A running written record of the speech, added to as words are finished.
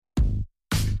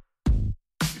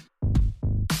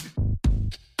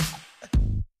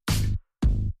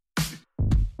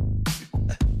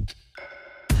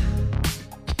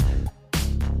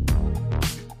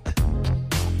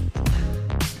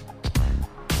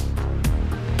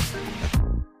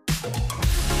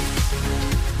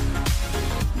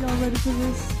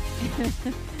excited for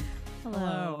this?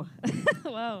 Hello.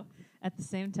 Whoa. At the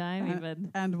same time,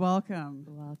 even. And welcome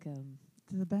Welcome.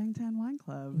 to the Bangtan Wine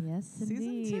Club. Yes, Season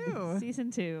indeed. 2.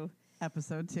 Season 2.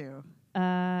 Episode 2.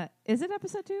 Is it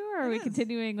episode 2, or are we is.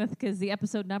 continuing with, because the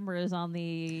episode number is on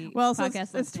the Well, so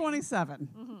podcast it's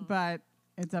 27, but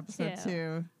it's episode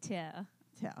 2. Yeah.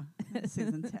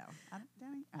 Season 2.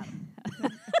 Adam.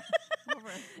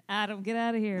 Adam, get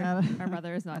out of here. Adam. Our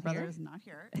brother is not Our brother here. is not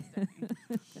here. It's Danny.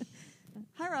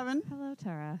 Hi, Robin. Hello,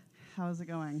 Tara. How's it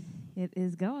going? It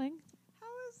is going.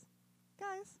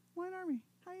 Guys, Wine Army,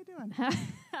 how you doing?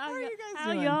 How are you guys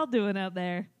How doing? y'all doing out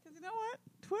there? Because you know what?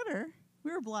 Twitter,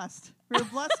 we were blessed. We were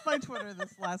blessed by Twitter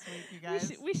this last week, you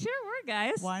guys. We sure were,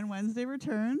 guys. Wine Wednesday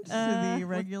returned to the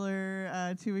regular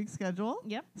 2-week schedule.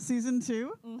 Yep. Season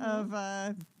 2 Mhm.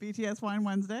 of BTS Wine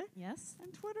Wednesday. Yes.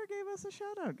 And Twitter gave us a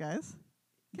shout out, guys.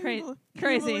 Crazy.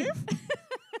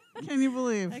 Can you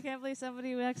believe? I can't believe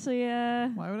somebody who actually Why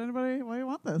do you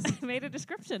want this? made a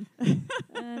description.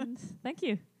 And thank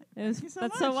you. Thank you so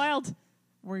That's so much. wild.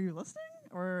 Were you listening?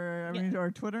 Or Yeah.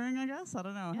 or Twittering, I guess? I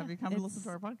don't know. Yeah, Have you come to listen to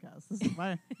our podcast? This is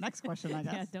my next question, I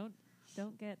guess. Yeah,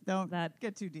 don't get Don't that.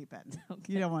 get too deep in. Don't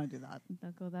You don't want to do that.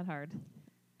 Don't go that hard.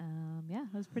 Yeah,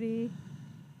 it was pretty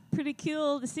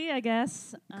cool to see, I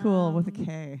guess. Cool with a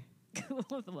K. Cool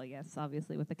with, well, yes,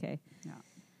 obviously with a K. Yeah.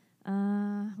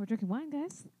 We're drinking wine,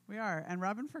 guys. We are. And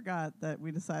Robin forgot that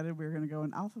we decided we were going to go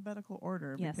in alphabetical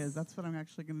order Yes. because that's what I'm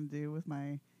actually going to do with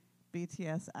my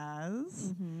BTS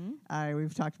as. Mm-hmm.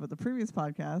 We've talked about the previous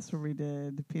podcast where we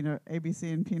did Pinot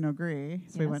ABC and Pinot Gris.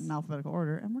 So we went Yes. in alphabetical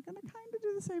order. And we're going to kind of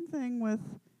do the same thing with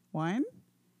wine.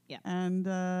 Yeah. And,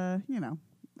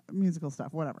 musical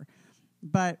stuff, whatever.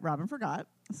 But Robin forgot.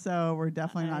 So we're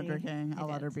definitely not drinking I a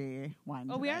letter did. B wine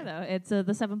Oh, we today. are, though. It's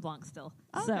the Seven Blanc still.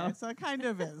 Okay, so it kind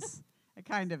of is. It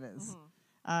kind of is.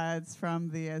 It's from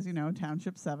the, as you know,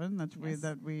 Township 7 that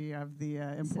we have the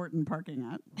important parking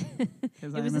at.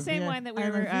 It was the same wine that we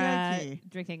I'm a were VIP.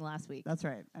 drinking last week. That's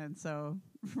right. And so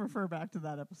refer back to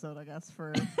that episode, I guess,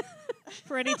 for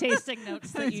For any tasting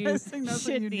notes that you tasting notes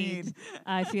that should you need.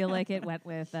 I feel like it went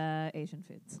with Asian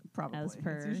foods. probably. As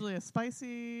per It's usually a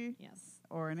spicy Yes.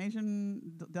 or an Asian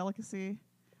delicacy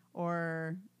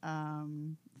or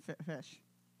fish.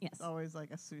 Yes. It's always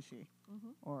like a sushi Mhm.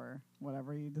 or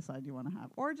whatever you decide you want to have.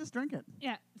 Or just drink it.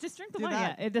 Yeah, just drink the Do wine.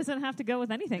 that. Yeah, it doesn't have to go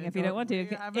with anything if you don't want to.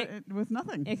 You have it with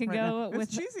nothing. it can right go now. with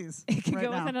It's cheesies. It can right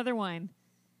go now. with another wine.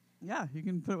 Yeah, you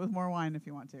can put it with more wine if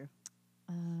you want to.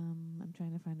 I'm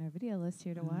trying to find our video list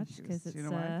here to watch because it's. You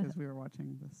know why? Because we were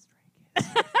watching the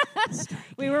Stray Kids.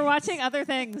 We were watching other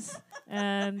things,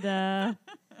 and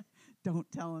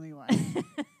Don't tell anyone.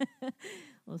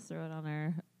 we'll throw it on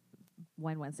our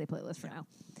Wine Wednesday playlist for now.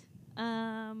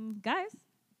 Guys,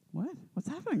 What? What's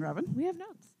happening, Robin? we have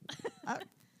notes.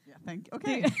 Yeah, thank you.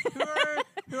 Okay.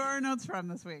 who are our notes from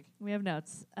this week? We have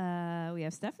notes. We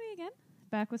have Stephanie again,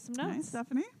 back with some notes. Nice,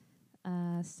 Stephanie.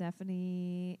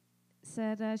 Stephanie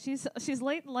said she's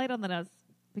late on the notes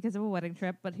because of a wedding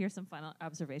trip, but here's some final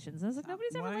observations. And I was like,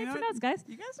 nobody's ever Well, late you for know notes, guys.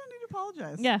 You guys don't need to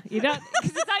apologize. Yeah, you don't,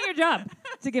 because it's not your job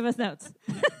to give us notes.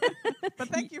 But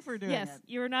thank you for doing Yes, it.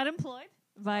 you are not employed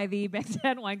by the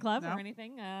Bangtan Wine Club No. or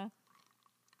anything.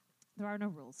 There are no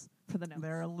rules for the notes.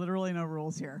 There are literally no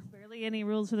rules here. Barely any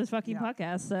rules for this fucking Yeah.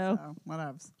 podcast. So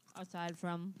whatevs. aside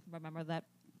from remember that,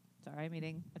 sorry, I'm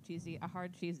eating a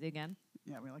hard cheesy again.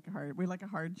 Yeah, we like a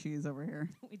hard cheese over here.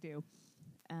 We do.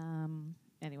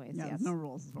 Anyways, Yeah, yes, no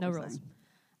rules. Is what no we're rules.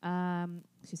 saying.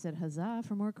 She said, "Huzzah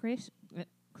for more creations,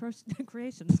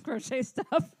 crochet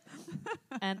stuff,"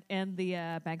 and the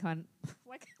Bangtan.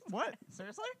 What?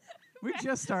 Seriously? We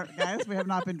just started, guys. We have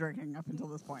not been drinking up until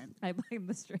this point. I blame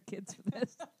the Stray Kids for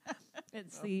this.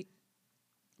 It's the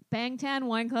Bangtan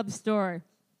Wine Club store.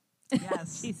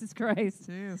 Yes. Jesus Christ.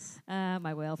 Jeez.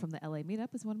 My whale from the LA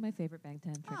meetup is one of my favorite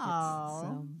Bangtan trinkets. Oh,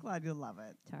 So, glad you love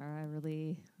it. Tara, I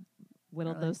really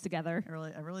whittled Really? those together.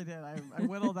 I really did. I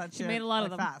whittled that She shit made a lot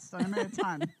of like them. fast. I made a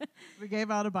ton. We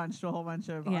gave out a bunch to a whole bunch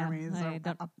of Yeah, armies I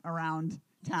don't- up around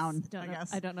town, I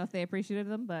guess. I don't know if they appreciated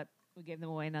them, but we gave them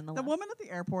away nonetheless. The woman at the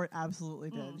airport absolutely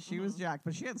did. She was jacked,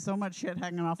 but she had so much shit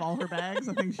hanging off all her bags.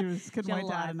 I think couldn't She had wait a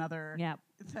to add lot. another Yeah.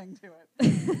 thing to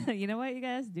it. You know what, you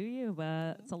guys? Do you?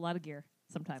 But it's a lot of gear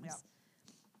sometimes.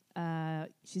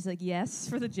 She's like, yes,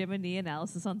 for the Jim and knee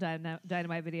analysis on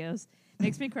Dynamite videos.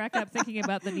 Makes me crack up thinking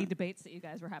about the knee debates that you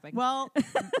guys were having. Well,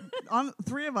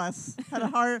 three of us had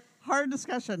a hard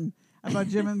discussion about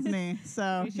Jimin's knee.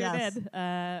 So we sure yes. did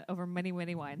over many,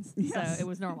 many wines. Yes. So it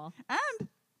was normal. And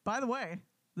by the way,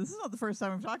 this is not the first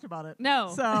time we've talked about it.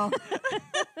 No. So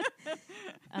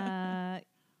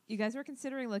You guys were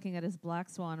considering looking at his Black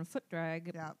Swan foot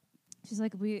drag. yeah. She's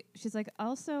like,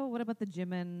 also, what about the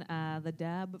Jimin, the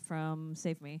dab from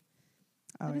Save Me?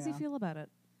 How does he feel about it?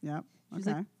 Yep. She's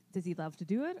like, does he love to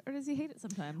do it or does he hate it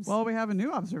sometimes? Well, we have a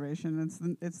new observation.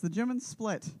 It's the Jimin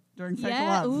split during Fake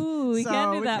yeah, Love. Ooh, we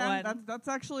can do that one. That's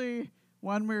actually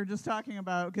one we were just talking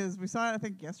about because we saw it, I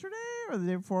think, yesterday or the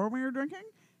day before when we were drinking.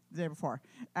 The day before.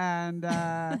 And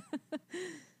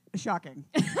shocking.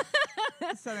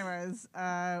 So anyways,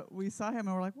 we saw him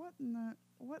and we're like,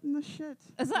 what in the shit?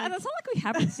 It's not like we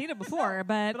haven't seen it before,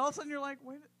 but all of a sudden you're like,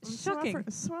 wait, it's shocking.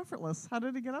 so effortless. How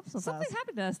did he get up so Something fast?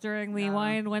 happened to us during the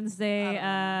Wine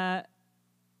Wednesday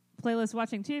playlist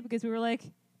watching too, because we were like,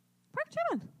 Park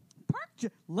Jimin.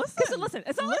 Listen,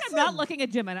 it's not like I'm not looking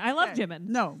at Jimin. I love Jimin.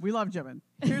 No, we love Jimin.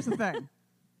 Here's the thing.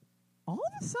 All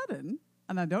of a sudden,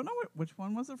 and I don't know which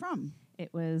one was it from.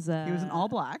 It was. He was in all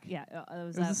black. Yeah, it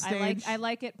was a stage. I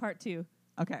like it. Part 2.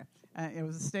 Okay, it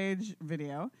was a stage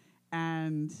video,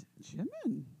 and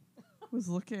Jimin was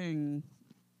looking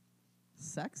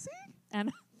sexy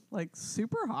and like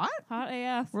super hot. Hot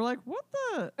AF. We're like, what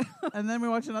the? And then we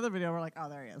watch another video. We're like, oh,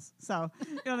 there he is. So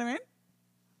you know what I mean?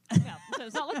 Yeah, so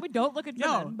it's not like we don't look at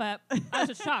Jimin, but I was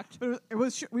just shocked. It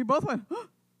was we both went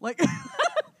like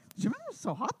Jimin was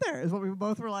so hot there is what we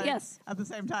both were like at the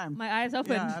same time. My eyes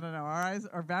opened. Yeah, I don't know.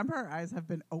 Our vampire eyes have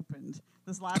been opened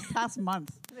this past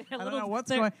month. I don't know what's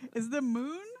going. Is the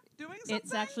moon doing something?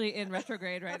 It's actually in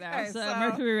retrograde right now. So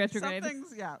Mercury retrograde.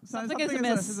 Something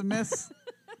is amiss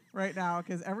right now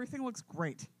because everything looks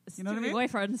great. You know what I mean?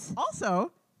 Boyfriends.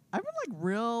 Also, I've been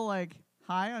real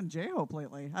high on J-Hope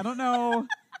lately. I don't know.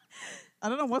 I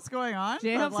don't know what's going on.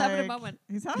 J-Hope's having a moment.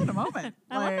 He's having a moment.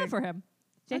 I love that for him.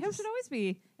 J-Hope should always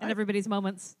be in everybody's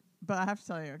moments. But I have to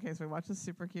tell you, okay, so we watched this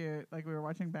super cute, we were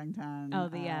watching Bangtan. Oh,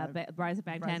 the Rise of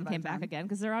Bangtan came back again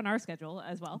because they're on our schedule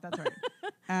as well. That's right.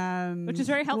 And which is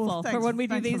very helpful for when we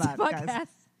do these podcasts.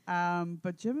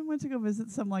 But Jimin went to go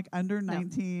visit some under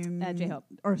 19. J-Hope.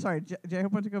 Or sorry,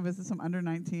 J-Hope went to go visit some under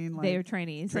 19. They were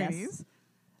trainees. Yes.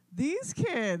 These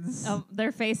kids,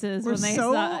 their faces when they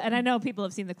saw, and I know people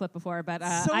have seen the clip before, but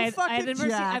I've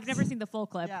never seen the full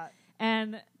clip. Yeah.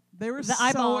 And they were the so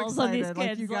eyeballs excited. on these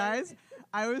kids. You guys,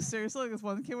 I was seriously this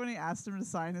one kid when he asked him to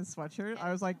sign his sweatshirt,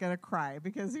 I was gonna cry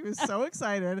because he was so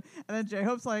excited. And then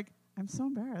J-Hope's like, I'm so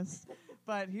embarrassed,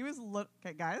 but he was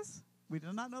okay, guys. We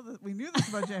did not know this. We knew this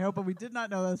about J-Hope, but we did not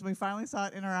know this. We finally saw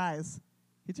it in our eyes.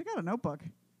 He took out a notebook.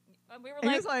 And we were he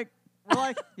was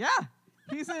we're yeah.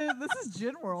 He said, this is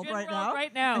Gin World right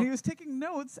now. And he was taking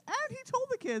notes, and he told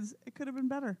the kids it could have been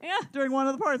better. Yeah. During one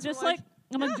of the parts. Just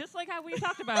just like how we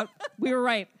talked about. We were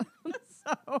right.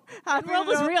 So happy the world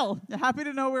was real. Happy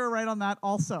to know we were right on that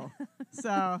also.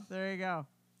 So there you go.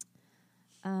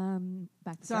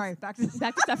 Back to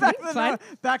Stephanie.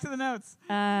 back to the notes.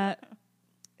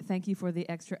 Thank you for the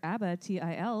extra ABBA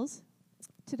TILs.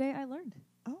 Today I learned.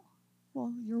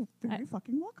 Well, you're very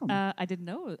fucking welcome. I didn't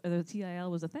know the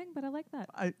TIL was a thing, but I like that.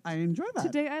 I enjoy that.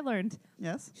 Today I learned.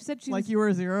 Yes. She said she you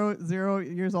were 0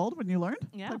 years old when you learned?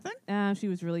 Yeah. Type thing? She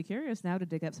was really curious now to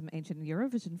dig up some ancient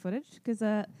Eurovision footage because,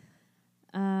 and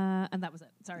that was it.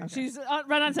 Sorry. Okay. She's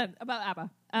right on set about ABBA.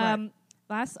 Right.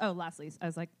 Lastly, I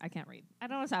was like, I can't read. I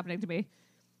don't know what's happening to me.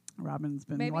 Robin's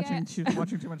been Maybe watching too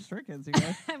much Stray Kids, you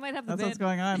guys. I might have the That's vid. what's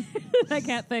going on. I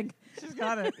can't think. She's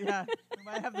got it, yeah. We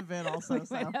might have the vid also. We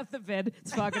might have the vid.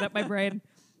 It's fogging up my brain.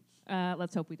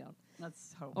 Let's hope we don't.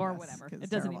 Let's hope. Or whatever. It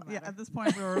doesn't even matter. Yeah, at this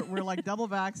point, we're double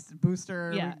vaxxed,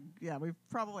 booster. Yeah. We've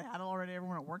probably had it already.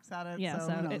 Everyone at work's had it. Yeah,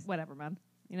 so whatever, man.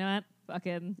 You know what?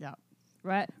 Fucking. Yeah.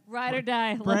 Ride or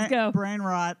die. Let's go. Brain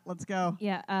rot. Let's go.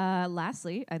 Yeah.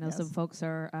 Lastly, I know some folks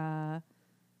are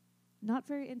not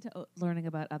very into learning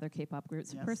about other K-pop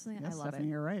groups. Yes. Personally, I love Stephanie, it.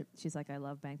 You're right. She's like, I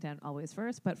love Bangtan always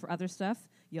first, but for other stuff,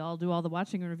 y'all do all the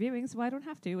watching and reviewing, so I don't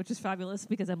have to, which is fabulous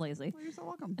because I'm lazy. Well, you're so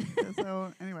welcome.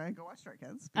 So anyway, go watch Stray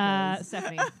Kids.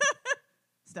 Stephanie.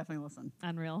 Stephanie, listen.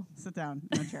 Unreal. Sit down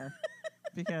in a chair.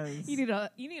 Because you need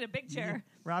a big chair.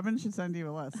 Robin should send you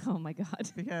a list. Oh my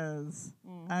God. Because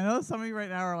I know some of you right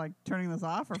now are turning this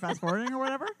off or fast forwarding or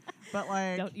whatever, but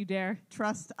don't you dare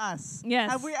trust us. Yes.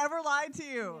 Have we ever lied to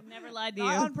you? We've never lied to you.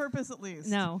 Not on purpose, at least.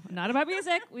 No, not about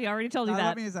music. We already told you that.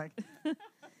 Not about music.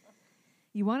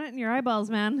 You want it in your eyeballs,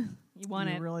 man. You want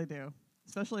it. You really do,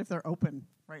 especially if they're open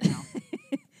right now.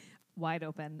 Wide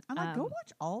open. And go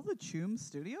watch all the Choom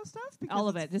studio stuff. Because all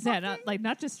of it. Just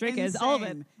not just Stray Kids. All of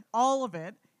it. All of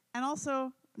it. And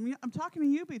also, I'm talking to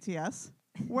you, BTS.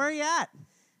 Where are you at?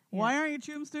 Yeah. Why aren't you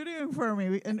Choom studioing for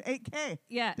me in 8K?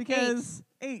 Yeah. Because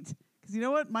 8. Because you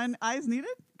know what my eyes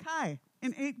needed? Kai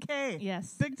in 8K.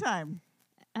 Yes. Big time.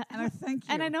 And I thank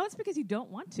you. And I know it's because you don't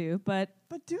want to, but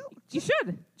do. You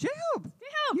should. J-Hope.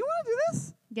 You want to do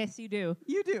this? Yes, you do.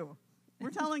 You do. We're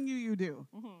We're telling you, you do.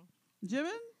 Mm-hmm. Jimin,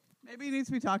 maybe he needs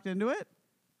to be talked into it,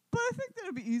 but I think that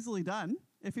it'd be easily done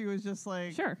if he was just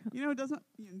like, Sure. it doesn't.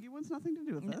 Yoongi wants nothing to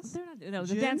do with this. They're not. No,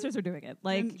 the Jin- dancers are doing it.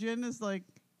 Like Jin is like,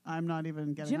 I'm not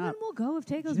even getting Jimin up. will go if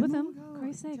Tae goes Jin with will him. go.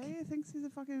 Christ's sake. Tae thinks he's a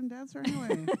fucking dancer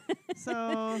anyway.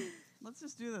 So let's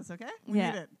just do this, okay? We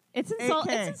Yeah. need it. It's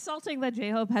 8K. insulting that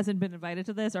J-Hope hasn't been invited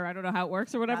to this, or I don't know how it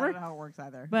works or I whatever. don't know how it works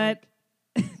either. But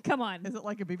come on. Is it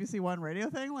like a BBC One radio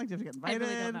thing? Like, do you have to get I invited?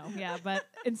 really don't know. Yeah, but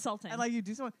insulting. And like, you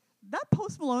do something. That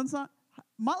Post Malone song,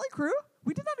 Motley Crue.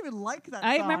 We did not even like that.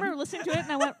 I song. remember listening to it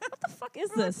and I went, "What the fuck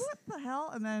is We're like, this?" what the hell?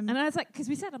 And then And I was like, because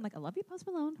we said, I'm like, I love you, Post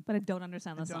Malone, but I don't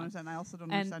understand I this don't song. understand. I also don't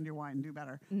And understand your wine. Do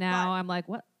better. Now But- I'm like,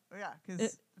 what? Oh, yeah, because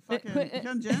it- fucking it-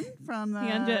 Hyunjin from the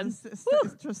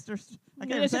Hyunjin. I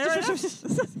can't even say it right now.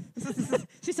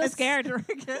 She's so It's scared.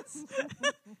 Stray Kids.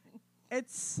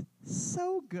 It's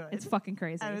so good. It's fucking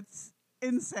crazy. and it's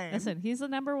insane. Listen, he's the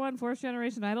 #1 fourth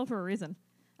generation idol for a reason.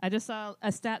 I just saw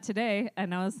a stat today, and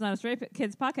now it's not a Stray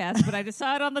Kids podcast, but I just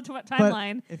saw it on the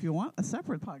timeline. If you want a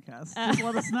separate podcast, Uh, just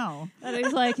let us know. And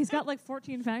he's got like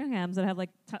 14 fan cams that have like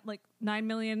 9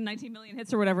 million, 19 million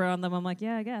hits or whatever on them. I'm like,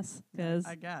 yeah, I guess, because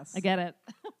I guess. I get it.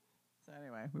 So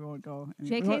anyway, we won't go.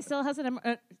 JK still has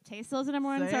Tay still has a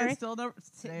 #1. Say Sorry, is still no,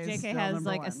 Say is JK still has number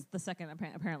like one. the second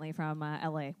apparently from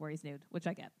LA where he's nude, which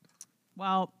I get.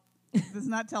 Well, this is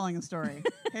not telling a story.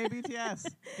 Hey,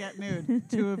 BTS, get nude.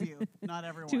 2 of you, not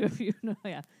everyone. 2 of you, no,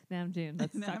 yeah, Namjoon.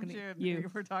 That's talking to Namjoon, you.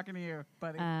 We're talking to you,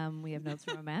 buddy. We have notes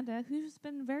from Amanda, who's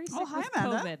been very sick Oh, hi, with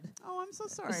Amanda. COVID. Oh, I'm so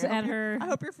sorry. So- and her- I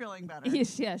hope you're feeling better.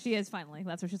 Yeah, she is finally.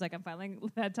 That's what she's like. I'm finally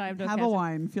had time to Have catch a up.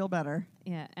 wine. Feel better.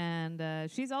 Yeah, and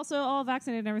she's also all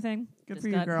vaccinated and everything. Good Just for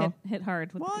you, got girl. Hit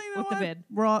hard with, Well, the, you know with what? the vid.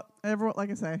 We're all, everyone, like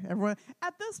I say, everyone,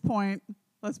 at this point,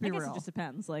 let's be I guess real. it just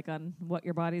depends, like on what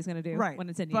your body's going to do right. when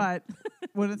it's in you. But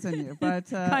when it's in you. But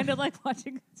Kind of like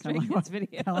watching Stray like Kids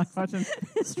videos. kind of like watching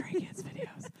Stray Kids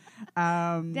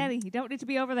videos. Daddy, you don't need to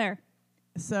be over there.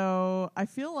 So I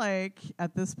feel like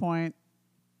at this point,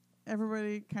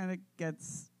 everybody kind of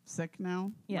gets sick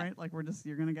now, Yeah. right? Like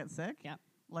you're going to get sick. Yeah.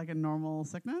 Like a normal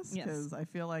sickness. Yes. Because I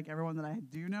feel like everyone that I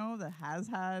do know that has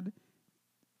had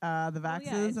the Well, vaxes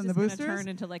yeah, it's and the just gonna boosters, turn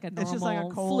into like a normal it's just like a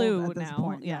cold flu at this now.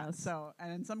 point. Yes. So,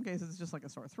 and in some cases, it's just like a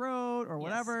sore throat or Yes.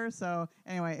 whatever. So,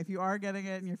 anyway, if you are getting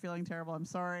it and you're feeling terrible, I'm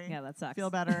sorry. Yeah, that sucks. Feel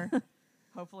better.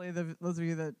 Hopefully, those of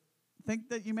you that think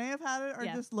that you may have had it are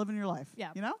Yeah. just living your life. Yeah.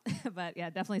 You know? But yeah,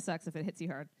 it definitely sucks if it hits you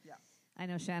hard. Yeah. I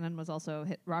know Shannon was also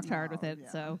rocked hard with Oh, it, yeah.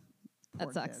 so Poor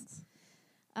that sucks. kids.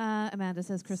 Amanda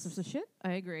says Christmas was shit.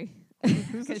 I agree.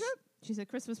 Who's the 'Cause shit? She said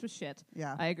Christmas was shit.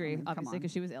 Yeah. I agree, mean, come obviously, on.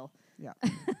 because she was ill. Yeah.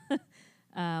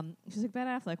 She's like, Ben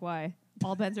Affleck, why?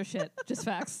 All Bens are shit. Just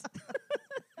facts.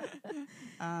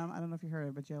 I don't know if you heard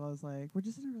it, but JLo's like, we're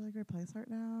just in a really great place right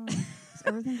now.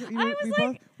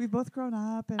 Everything. We've both grown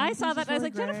up. And I saw everything's that. just I was really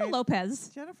like, Jennifer great." Lopez,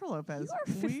 Jennifer Lopez. you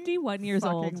are we 51 years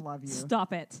fucking old. love you.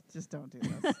 Stop it. Just don't do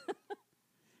this.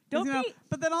 Don't 'Cause, you know, be.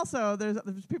 but then also, there's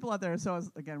people out there. So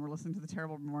again, we're listening to the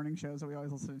terrible morning shows that we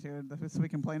always listen to, so we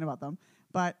complain about them.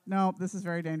 But no, this is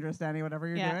very dangerous, Danny. Whatever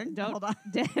you're Yeah, doing, don't. hold on.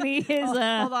 Danny is. Hold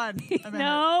on. a minute.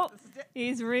 No, This is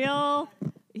he's real.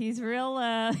 He's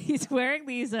real. He's wearing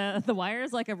these the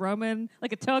wires like a Roman,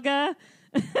 like a toga.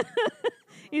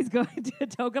 He's going to a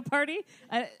toga party.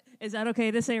 Is that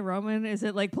okay to say Roman? Is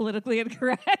it like politically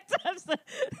incorrect?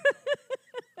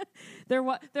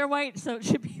 They're white, so it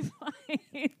should be fine.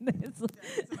 It's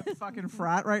He's in a fucking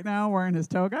frat right now, wearing his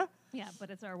toga. yeah, but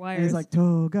it's our And wires. he's like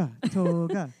toga.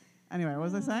 Anyway, what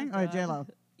was I saying? Oh, God. JLo.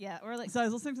 yeah, or like So I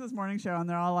was listening to this morning show, and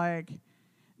they're all like,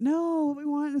 "No, what we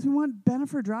want is we want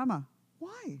Bennifer drama."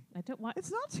 Why? I don't want.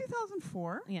 It's not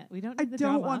 2004. Yeah, we don't I need the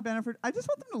don't drama. want Bennifer. I just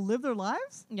want them to live their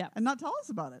lives Yeah, and not tell us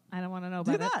about it. I don't want to know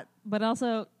Do about it. that. But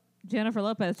also, Jennifer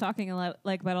Lopez talking a lot,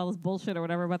 like about all this bullshit or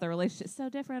whatever about their relationship. So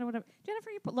different or whatever. Jennifer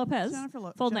Lopez.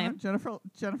 Full name. Jennifer,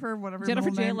 whatever. Jennifer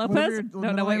middle J. name, Lopez? whatever your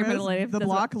Don't know what your middle is. name- The that's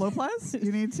block Lopez.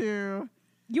 You need to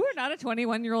You are not a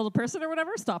 21-year-old person or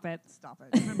whatever. Stop it. stop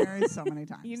it. You've been married so many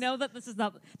times. You know that this is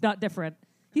not different.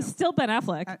 He's still Ben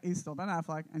Affleck. He's still Ben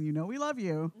Affleck, and you know we love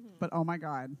you, but oh my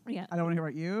God. Yeah. I don't want to hear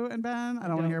about you and Ben. I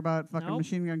don't want to Don't. hear about fucking Nope.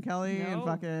 Machine Gun Kelly and No,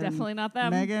 fucking definitely not them.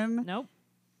 Megan. Nope.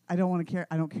 I don't want to care.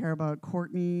 I don't care about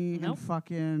Courtney Nope. and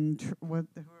fucking whoever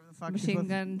the fuck she's Machine with.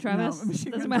 Gun Travis? No,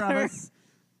 Machine Doesn't Gun matter. Travis.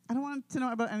 I don't want to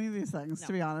know about any of these things, No.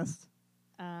 to be honest.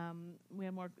 We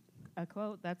have more a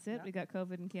quote. That's it. Yeah. We got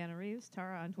COVID and Keanu Reeves.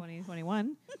 Tara on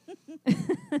 2021.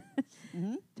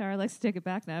 Mm-hmm. Tara likes to take it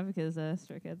back now because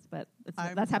Stray Kids, but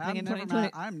I'm- that's happening I'm in never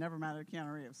 2020. I'm never mad at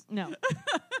Keanu Reeves. No.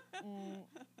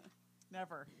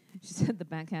 Never. She said the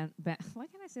Why can't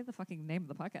I say the fucking name of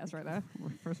the podcast right now?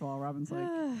 First of all, Robin's like,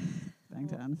 Bang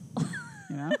 10.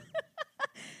 You know?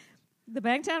 The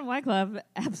Bangtown Y Club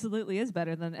absolutely is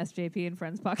better than SJP and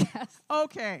Friends podcast.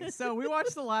 Okay, so we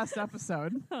watched the last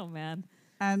episode, Oh man,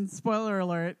 and spoiler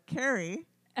alert, Carrie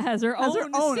has her has own, her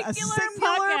own a singular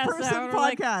singular podcast. person We're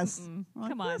like, podcast. We're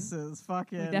like, come on. this is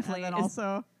fucking. definitely and then is-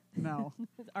 also, no.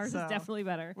 Ours So- is definitely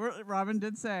better. Robin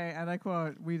did say, and I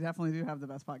quote, "We definitely do have the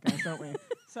best podcast, don't we?"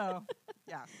 So,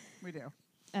 yeah, we do.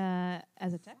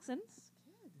 As a Texan,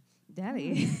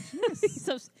 Daddy.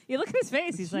 So you look at his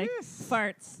face. He's like Jeez.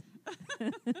 farts.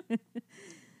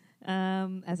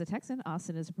 As a Texan,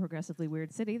 Austin is a progressively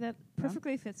weird city that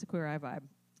perfectly fits a Queer Eye vibe.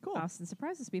 Cool. Austin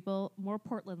surprises people more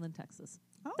Portland than Texas.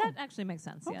 Oh, That actually makes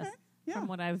sense. okay. Yes, Yeah. from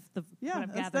what I've Yeah, what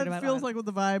I've gathered that about feels Austin. like what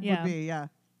the vibe Yeah. would be. Yeah,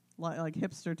 like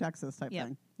hipster Texas type Yep.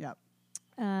 thing. Yep.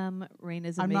 Rain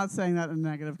isn't. I'm not saying that in a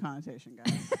negative connotation,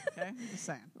 guys. Okay, I'm just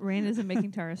saying. Rain isn't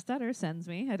making Tara stutter. Sends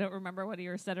me. I don't remember what you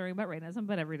were stuttering about Rainism,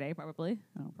 but every day probably.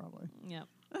 Oh, probably. Yep.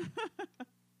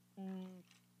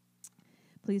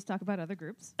 Please talk about other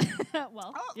groups.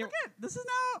 Well, Oh, you're- look at this is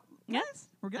now. Yeah. Guys,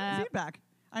 we're getting feedback.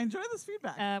 I enjoy this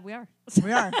feedback. we are.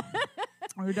 We are.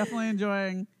 We're definitely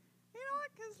enjoying. You know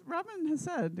what? Because Robin has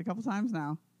said a couple times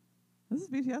now, this is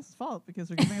BTS's fault because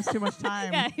they're giving us too much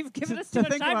time. Yeah, you've given to, us too to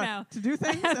much think time about, now. to do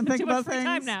things have and think too much about free things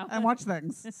time now. and watch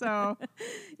things. So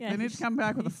Yeah, they need to come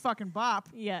back with a fucking bop.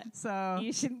 Yeah, So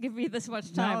you shouldn't give me this much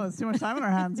no, time. there's too much time on our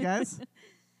hands, guys.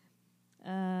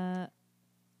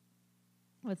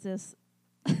 What's this?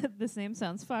 This name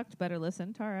sounds fucked. Better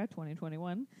listen, Tara.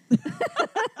 2021.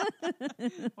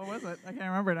 What was it? I can't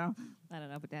remember now. I don't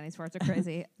know, but Danny's farts are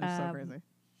crazy. They're so crazy.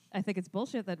 I think it's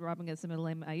bullshit that Robin gets the middle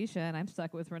name Aisha and I'm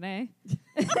stuck with Renee.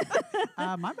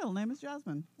 My middle name is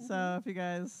Jasmine. So if you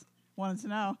guys wanted to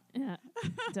know, Yeah,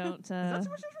 don't. is that too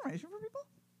much information for people?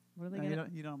 What are they No, gonna?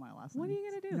 you don't know my last What name. are you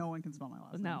gonna do? No one can spell my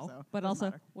last name. No, So but doesn't also,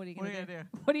 matter. what are you What gonna are you do? gonna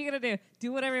do? What are you gonna do?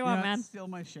 Do whatever you want, You know, man. Steal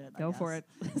my shit. I Go for guess.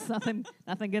 it. It's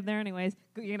nothing good there, anyways.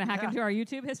 You're gonna hack Yeah. into our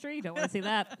YouTube history. You don't want to see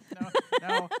that.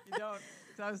 No, you don't.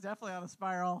 'Cause I was definitely on a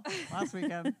spiral last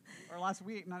weekend or last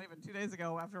week, not even 2 days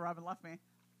ago after Robin left me.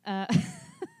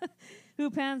 Who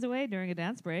pans away during a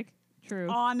dance break? True.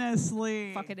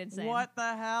 Honestly, Fucking insane. What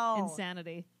the hell?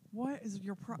 Insanity. What is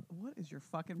your What is your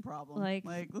fucking problem?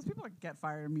 Like those people get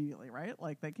fired immediately, right?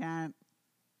 Like they can't.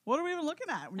 What are we even looking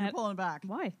at when you're pulling back?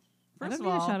 Why? I First don't of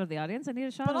need all, a shot of the audience. I need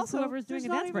a shot but of also whoever's doing there's a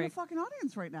not dance even break. a fucking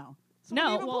audience right now. So what are you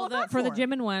No, even well, pulling back for the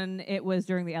Jimin one, it was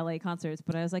during the LA concerts,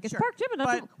 but I was like, it's Sure. Park Jimin.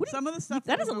 But What do some of the stuff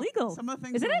that is we- illegal. Some of the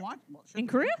things Isn't we it? watch well, it should In be.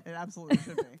 Korea? It absolutely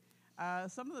should be.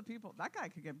 Some of the people, that guy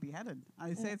could get beheaded.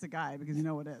 I say it's a guy because you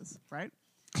know it is, right?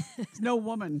 No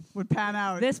woman would pan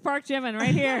out. This Park Jimin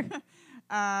right here.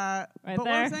 But what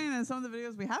there. I'm saying is some of the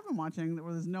videos we have been watching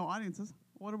where there's no audiences,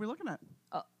 what are we looking at?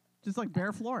 Oh. Just like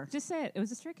bare floor. Just say it. It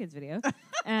was a Stray Kids video.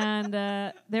 And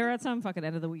they were at some fucking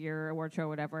end of the year award show or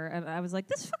whatever. And I was like,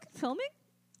 this fucking filming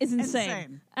is insane.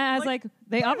 Insane. And I was Like, like,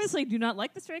 they obviously do not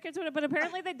like the Stray Kids, but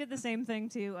apparently they did the same thing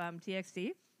to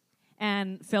TXT.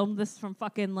 And filmed this from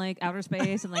fucking like outer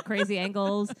space and like crazy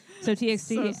angles. So TXT,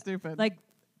 So stupid. like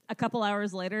a couple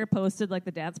hours later, posted like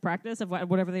the dance practice of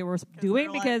whatever they were doing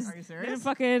were like, because "Are you they serious?" didn't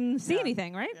fucking see Yeah.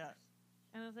 anything, right? Yeah.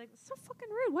 And I was like, so fucking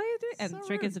rude. Why are you doing? And So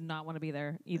Stray Kids rude. did not want to be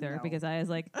there either No. because I was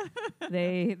like,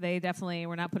 they definitely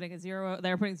were not putting a zero. They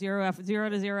were putting zero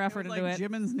to zero effort It was into like it.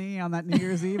 Jimin's knee on that New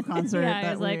Year's Eve concert. Yeah, I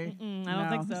that was like, we- I don't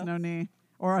think there's so. no knee.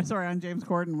 Or sorry, on James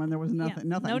Corden when there was nothing.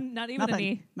 Yeah. Nothing. No, not even nothing, a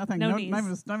knee. Nothing. No not,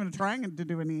 knees. not even trying to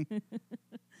do a knee.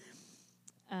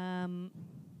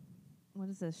 What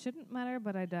is this? Shouldn't matter,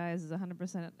 but I die is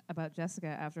 100% about Jessica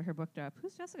after her book drop.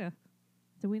 Who's Jessica?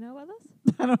 Do we know about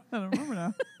this? I don't remember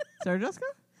now. Sarah Jessica?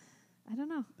 I don't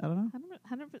know. I don't know.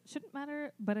 100 shouldn't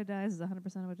matter, but I dies is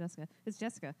 100% about Jessica. It's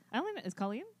Jessica. I only know, is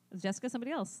Colleen? Is Jessica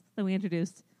somebody else that we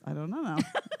introduced? I don't know now.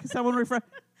 Can someone refresh?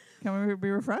 Can we be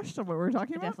refreshed on what we're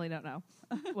talking I about? definitely don't know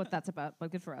what that's about,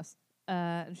 but good for us.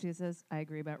 And she says, I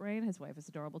agree about Rain. His wife is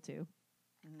adorable too.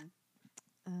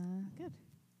 Good.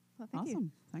 Well, thank you.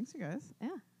 Awesome. Thanks, you guys. Yeah.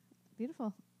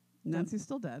 Beautiful. Nancy's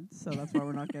still dead, so that's why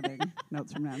we're not getting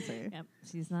notes from Nancy. Yep.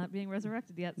 She's not being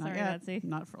resurrected yet. Not Sorry, yet. Nancy.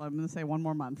 Not for, I'm going to say one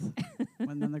more month,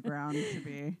 when then the ground should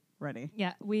be ready.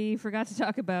 Yeah, we forgot to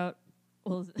talk about.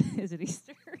 Well, is it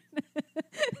Easter?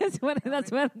 that's when.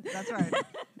 That's right.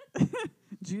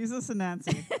 Jesus and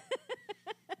Nancy.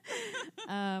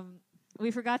 We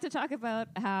forgot to talk about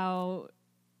how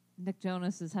Nick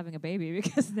Jonas is having a baby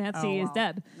because Nancy is well,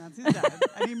 dead. Nancy's dead,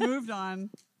 and he moved on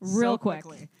Real so quick.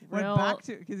 quickly. Real- Went back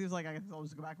to because he was like, I guess I'll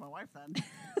just go back to my wife then,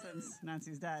 since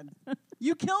Nancy's dead.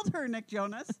 You killed her, Nick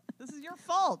Jonas. This is your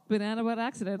fault. Banana boat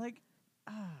accident. Like,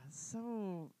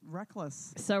 so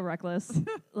reckless. So reckless.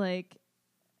 like,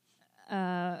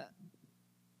 and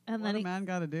What then a he. man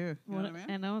got to do. You know what I mean?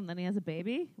 I know, and then he has a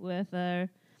baby with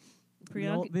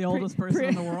The oldest person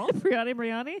in the world? Brianni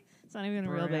Brianni? It's not even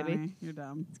a real baby. Brianni, you're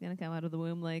dumb. It's going to come out of the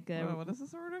womb like... What is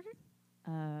this we're drinking?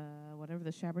 whatever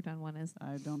the Chaberton one is.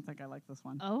 I don't think I like this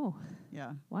one. Oh.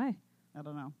 Yeah. Why? I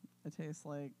don't know. It tastes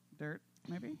like dirt,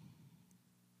 maybe?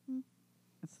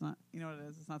 It's not, you know what it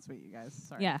is? It's not sweet, you guys.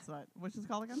 Sorry. Yeah. Which is it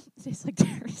called again? It tastes like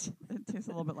dirt. It tastes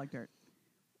a little bit like dirt.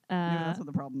 Maybe that's what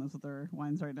the problem is with our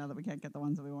wines right now, that we can't get the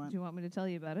ones that we want. Do you want me to tell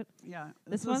you about it? Yeah.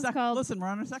 This one's called... Listen, we're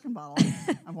on our second bottle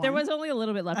of wine. There was only a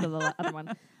little bit left of the other one.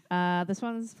 This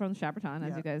one's from Chaberton.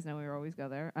 As you guys know, we always go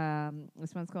there.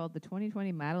 This one's called the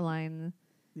 2020 Madeline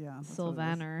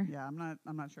Sylvaner. Yeah, I'm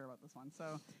not sure about this one.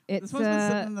 So it's, this one's been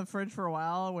sitting in the fridge for a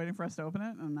while, waiting for us to open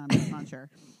it, and I'm not sure.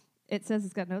 It says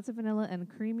it's got notes of vanilla and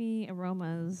creamy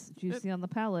aromas, juicy on the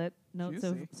palate. Notes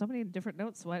of so many different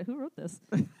notes. Who wrote this?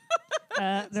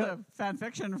 It's a fan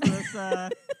fiction for this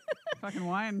fucking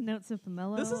wine. Notes of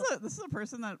pomelo. This is a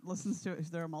person that listens to it.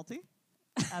 They're a multi,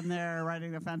 and they're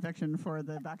writing a fan fiction for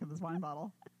the back of this wine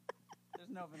bottle. There's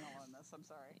no vanilla in this. I'm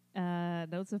sorry.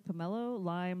 Notes of pomelo,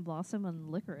 lime, blossom, and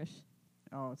licorice.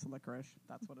 Oh, it's licorice.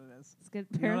 That's what it is. It's good.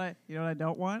 You know what I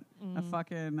don't want? A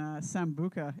fucking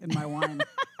sambuca in my wine.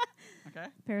 Okay.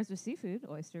 Pairs with seafood,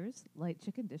 oysters, light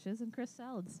chicken dishes, and crisp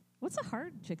salads. What's a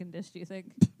hard chicken dish, do you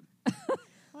think?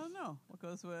 I don't know. What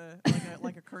goes with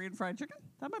like a Korean fried chicken?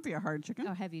 That might be a hard chicken.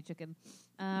 Oh, heavy chicken.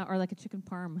 Or like a chicken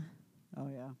parm. Oh,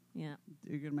 yeah. Yeah.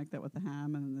 You're going to make that with the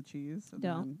ham and then the cheese? And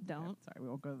don't. Okay, sorry, we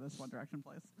won't go to this One Direction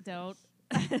place. Don't.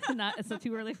 It's not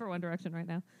too early for One Direction right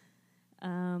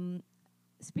now.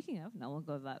 Speaking of, no, we'll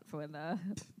go to that for when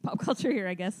pop culture here,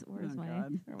 I guess. Where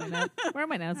are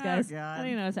my notes, guys? I don't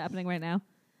even know what's happening right now.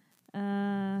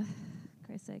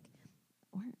 Christ's sake.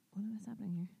 What is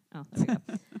happening here? Oh, there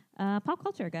we go. Pop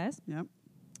culture, guys. Yep.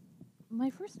 My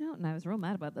first note, and I was real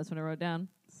mad about this when I wrote down.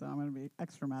 So I'm going to be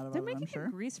extra mad about They're it, I'm making sure. a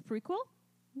Grease prequel?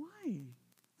 Why?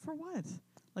 For what?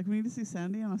 Like we need to see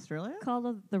Sandy in Australia?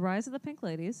 Called The Rise of the Pink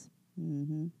Ladies.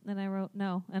 Mm-hmm. Then I wrote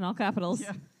no in all capitals.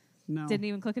 Yeah. No. Didn't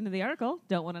even click into the article.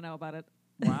 Don't want to know about it.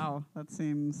 Wow. That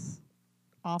seems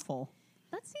awful.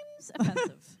 That seems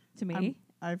offensive to me.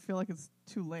 I feel like it's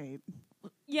too late.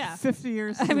 Yeah. 50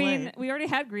 years too late. We already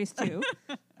had Grease 2.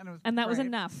 and that was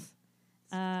enough.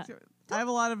 I have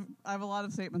a lot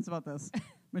of statements about this.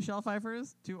 Michelle Pfeiffer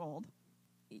is too old.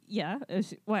 Yeah.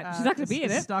 She's not going to be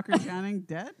in it. Stockard Channing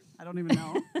dead? I don't even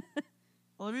know.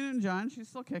 Olivia Newton-John, she's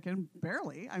still kicking,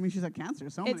 barely. I mean, she's had cancer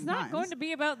so many times. It's not going to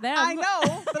be about them. I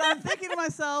know, but I'm thinking to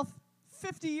myself,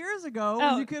 50 years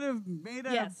ago, you could have made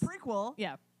a prequel.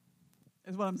 Yeah.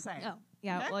 Is what I'm saying. Oh,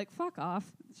 yeah, okay? like, fuck off.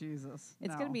 Jesus.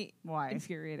 It's going to be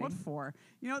infuriating. What for?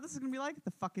 You know what this is going to be like? The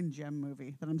fucking Gem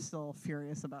movie that I'm still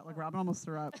furious about. Like, Robin almost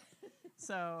threw up.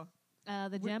 So...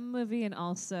 the Gem movie and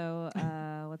also,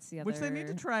 what's the other? Which they need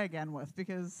to try again with,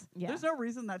 because there's no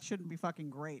reason that shouldn't be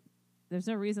fucking great. There's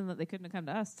no reason that they couldn't have come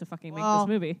to us to fucking make this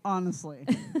movie. Honestly.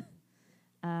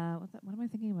 What am I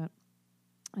thinking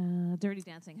about? Dirty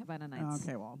Dancing, Havana Nights.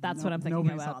 Okay, well. That's what I'm thinking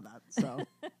nobody about. Nobody saw that,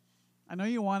 so. I know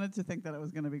you wanted to think that it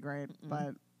was going to be great,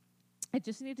 but... It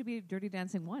just needed to be Dirty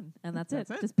Dancing 1, and that's it.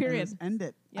 Just period. Just end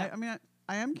it. Yeah. I mean,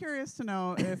 I am curious to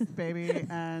know if Baby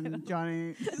and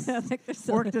Johnny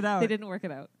worked it out. They didn't work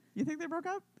it out. You think they broke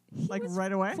up? He was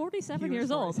right away? 47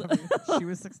 years old. She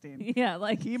was 16. Yeah,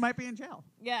 like... He might be in jail.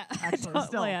 Yeah. Actually,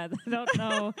 still. I don't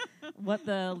know what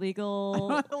the legal...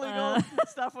 what the legal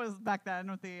stuff was back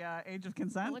then with the age of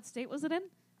consent. What state was it in?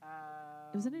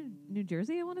 It was in New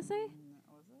Jersey, I want to say.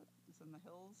 Was it? It's in the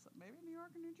hills. Maybe New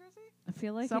York or New Jersey? I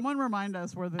feel like... Someone remind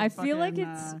us where the I feel like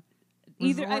it's...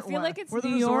 Either I feel like it's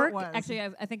New York. Actually,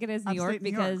 I think it is New York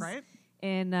because right?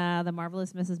 in The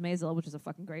Marvelous Mrs. Maisel, which is a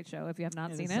fucking great show if you have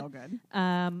not seen it. So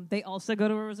good. They also go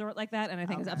to a resort like that, and I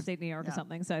think it's upstate New York or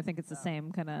something. So I think it's the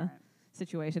same kind of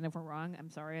situation. If we're wrong, I'm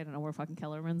sorry. I don't know where fucking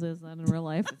Kellerman's is then in real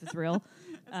life if it's real.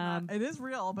 It is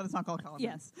real, but it's not called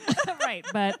Kellerman's. Yes, right.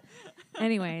 But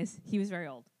anyways, he was very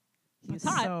old. He was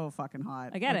hot. So fucking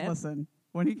hot. I get it. Listen.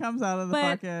 When he comes out of the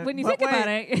fucking... when you think about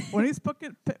it... when he's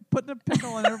putting a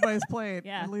pickle on everybody's plate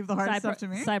and leave the hard stuff to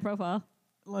me... Side profile.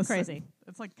 Listen, crazy.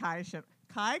 It's like Kai shit.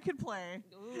 Kai could play...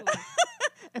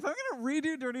 If I'm going to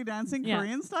redo Dirty Dancing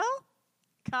Korean style,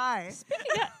 Kai...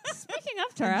 Speaking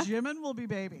of Tara... Jimin will be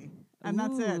Baby. And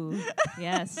that's it.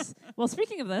 Yes. Well,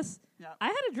 speaking of this, I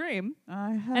had a dream.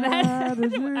 I had a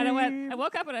dream. And I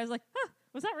woke up and I was like, huh,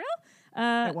 was that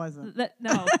real? It wasn't. That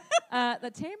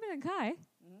Taemin and Kai...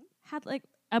 had like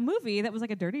a movie that was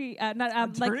like a dirty, movie?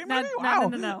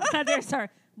 No, not dirty. Sorry,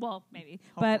 well maybe,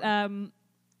 but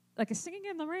like a Singing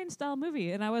in the Rain style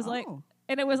movie, and I was like,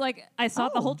 And it was like I saw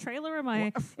the whole trailer in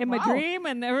my dream,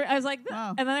 and I was like,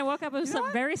 and then I woke up and was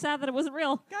very sad that it wasn't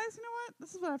real. Guys, you know what?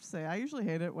 This is what I have to say. I usually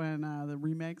hate it when the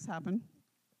remakes happen.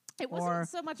 It wasn't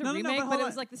so much a remake, but it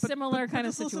was like the similar kind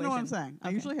of situation. Listen to what I'm saying. I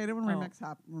usually hate it when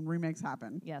remakes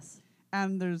happen. Yes.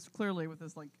 And there's clearly with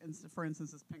this, like, for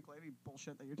instance, this Pink Lady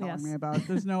bullshit that you're telling me about.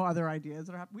 There's no other ideas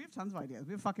that are happening. We have tons of ideas.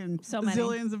 We have fucking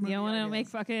zillions of movies. You want to make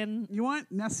fucking... You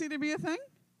want Nessie to be a thing?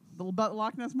 The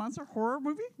Loch Ness Monster horror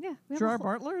movie? Yeah. Gerard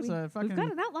Butler is a fucking... We've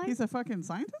got an outline. He's a fucking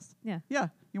scientist? Yeah. Yeah.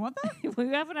 You want that? We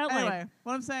have an outline. Anyway,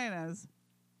 what I'm saying is,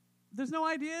 there's no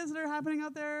ideas that are happening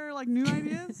out there, like new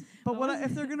ideas. But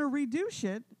if they're going to redo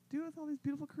shit, do it with all these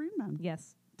beautiful Korean men.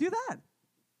 Yes. Do that.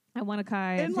 I want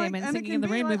Kai and Taemin singing in the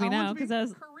Rain movie now because that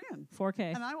was Korean.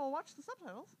 4K. And I will watch the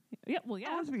subtitles. Yeah, well, yeah.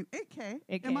 I want it to be in 8K.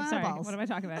 8K. In my Sorry, eyeballs. what am I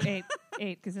talking about? 8,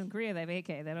 because in Korea they have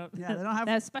 8K. They don't. Yeah, they don't have.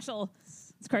 That's special.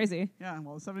 It's crazy. Yeah,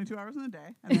 well, 72 hours in a day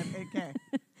and then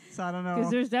 8K. So I don't know.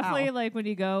 Because there's definitely like when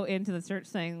you go into the search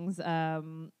things,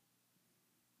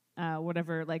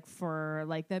 whatever, like for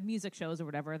like the music shows or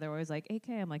whatever, they're always like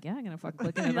 8K. I'm like, yeah, I'm gonna fucking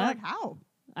click into that. Like, how?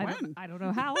 I don't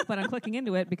know how, but I'm clicking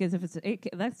into it because if it's 8K,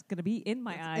 that's gonna be in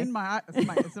my eye. In my eye.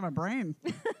 It's in my brain.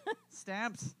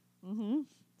 Stamped. Mm-hmm.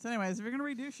 So, anyways, if you're gonna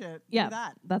redo shit, do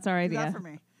that. That's our idea. Do that for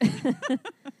me.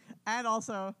 And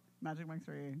also, Magic Mike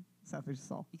 3, South Beach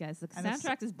Soul. You guys, the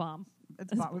soundtrack is bomb.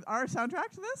 It's bomb. With our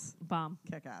soundtrack to this, bomb,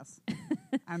 kick ass.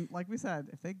 And like we said,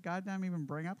 if they goddamn even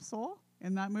bring up Soul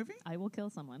in that movie, I will kill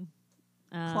someone.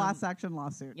 Class action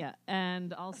lawsuit. Yeah,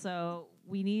 and also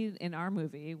we need in our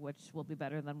movie, which will be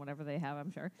better than whatever they have,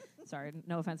 I'm sure. Sorry,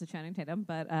 no offense to Channing Tatum,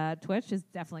 but Twitch is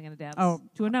definitely going to dance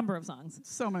to a number of songs.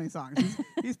 So many songs.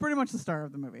 He's pretty much the star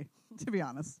of the movie, to be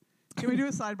honest. Can we do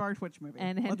a sidebar Twitch movie?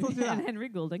 And Henry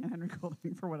Goulding. And Henry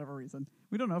Goulding, for whatever reason.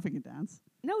 We don't know if he can dance.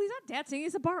 No, he's not dancing.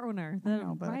 He's a bar owner.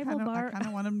 I kind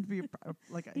of want him to be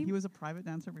he was a private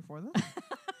dancer before this,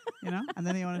 and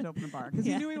then he wanted to open a bar because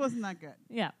he knew he wasn't that good.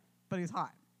 Yeah. But he's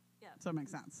hot. Yeah. So it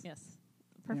makes sense. Yes.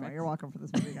 Perfect. Anyway, you're welcome for this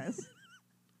movie, guys.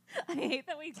 I hate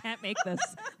that we can't make this.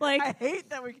 Like, I hate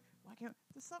that we... Why can't...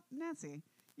 Nancy,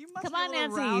 you must come on,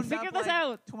 Nancy. Figure this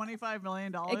out. $25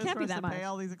 million it can't be that much. Pay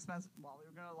all these expenses. Well,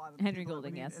 we've got a lot of Henry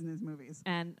Goulding, yes. in these movies.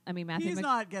 And, I mean, Matthew... He's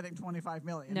not getting $25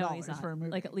 million he's not. for a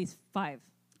movie. Like, at least 5.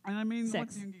 And I mean, 6.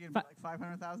 what's Yoongi getting? Like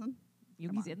 500,000?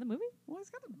 Yoongi's in the movie? Well, he's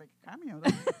got to make a cameo.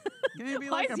 Can he be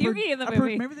Why like is Yoongi in the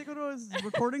movie? Maybe they go to his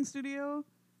recording studio.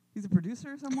 He's a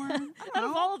producer somewhere. Out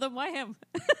of all of them, why him?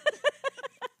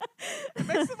 It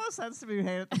makes the most sense to be who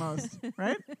hate it the most,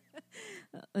 right?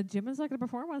 Jim is not going to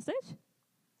perform on stage?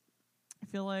 I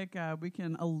feel like we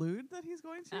can allude that he's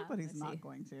going to, but he's not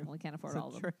going to. Well, we can't afford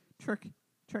all of them.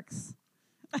 Tricks.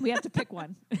 We have to pick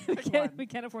one. We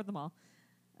can't afford them all.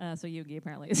 So Yoongi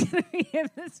apparently is going to be in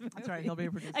this movie. That's right. He'll be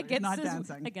a producer. Against not his,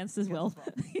 dancing. Against his will.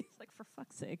 He's like, for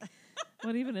fuck's sake.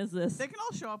 What even is this? They can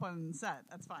all show up on set.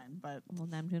 That's fine. But well,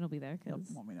 Namjoon will be there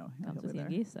because we know comes with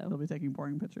Yoongi. So he'll be taking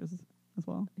boring pictures as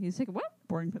well. He's taking what?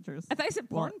 Boring pictures. I thought you said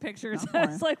porn pictures. I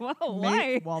was like, whoa,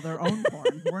 why? Well, their own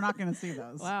porn. We're not going to see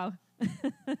those. Wow.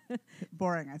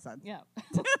 Boring, I said. Yeah.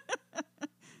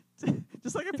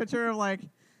 Just like a picture of like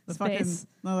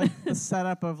the the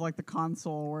setup of like the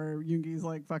console where Yoongi's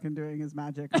like fucking doing his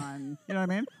magic on, you know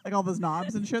what I mean? Like all those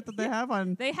knobs and shit that they have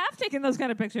on. They have taken those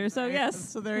kind of pictures, so yes.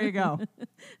 So there you go.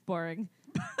 Boring.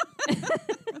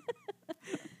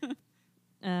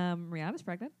 Rihanna's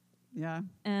pregnant. Yeah.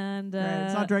 And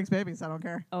it's not Drake's baby, so I don't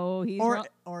care. Oh, he's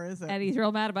or is it? And he's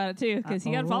real mad about it too because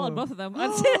he unfollowed both of them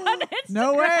on Instagram.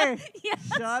 No way. Yes.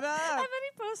 Shut up. And then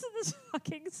he posted this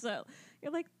fucking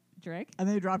You're like, Drake? And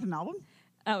then he dropped an album?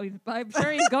 Oh, I'm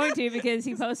sure he's going to because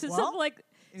he posted some like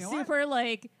super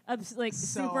like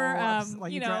super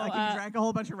he drank a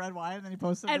whole bunch of red wine and then he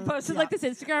posted like this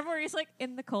Instagram where he's like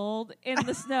in the cold, in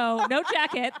the snow, no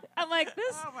jacket. I'm like,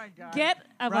 this. Oh my god,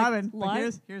 Robin,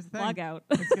 like, here's the thing. Log out.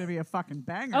 It's gonna be a fucking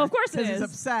banger. Oh, of course it is. He's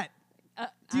upset.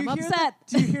 I'm upset.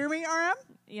 Do you hear me, RM?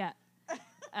 Yeah.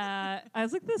 I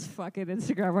was like, this fucking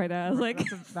Instagram right now. I was like,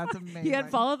 that's amazing. He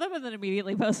unfollowed them and then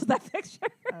immediately posted that picture.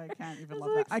 I can't even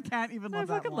love that. I can't even love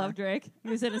that. I fucking love Drake. He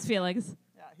was in his feelings.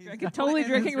 Yeah, totally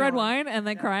drinking red wine and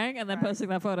then crying and then posting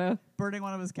that photo. Burning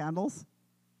one of his candles.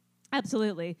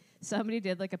 Absolutely. Somebody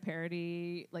did like a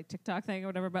parody, like TikTok thing or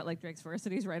whatever about like Drake's verse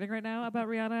that he's writing right now about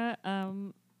Rihanna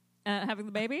having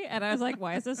the baby. And I was like,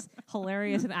 why is this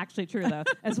hilarious and actually true though?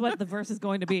 That's what the verse is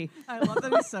going to be. I love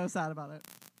that he's so sad about it.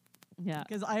 Yeah.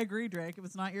 Because I agree, Drake. If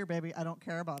it's not your baby, I don't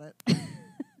care about it.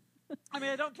 I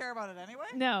mean, I don't care about it anyway.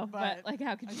 No, but like,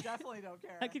 how could you? I definitely don't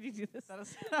care. How could you do this?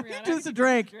 How could you do this to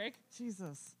Drake?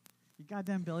 Jesus. You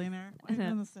goddamn billionaire. Why are you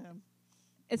doing this to him?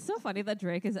 It's so funny that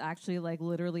Drake is actually like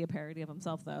literally a parody of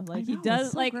himself, though. Like he know, does,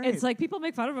 it's so like great. it's like people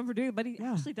make fun of him for doing it, but he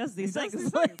actually does these He does things.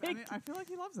 these Like, things. I mean, I feel like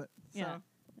he loves it. yeah, So,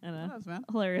 I who know. knows, man?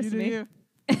 Hilarious You to do me. you.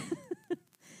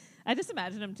 I just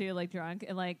imagine him too, like drunk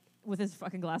and like with his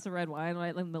fucking glass of red wine,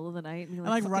 right, like in the middle of the night, and, And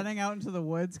like fucking- running out into the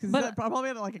woods because But- he's probably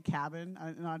at like a cabin,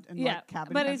 not in Yeah, like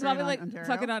cabin. but he's country probably in like Ontario.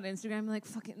 fucking on Instagram, like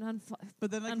fucking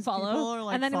But then like his unfollow. people are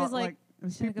like, And then he was like,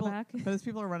 his "Should I go people, back?" But his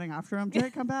people are running after him.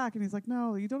 Drake, come back, and he's like,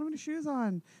 "No, you don't have any shoes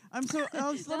on. I'm so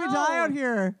just let me die No. out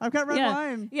here. I've got red Yeah.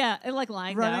 wine." yeah, and like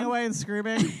lying Running down away and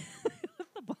screaming.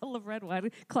 with the bottle of red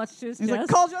wine clutched to his He's chest. like,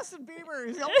 "Call Justin Bieber.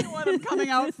 He's the only one I'm coming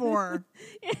out for."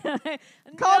 Yeah.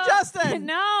 Call No, Justin.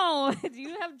 No. Do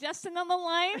you have Justin on the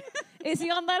line? Is he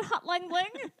on that hotline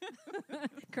bling?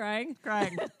 Crying.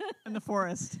 Crying in the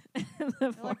forest.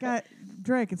 The Like,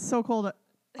 Drake, it's so cold.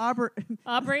 Aubrey.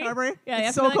 Aubrey? Aubrey? Yeah, you have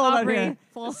it's to so be like, cold Aubrey, out here.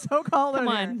 full- It's so cold Come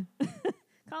out on.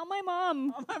 Call my mom.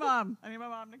 here. Call my mom. I need my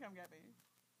mom to come get me.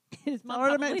 His mom,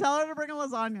 Tell her to bring a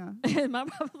lasagna. his mom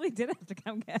probably did have to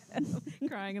come get him,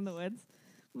 crying in the woods.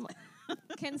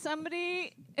 Can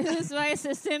somebody who's my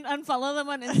assistant unfollow them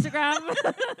on Instagram?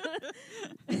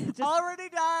 Just Already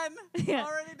done. Yeah.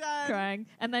 Already done. crying.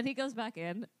 And then he goes back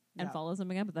in and Yeah. follows him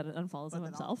again, but then it unfollows But him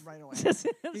then himself. right away. Just-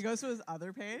 He goes to his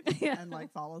other page Yeah. and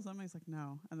like follows him. He's like,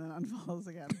 no, and then unfollows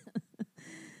again.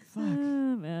 Fuck.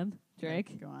 Oh, man. Okay,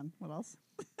 Drake. go on. What else?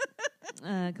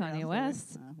 Kanye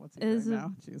West. What's he is doing a-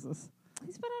 now? Jesus.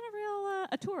 He's been on a real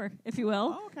a tour, if you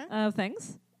will, Oh, okay. of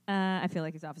things. I feel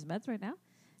like he's off his meds right now,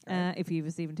 Right. if he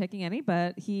was even taking any.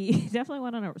 But he definitely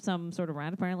went on some sort of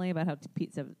rant, apparently, about how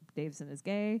Pete Davidson is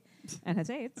gay and has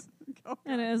AIDS. Oh,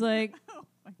 And it was like, oh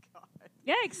my god.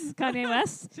 yikes, Kanye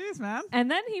West. Jeez, man.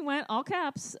 And then he went all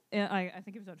caps. I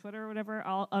think he was on Twitter or whatever,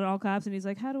 on all caps. And he's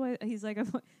like, he's like,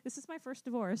 this is my first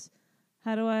divorce.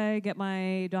 How do I get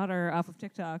my daughter off of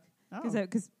TikTok?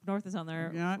 Because North is on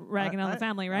there Yeah, ragging on the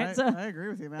family, right? I agree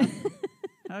with you, man.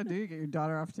 How do you get your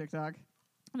daughter off TikTok?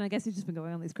 And I guess he's just been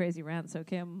going on these crazy rants. So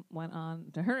Kim went on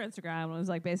to her Instagram and was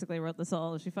like, basically wrote this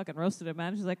all. She fucking roasted him,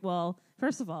 man. She's like, well,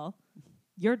 first of all,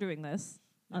 you're doing this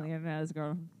on the internet as a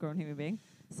grown human being.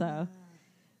 So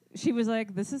she was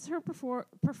like, this is her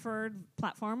preferred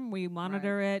platform. We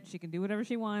monitor it. She can do whatever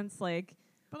she wants. Like,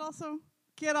 But also,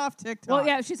 get off TikTok. well,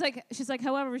 yeah. She's like,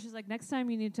 however, she's like, next time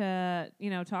you need to,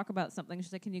 talk about something.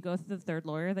 She's like, can you go through the third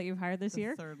lawyer that you've hired this The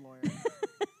year? third lawyer.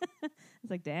 It's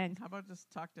like, dang. How about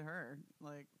just talk to her?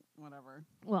 Like, whatever.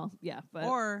 Well, yeah, but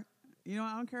Or, I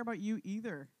don't care about you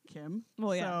either, Kim.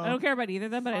 well, yeah. So, I don't care about either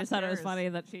of them, but I fuck just thought it was yours. funny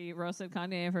that she roasted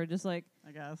Kanye for just like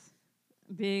I guess.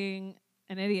 being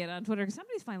an idiot on Twitter. 'Cause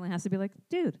somebody finally has to be like,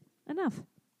 dude, enough.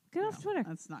 Get off Twitter.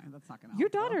 That's not going to Your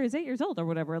daughter is 8 years old or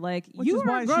whatever. Like, Which you is are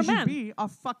why a grown she should man. be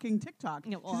off fucking TikTok.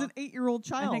 Yeah, She's well, an 8-year-old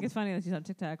child. I think it's funny that she's on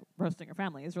TikTok roasting her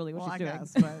family is really what well, she's I doing.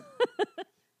 guess, but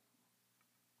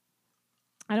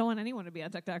I don't want anyone to be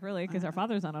on TikTok, really, because our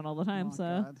father's on it all the time. oh so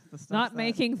God, the stuff not that-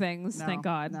 making things, no, thank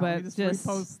God, no, but we just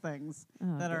repost things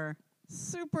oh, that good. are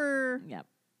super Yep.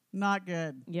 not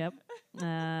good. Yep.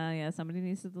 Yeah, somebody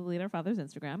needs to delete our father's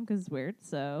Instagram because it's weird.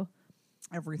 So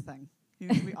Everything. He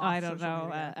needs to be off I don't social know.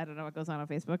 media. I don't know what goes on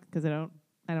Facebook because I don't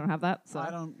have that. So I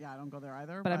don't go there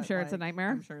either. But I'm sure it's a like,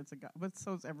 nightmare. I'm sure it's but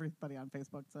so's everybody on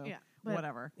Facebook. So Yeah, but-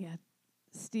 whatever. yeah,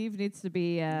 Steve needs to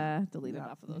be deleted Yeah,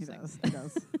 off of those he things. Does. He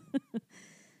does.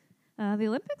 The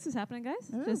Olympics is happening, guys.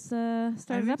 It Just I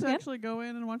started need up to again. actually go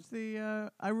in and watch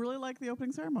the. I really like the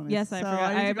opening ceremony. Yes, I So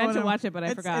forgot. need I to go meant in to and- watch it, but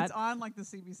I forgot. It's on like the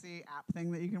CBC app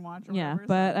thing that you can watch. Or Yeah, whatever,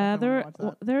 but so I there wanna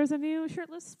watch that. there's a new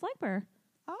shirtless flag bearer.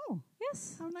 Oh,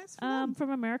 Yes, how nice for them. from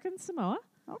American Samoa,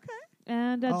 Okay.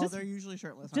 and Oh, just they're usually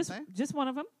shirtless, just aren't they? just one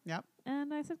of them. Yep.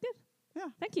 And I said, good. Yeah.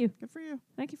 Thank you. Good for you.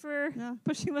 Thank you for Yeah.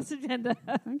 pushing this agenda.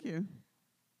 Thank you.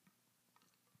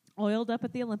 Oiled up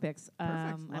at the Olympics.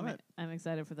 Perfect. Love it. I'm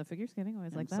excited for the figure skating.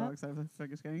 Always like I'm so that. excited for the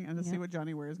figure skating and to Yeah. see what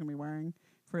Johnny Ware is going to be wearing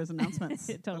for his announcements.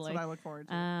 Totally. That's what I look forward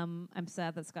to. I'm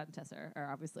sad that Scott and Tessa are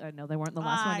obviously. I know they weren't the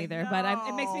last one I either, but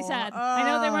it makes me know. sad. I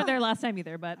know they weren't there last time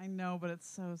either, but I know, but it's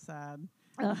so sad.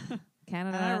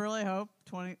 Canada. And I really hope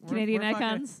Canadian we're fucking-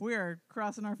 icons. We are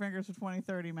crossing our fingers for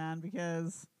 2030, man,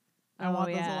 because I Oh, want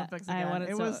those yeah. Olympics I again. want it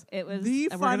it so- was it was the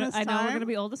and we're gonna- funnest I know we're time. gonna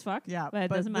be old as fuck. Yeah, but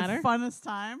it doesn't matter. The funnest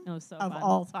time It was so of fun.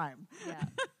 all time.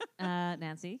 Yeah.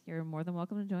 Nancy, you're more than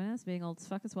welcome to join us, being old as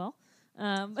fuck as well.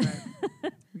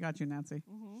 We got you, Nancy.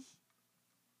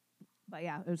 But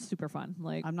yeah, it was super fun.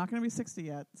 Like, I'm not going to be 60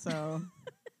 yet, so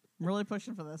I'm really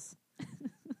pushing for this.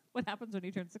 what happens when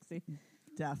you turn 60?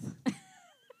 Death.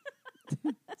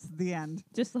 It's the end.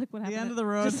 Just like what The happened. end of the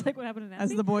road. Just like what happened to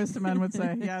Nancy. As the Boys to Men would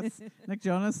say. Yes. Nick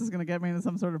Jonas is going to get me into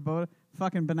some sort of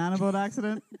fucking banana boat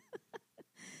accident.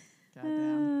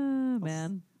 Goddamn.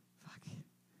 Man. Fuck.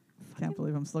 can't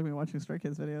believe I'm still gonna be watching Stray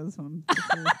Kids videos when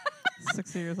I'm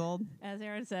 60 years old. As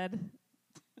Aaron said,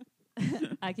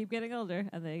 I keep getting older,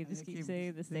 and they just keep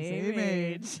saying the the same same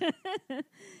age.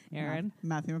 Aaron.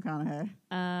 Matthew McConaughey.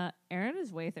 Aaron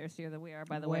is way thirstier than we are,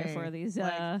 by the way, for these.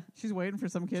 She's waiting for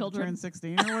some kid children. to turn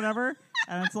 16 or whatever,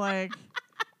 and it's like,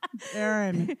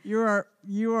 Aaron,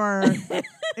 you are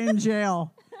in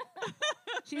jail.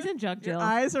 She's in junk Your jail.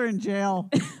 eyes are in jail.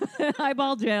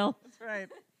 Eyeball jail. That's right.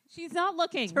 She's not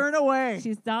looking. Turn away.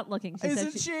 She's not looking.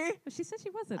 Isn't she? She said she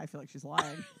wasn't. I feel like she's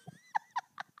lying.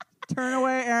 Turn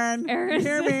away, Aaron. Aaron, You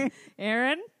hear me?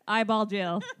 Aaron, eyeball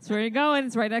jail. That's where you're going.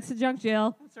 It's right next to junk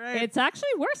jail. That's right. It's actually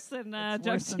worse than It's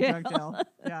junk worse than jail. junk jail.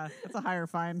 Yeah, it's a higher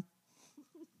fine.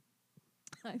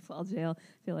 Eyeball jail.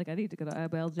 I feel like I need to go to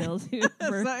eyeball jail too.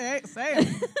 Same.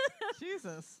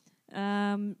 Jesus.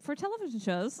 For television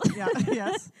shows, Yeah.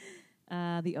 Yes.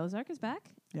 The Ozark is back,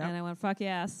 Yep. and I went fuck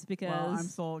yes because Well, I'm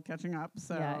still catching up.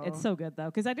 So yeah, it's so good though.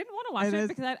 Because I didn't want to watch It it is.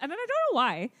 because and I don't know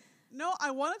why. No,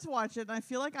 I wanted to watch it, and I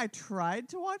feel like I tried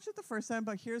to watch it the first time,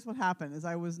 but here's what happened: is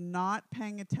I was not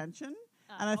paying attention,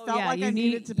 and I felt like I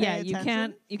needed to pay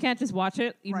attention. you can't just watch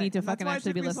it. You Right. need to And fucking that's why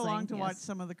actually be it took me listening. so long to Yes. watch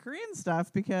some of the Korean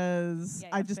stuff because Yeah,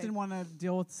 I yeah, just same. didn't want to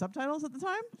deal with subtitles at the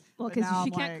time. Well, But because now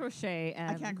she I'm can't like, crochet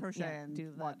and I can't crochet and do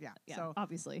that. what- yeah. So,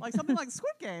 obviously, Like something like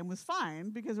Squid Game was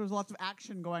fine because there was lots of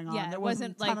action going on. Yeah, there it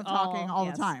wasn't wasn't, a ton like, of talking all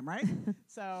yes. the time, right?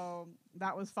 So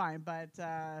that was fine. But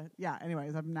yeah,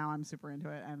 anyways, I'm super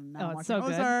into it, and now I'm it's watching so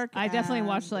good. Ozark. I definitely and,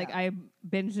 watched yeah. I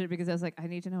binged it because I was like, I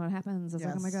need to know what happens. I was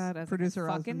like, oh my Yes. god, I Producer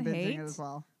Rose fucking been binging hate it as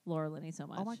well. Laura Linney so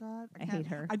much. Oh my god, I hate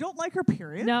her. I don't like her.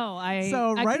 Period. No, I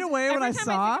So I right just- away when every I time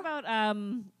saw- I think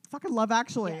about fucking Love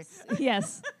Actually. yes,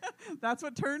 yes. That's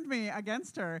what turned me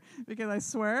against her because I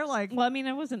swear, like, Well, I mean,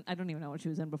 I don't even know what she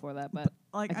was in before that, but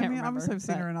I can't remember, obviously I've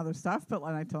seen but- her in other stuff, but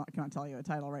I cannot tell you a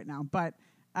title right now. But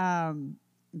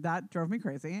that drove me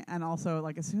crazy, and also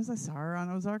like as soon as I saw her on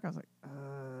Ozark, I was like,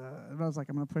 and I was like,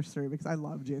 I'm gonna push through because I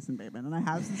love Jason Bateman, and I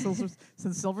have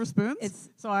since Silver Spoons. It's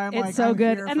I'm it's like, so I'm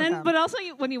good. here And for then, them. but also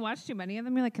when you watch too many of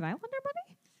them, you're like, can I launder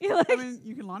money? You're like, I mean,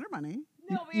 you can launder money.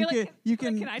 No, but you you're can, like, you like,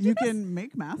 can can I do you this? can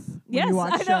make meth. when yes, you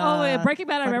watch, I know. Breaking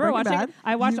Bad, I like remember Breaking watching. Bad,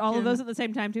 I watched you all of can- those at the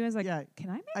same time too. I was like, Yeah, can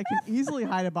I make I can easily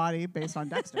hide a body based on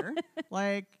Dexter.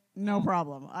 Like, no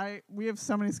problem. We have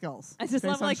so many skills. I just based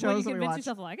love on like when you shows that we convince watch.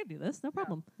 yourself, well, I could do this, no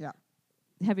problem. Yeah.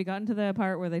 Have you gotten to the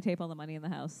part where they tape all the money in the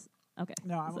house? Okay.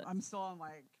 No, So- I'm still on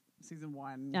like season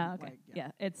 1. Oh, okay. Like, yeah,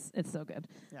 it's so good.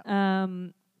 Yeah.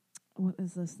 What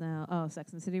is this now? Oh,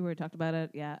 Sex and the City. We talked about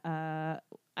it. Yeah.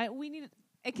 We need.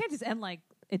 It can't just end like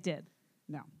it did.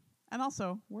 No. And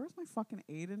also, where's my fucking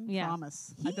Aiden Yeah.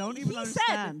 Thomas? I don't even he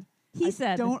understand. He I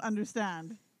said. don't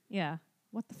understand. Yeah.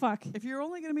 What the fuck? If you're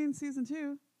only going to be in season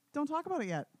 2, don't talk about it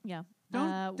yet. Yeah.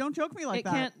 Don't joke me like it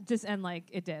that. can't just end like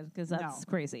it did because that's No.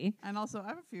 crazy. And also, I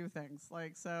have a few things.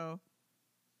 Like, so,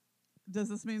 does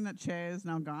this mean that Che is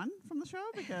now gone from the show?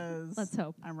 Because Let's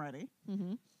hope. I'm ready.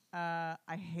 Mm-hmm.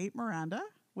 I hate Miranda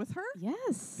with her.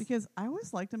 Yes. Because I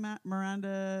always liked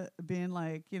Miranda being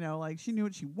like, like she knew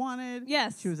what she wanted.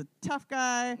 Yes. She was a tough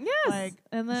guy. Yes. Like,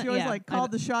 And then she always yeah, like I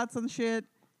called the shots on shit.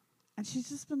 And she's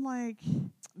just been like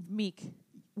meek.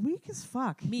 weak as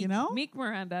fuck. Meek. You know? Meek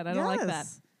Miranda. And I don't like that.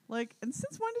 Yes. Like, and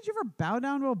since when did you ever bow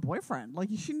down to a boyfriend? Like,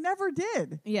 she never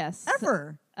did. Yes.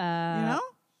 Ever. You You know?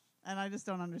 And I just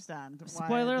don't understand. why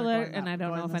Spoiler they're alert, going and that- I don't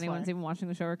know going if this anyone's way. even watching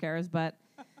the show or cares, but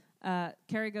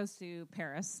Carrie goes to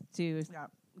Paris to Yeah.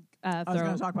 I was throw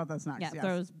going to talk about this next. yeah yes.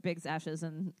 throws Big's ashes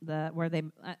in the where they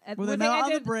Where they met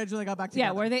on the bridge and they got back together.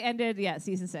 yeah where they ended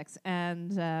season 6 and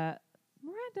Miranda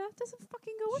doesn't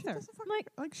fucking go with She her. doesn't fucking-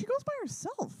 I'm like she goes by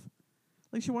herself.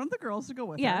 Like, she wanted the girls to go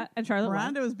with yeah, her. and Charlotte went.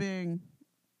 Miranda was being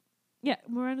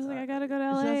Miranda's like I gotta go to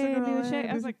LA she has to go and to do the LA shit.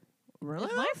 and I was do- like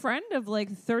really. my friend of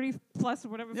like 30 plus or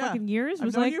whatever Yeah. fucking years I've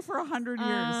was known like you for 100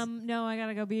 years. no, I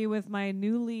gotta go be with my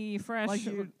newly fresh Like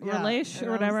relation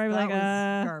or that whatever. was- I'm like,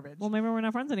 that was garbage. well, maybe we're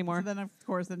not friends anymore. So then, of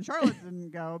course, Charlotte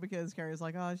didn't go because Carrie's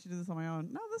like, oh, I should do this on my own.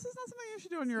 No, this is not something you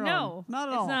should do on your own. No, not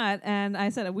at it's all. not. And I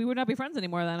said we would not be friends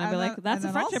anymore. Then I'd And be then- like, that's and a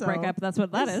then friendship also, breakup. That's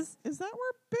what that is. Is that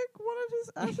where Big wanted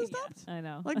his ashes Yeah, dumped? I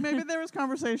know. Like, maybe there was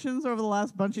conversations over the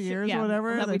last bunch of years yeah, or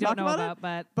whatever that they we don't talked know about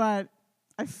about, it. But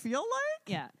I feel like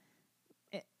yeah,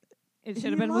 it should he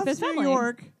have been with loves his family. New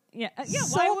York. Yeah, yeah.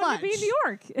 so Why wouldn't it be much. New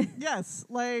York? Yes,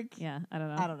 like yeah, I don't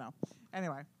know. I don't know.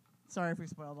 Anyway, sorry if we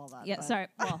spoiled all that. Yeah, but- sorry.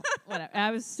 Well, whatever.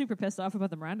 I was super pissed off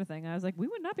about the Miranda thing. I was like, we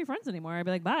would not be friends anymore. I'd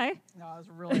be like, bye. No, I was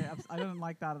really I didn't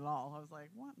like that at all. I was like,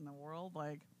 what in the world?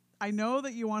 Like, I know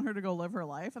that you want her to go live her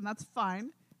life, and that's fine.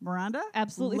 Miranda,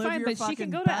 Absolutely live fine, your but she can fucking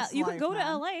go to best you can life, go to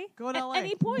man. LA Go to at LA.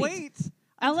 any point. Wait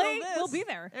LA until will this, be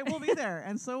there. It will be there,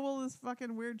 and so will this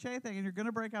fucking weird Che thing, and you're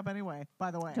gonna break up anyway.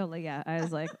 By the way, Totally, yeah. I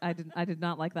was like, I did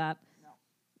not like that.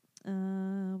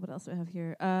 What else do I have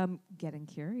here? Getting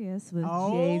Curious with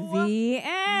Oh JVN.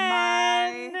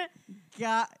 my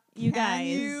God, You can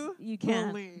guys, you can't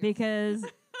believe? because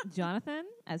Jonathan,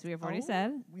 as we have already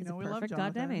said, we is know a we love perfect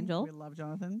Jonathan. goddamn angel, We love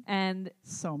Jonathan and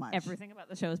so much. everything about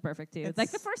the show is perfect too. It's-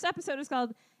 Like the first episode is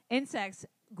called "Insects,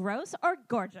 Gross or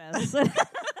Gorgeous," and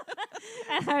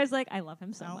I was like, I love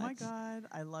him so much. Oh my God,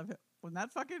 I love it. When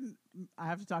that fucking, I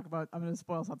have to talk about. I'm gonna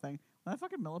spoil something. When that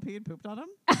fucking millipede pooped on him.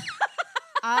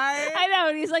 I know,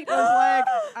 and he's like, I was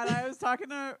like, and I was talking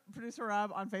to producer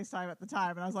Rob on FaceTime at the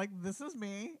time, and I was like, "This is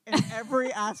me in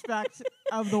every aspect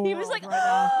of the world." he was like,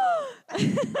 right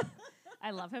now. I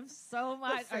love him so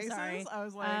much. The I'm faces, sorry. I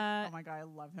was like, Uh, "Oh my God, I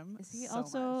love him." Is he so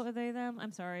also much. a they them?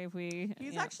 I'm sorry if we.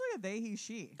 He's yeah. actually a they, he,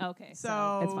 she. Okay,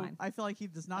 So it's fine. I feel like he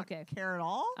does not Okay. care at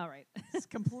all. All right. He's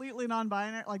completely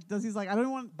non-binary. Like, he's like, I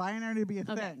don't want binary to be a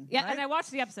Okay. thing. Yeah, right? and I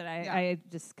watched the episode. Yeah. I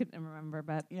just couldn't remember,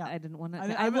 but Yeah. I didn't want to.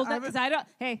 I I will haven't- because I don't.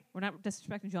 Hey, we're not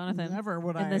disrespecting Jonathan. Never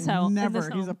would in I. this home- in Never. this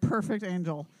He's a home. perfect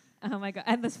angel. Oh my god!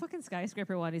 And this fucking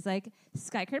skyscraper one. He's like,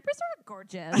 skyscrapers are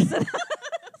gorgeous.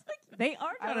 They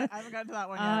are. I haven't gotten to that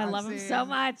one yet. I I've love him seen so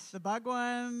much. The bug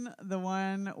one, the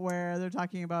one where they're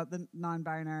talking about the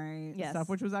non-binary Yes. stuff,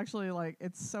 which was actually like,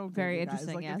 it's so good, Very you guys.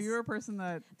 interesting, Like, yes. if you were a person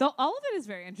that Though all of it is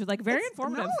very interesting, like very It's-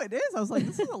 informative. No, it is. I was like,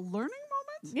 this is a learning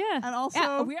moment. Yeah. And also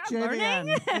Yeah, we are JVN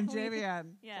learning. and We-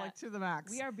 JVN, Yeah. like to the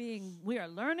max. We are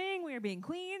learning. We are being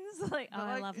queens. Like, But, oh,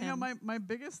 I like, love you him. know, my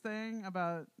biggest thing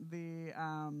about the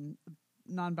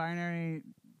non-binary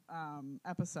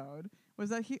episode was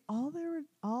that all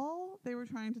they were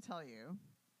trying to tell you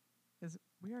is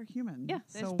we are human. Yeah,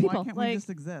 so there's why people, can't like- we just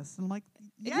exist? And I'm like,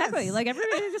 yes. Exactly. Like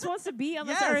everybody just wants to be on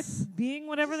this Yes. earth, being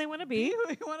whatever they want to be, who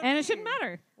you wanna and be. it shouldn't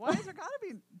matter. Why is there gotta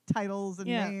be titles and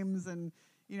Yeah. names and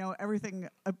everything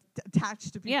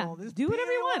attached to people? Yeah, Just do be whatever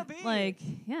who you wanna want. be. Like,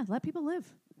 yeah, let people live.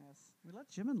 yes, we let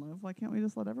Jimin live. Why can't we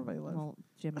just let everybody live? Well,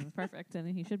 Jim is perfect, and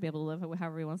he should be able to live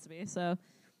however he wants to be. So,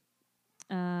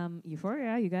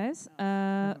 Euphoria, you guys.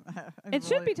 It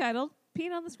should be titled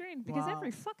 "Peeing on the Screen" because Wow.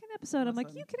 every fucking episode, I'm like,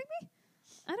 Listen. you kidding me?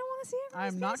 I don't want to see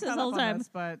everybody's I'm not faces caught all up the on time. this,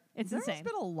 but It's there's insane.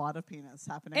 been a lot of penis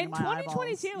happening In in my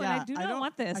 2022, eyeballs. and I Yeah, do not don't-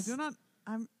 want this. I do not.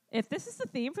 If this is the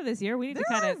theme for this year, we need There to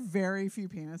cut are it. very few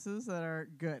penises that are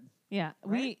good. Yeah,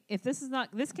 Right? If this is not,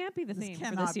 this can't be the This theme for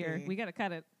cannot this year. be. We got to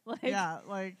cut it. Like, Yeah,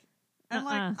 like, and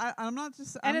like, I'm not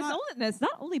just. and I'm it's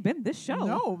not only been this show.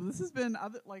 No, this has been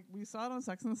other. Like, we saw it on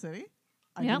Sex and the City.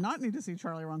 I Yep. did not need to see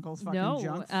Charlie Runkle's fucking No,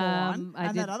 junk full on, I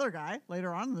and did- that other guy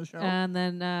later on in the show. And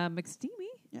then McSteamy.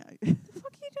 Yeah, The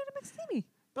fuck are you doing to McSteamy?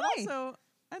 but Why? also,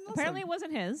 and Apparently it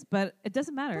wasn't his, but it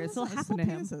doesn't matter. It still happened to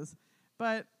him. Penises.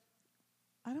 But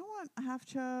I don't want a half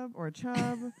chub or a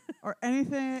chub or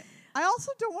anything. I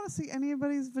also don't want to see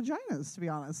anybody's vaginas, to be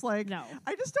honest. Like, No.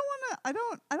 I just don't want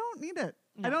to. I don't need it.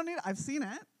 No. I don't need it. I've seen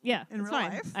it. Yeah, In it's real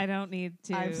fine. life, I don't need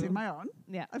to. I've seen my own.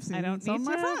 Yeah, I've seen I don't some of need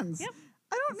my to- friends. Yep.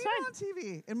 I don't It's need it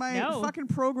on TV in my No. fucking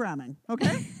programming.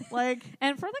 Okay, like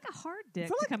And for like a hard dick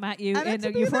For, to like, come at you and it in to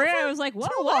be there Euphoria, for I was like, whoa,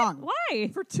 too what? long. Why?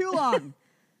 for too long.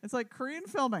 It's like Korean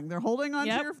filming. They're holding on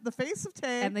Yep. to the face of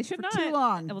Tay And they should for not. too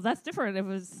long. Well, that's different. It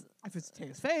was If it's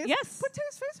Tay's face, Yes. put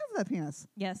Tay's face over that penis.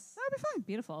 yes, That would be fine.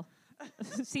 beautiful.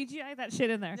 CGI that shit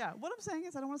in there. Yeah, what I'm saying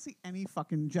is I don't want to see any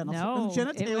fucking No,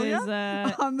 genitalia it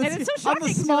was, on the, and it's so on shocking.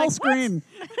 the 'cause small you're like, screen.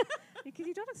 because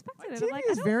you don't expect My it. And TV I'm like,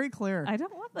 is very clear, I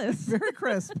don't want this. very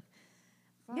crisp.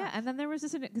 Yeah, and then there was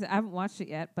this because I haven't watched it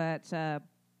yet, but and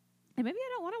maybe I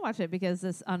don't want to watch it because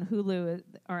this on Hulu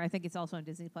or I think it's also on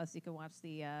Disney Plus. You can watch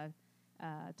the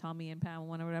Tommy and Pam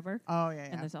one or whatever. Oh yeah, yeah.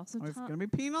 And there's also Oh, it's gonna be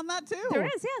peeing on that too. there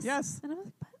is yes Yes. And I was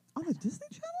like, but On the Disney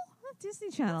Channel? on the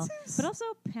Disney Channel. seems- But also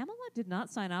Pamela did not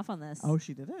sign off on this. Oh,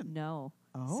 she didn't. No.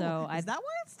 Oh, So is that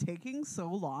why it's taking so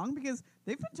long? Because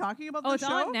they've been talking about Oh, the it's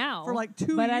show on now for like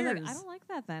 2 but years. I was like, I don't like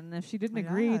that then. If she didn't Yeah,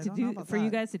 agree I to don't know do about for you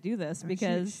that. guys to do this I mean,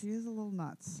 because she is a little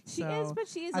nuts. she so is, but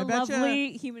she is I a betcha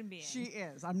lovely human being. She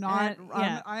is. I'm not.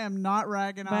 yeah. I am not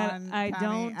ragging but on. I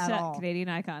Tammy don't at all. Canadian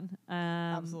icon.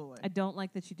 Absolutely. I don't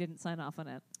like that she didn't sign off on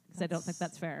it because I don't think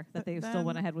that's fair that but they still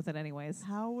went then ahead with it anyways.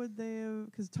 How would they?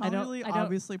 Because I Tommy don't- Lee I don't-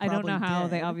 obviously I probably don't know how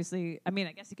they did. obviously. I mean,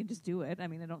 I guess you can just do it. I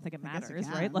mean, I don't think it I guess you matters,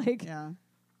 can. right? Like,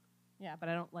 yeah. but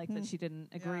I don't like that she didn't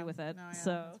agree Yeah. with it. No, yeah,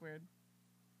 so, that's weird.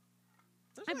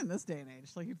 Especially in this day and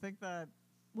age, like you'd think that.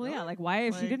 well, yeah, Really? like why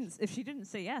if Like- she didn't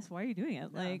say yes, why are you doing it?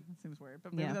 Yeah, Like, it seems weird,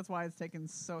 but maybe yeah. that's why it's taken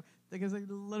so. Because they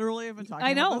literally have been talking. I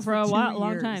about know this for a 2 while,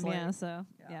 long years, time, like, yeah. So,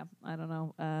 yeah. yeah, I don't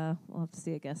know. We'll have to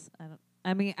see. I guess I don't.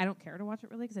 I mean, I don't care to watch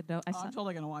it really because I don't. I'm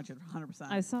totally gonna watch it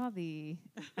 100%. I saw the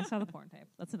porn tape.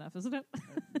 That's enough, isn't it?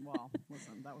 Well,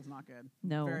 listen, that was not good.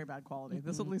 No. Very bad quality.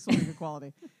 This at least will be good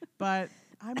quality. But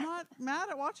I'm not mad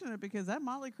at watching it because that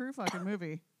Motley Crue fucking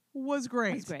movie was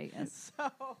great. It's great. Yes.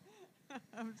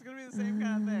 So it's gonna be the same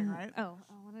kind of thing, right? Oh,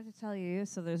 I wanted to tell you.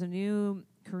 So there's a new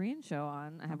Korean show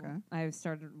on. Okay. I've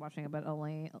started watching it, but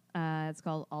only. It's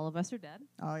called All of Us Are Dead,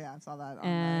 Oh yeah, I saw that.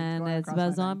 and going it's across my about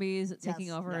thing. zombies taking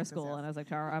Yes, over a yes, school. yes. And I was like,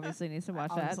 Tara obviously needs to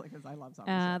watch that. Obviously, because I love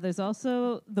zombies. There's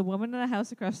also The Woman in the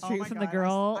House Across the Oh Street my from God, the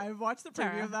girl. I watched the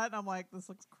preview Tara. of that, and I'm like, this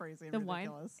looks crazy and The wine.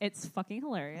 ridiculous. It's fucking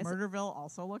hilarious. Murderville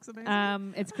also looks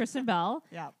amazing. It's Kristen Bell.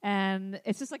 Yeah. And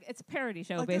it's just like it's a parody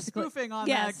show Like they're basically. spoofing on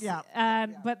Yes. that. Yeah.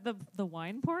 And Yeah. but the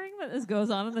wine pouring that goes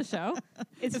on in the show,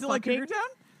 it's Is it like fucking. Cougar Town?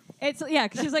 It's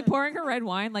 'cause she's like pouring her red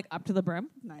wine like up to the brim,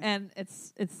 Nice. and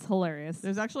it's hilarious.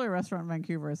 There's actually a restaurant in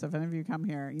Vancouver, so if any of you come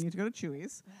here, you need to go to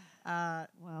Chewy's.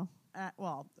 Well,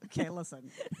 Well, okay, listen.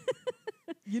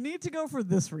 You need to go for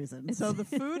this reason. So the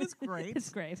food is great. it's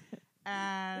great.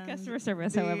 And Customer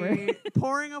service, the however,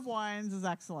 pouring of wines is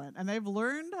excellent. And they've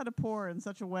learned how to pour in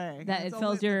such a way that it it's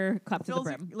fills only- your cup to the fills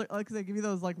brim. you- like they give you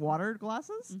those like water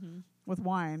glasses Mm-hmm. with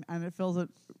wine, and it fills it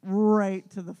right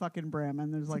to the fucking brim.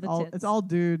 And there's like the all tits. it's all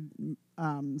dude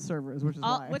servers, which is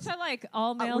why. Which I like,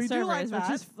 all male we do servers, like which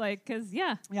that. is like because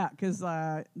Yeah, because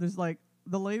there's like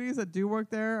the ladies that do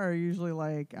work there are usually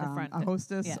like front. a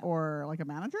hostess Yeah. or like a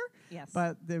manager, yes,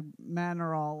 but the men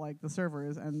are all like the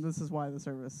servers, and this is why the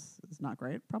service is not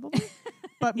great, probably.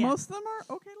 But Yeah. most of them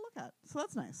are okay to look at, so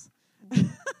that's nice.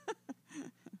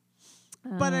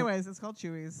 But anyways, it's called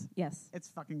Chewy's. yes, It's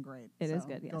fucking great. It is so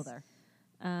good, Go yes. there.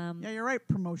 yeah, Yeah, you're right.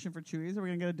 Promotion for Chewy's. Are we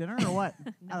gonna get a dinner or what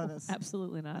out of this?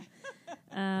 absolutely not.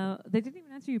 They didn't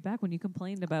even answer you back when you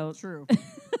complained about True.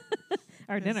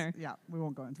 our dinner. Yeah, we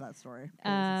won't go into that story.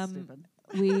 'cause it's stupid.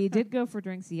 We did go for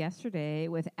drinks yesterday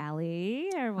with Allie,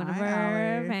 one of Hi,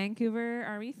 our Allie. Vancouver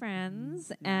Army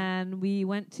friends, Yeah. and we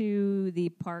went to the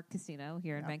Park Casino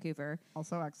here in Yep. Vancouver.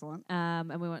 Also excellent.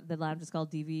 And we went. The lounge is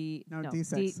called DV. No,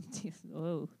 D6.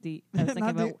 D. I was thinking Not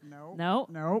about no.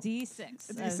 no D6.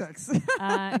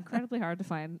 D6. Incredibly hard to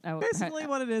find out. Basically,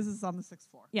 what it is on the 6th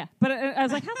floor. Yeah, but I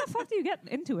was like, how the fuck do you get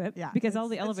into it? Yeah, because all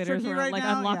the it's elevators tricky were right like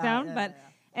now. on Yeah, lockdown. yeah, but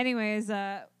yeah. anyways,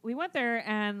 we went there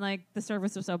and like the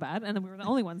service was so bad, and then we were the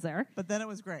only ones there. But then it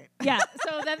was great. Yeah.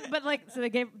 So then, but like, so they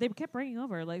kept bringing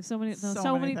over like so many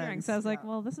So many drinks. things, I was like, yeah.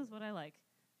 well, this is what I like.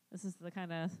 This is the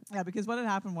kind of Yeah, because what had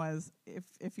happened was,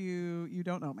 if you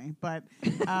don't know me, but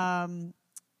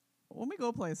when we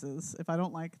go places, if I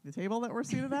don't like the table that we're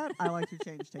seated at, I like to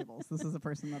change tables. This is the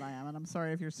person that I am, and I'm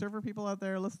sorry if you're server people out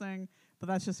there listening, but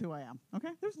that's just who I am. Okay,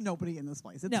 there's nobody in this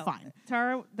place. It's no. fine.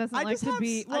 Tara doesn't I like just to have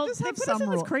be. s- I Well, just they have put us some in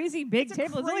this rule. crazy big It's a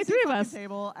table. There's only crazy three of fucking us.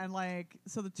 Table, and like,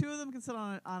 so the two of them can sit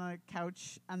on a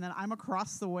couch, and then I'm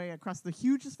across the way, across the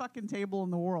hugest fucking table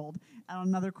in the world, on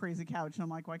another crazy couch. And I'm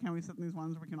like, why can't we sit in these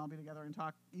ones where we can all be together and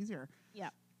talk easier?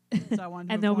 Yeah. So I wanted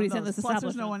to And move one nobody's of in those. this Plus,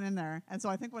 there's no establishment. one in there. And so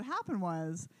I think what happened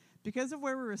was, because of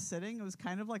where we were sitting, it was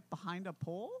kind of like behind a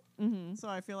pole. Mm-hmm. So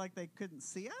I feel like they couldn't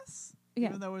see us. Yeah.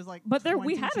 Even though it was like, But there,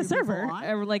 we had 22 a people server,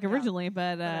 on. like Yeah. originally,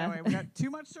 but But anyway, we got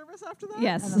too much service after that.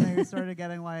 Yes. And then they started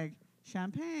getting like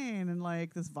champagne and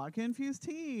like this vodka infused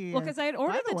tea. well, because I had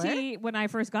ordered the the way- tea when I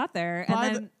first got there, by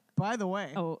and the, then by the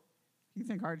way, oh. you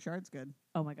think hard shard's good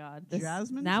Oh my God!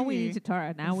 Jasmine now we tea need to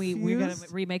Tara. Now we're gonna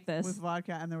infused remake this. with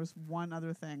vodka, and there was one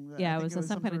other thing. That Yeah, I it think was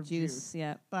some kind sort of juice.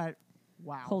 Yeah. But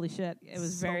wow, Holy shit! It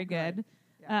was So very good. good.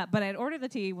 Yeah. But I had ordered the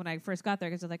tea when I first got there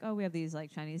because I was like, oh, we have these like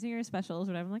Chinese New Year specials,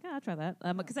 or whatever. I'm like, I'll try that.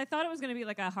 Because I thought it was going to be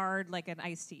like a hard, like an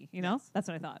iced tea. You know, Yes. that's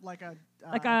what I thought. like a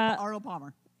Like a- Arnold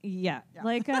Palmer. Yeah, Yeah.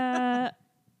 like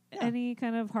any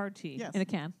kind of hard tea Yes. in a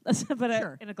can, but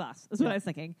Sure. in a glass. That's what Yeah. I was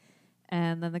thinking.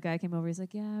 And then the guy came over. He's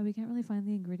like, "Yeah, we can't really find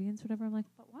the ingredients, whatever." I'm like,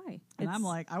 "But why?" And I'm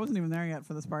like, I wasn't even there yet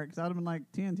for this part because I would have been like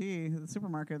TNT, the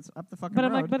supermarkets up the fucking "But road.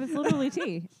 I'm like, but it's literally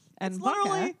tea and it's vodka.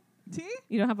 literally tea,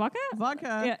 You don't have vodka?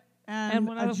 vodka, Yeah. and And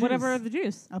a whatever juice. the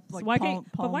juice. Up, So like why pal- can't?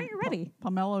 But why pal- aren't you ready?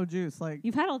 Pomelo juice. Like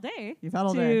You've had all day you've had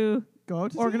all day. to Go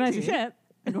to organize TNT your shit.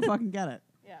 and go fucking get it.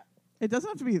 Yeah. It doesn't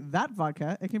have to be that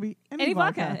vodka. It can be Any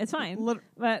vodka, it's fine.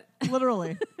 But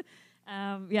Literally.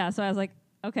 yeah, so I was like,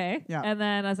 okay. Yeah. And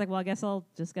then I was like, well, I guess I'll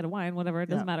just get a wine, whatever. It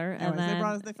doesn't matter. Anyways, and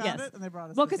then they found yes. it and they brought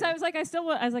us. Well, the because tea. I was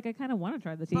like, I kind of want to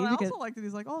try the tea But I because also liked that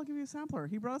he's like, oh, I'll give you a sampler.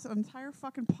 He brought us an entire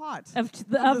fucking pot. of this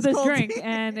this cold drink, tea.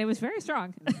 and it was very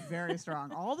strong. It was very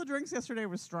strong. All the drinks yesterday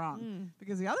were strong.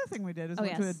 Because the other thing we did is Oh,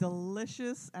 went to a yes.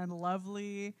 delicious and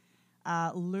lovely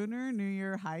Lunar New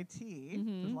Year high tea.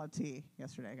 There's a lot of tea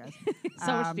yesterday, guys.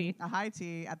 So much tea. A high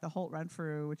tea at the Holt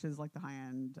Renfrew, which is like the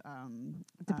high-end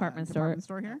Department store.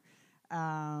 Store here.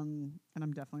 and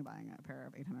I'm definitely buying a pair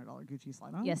of $800 Gucci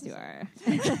slide-ons. Yes, you are.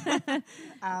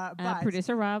 But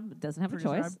Producer Rob doesn't have a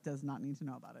Producer choice. Rob does not need to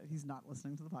know about it. He's not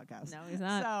listening to the podcast. No, he's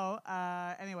not.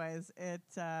 So, anyways, it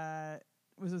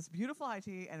was this beautiful high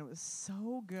tea, and it was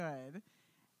so good.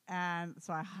 And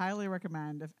so I highly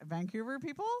recommend, if Vancouver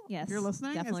people, Yes, if you're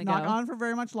listening, definitely it's not go. gone for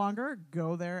very much longer.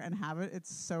 Go there and have it.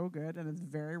 It's so good, and it's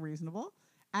very reasonable.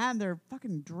 And they're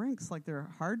fucking drinks, like they're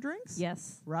hard drinks.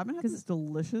 Yes. Robin had 'Cause this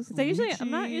delicious. So usually, I'm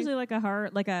not lychee- usually like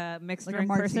a mixed like a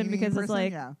drink person martini because it's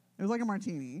like, yeah, it was like a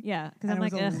martini. yeah, because And I'm it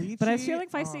like, was a ugh. But I was lychee. feeling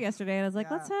feisty Oh. yesterday, and I was like,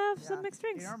 Yeah, let's have yeah. some mixed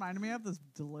drinks. You know, it reminded me of those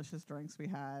delicious drinks we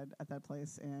had at that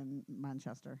place in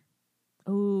Manchester.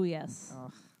 Oh yes, Oh,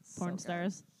 porn so good.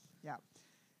 stars. Yeah.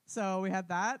 So we had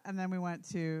that, and then we went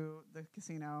to the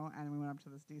casino, and we went up to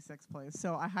this D6 place.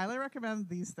 So I highly recommend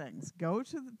these things. Go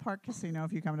to the Park Casino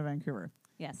if you come to Vancouver.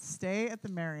 Yes. Stay at the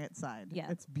Marriott side. Yeah.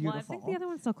 It's beautiful. Well, I think the other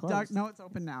one's still closed. No, it's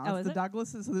open now. Oh, It's is the it? Douglas.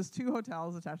 So there's 2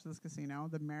 hotels attached to this casino.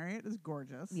 The Marriott is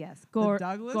gorgeous. Yes. The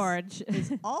Douglas Gorge.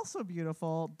 is also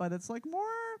beautiful, but it's like more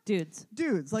Dudes.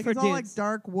 dudes. Like For it's all like dudes.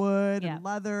 dark wood Yeah. and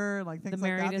leather, like things The like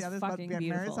Marriott that. is The others, fucking but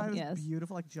Marriott beautiful, side yes. is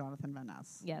beautiful, like Jonathan Van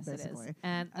Ness. Yes, basically. it is.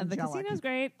 And the Angelic. casino's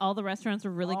great. All the restaurants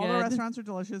are really All good. the restaurants are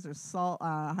delicious. There's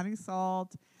honey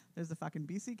salt. There's the fucking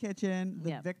BC Kitchen. The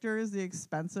Yep. Victor is the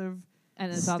expensive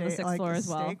And it's on the steak- 6th floor as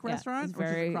well. steak Yeah, restaurant, it's which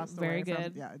very, is across the very way from-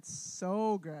 good. yeah, it's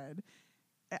so good.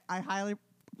 I highly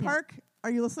Yeah. Park. Are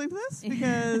you listening to this?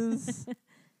 Because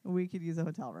we could use a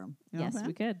hotel room. You know Yes, what I'm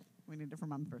we saying? could. We need it for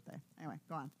Mom's birthday. Anyway,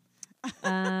 go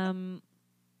on.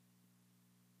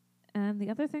 And the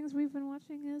other things we've been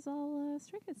watching is all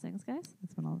Stray Kids things, guys.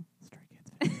 It's been all Stray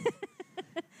Kids.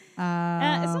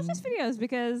 videos. It's not just videos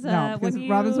because no, because when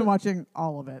you Robin's been watching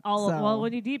all of it. all so well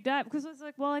when you deep dive because it's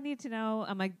like well I need to know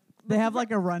I'm like they have the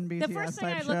like a Run BTS the first thing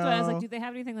type I show. looked at I was like do they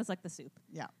have anything that's like the Soup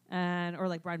Yeah. and or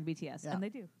like Run BTS Yeah. and they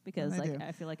do because they like do.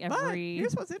 I feel like But every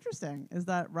here's what's interesting is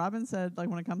that Robin said like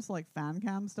when it comes to like fan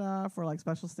cam stuff or like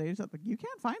special stage stuff, like you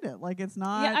can't find it. Like it's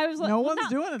not. yeah I was like no well, one's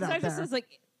doing it 'cause out I just there. was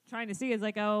like trying to see is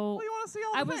like oh well, you want to see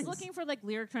all I the was things. looking for like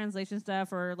lyric translation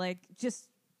stuff or like just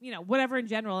you know whatever in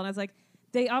general and I was like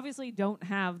they obviously don't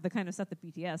have the kind of stuff that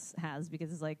BTS has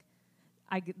because it's like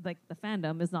I get, like the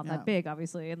fandom is not Yeah. that big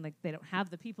obviously and like they don't have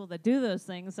the people that do those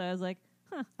things so I was like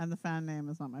And the fan name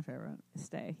is not my favorite.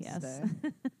 stay yes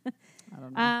Stay. I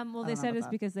don't know. well I they don't know said about it's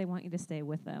that. because they want you to stay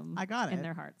with them I got in it.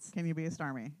 their hearts Can you be a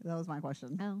Starmie? That was my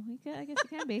question. oh you could, I guess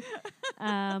you can be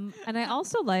and I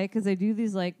also like because they do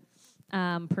these like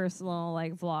personal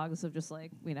like vlogs of just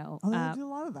like you know Oh, they do a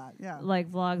lot of that. Yeah. like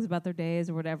vlogs about their days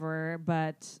or whatever,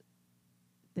 but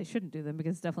they shouldn't do them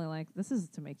because it's definitely like this is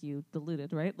to make you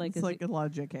deluded, right? Like it's like a lot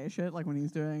of JK shit. Like when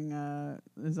he's doing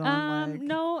his own like.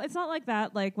 no, it's not like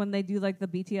that. Like when they do like the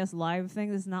BTS live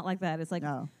thing, it's not like that. It's like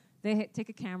No. they take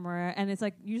a camera and it's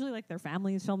like usually like their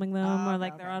family is filming them Oh, or okay,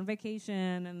 like they're okay. on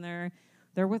vacation and they're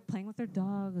with playing with their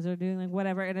dogs or doing like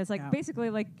whatever and it's like Yeah. basically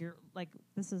like you're like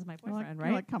this is my You're like- boyfriend, you're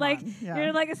right? like, come like on. Yeah.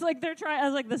 you're like it's like they're trying. I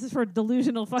was like this is for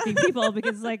delusional fucking people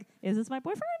because it's like is this my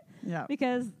boyfriend? Yeah.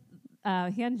 Because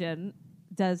Hyunjin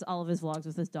does all of his vlogs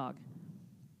with his dog.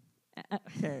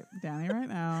 Okay, Danny, right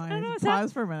now, I don't need know to what's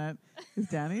pause for a minute. Because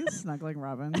Danny's snuggling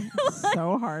Robin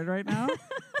so hard right now.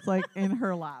 It's like in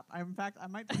her lap. In fact, I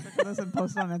might take a picture of this and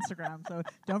post it on Instagram. So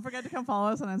don't forget to come follow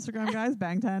us on Instagram, guys.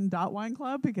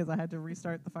 Bang10.wineclub because I had to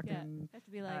restart the fucking have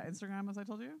to be like Instagram as I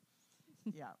told you.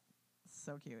 Yeah,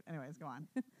 so cute. Anyways, go on.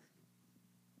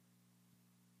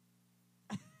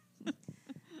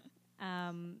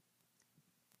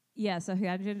 yeah. So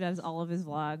Hyunjin does all of his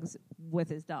vlogs with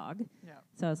his dog. Yeah,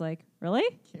 So I was like, really?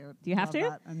 cute. Do you have Love to?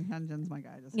 that. And Hyunjin's my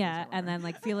guy. Just Yeah. And then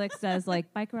like Felix does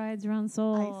like bike rides around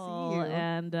Seoul. you.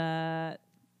 And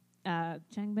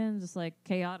Changbin just like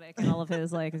chaotic and all of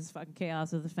his like his fucking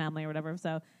chaos with his family or whatever.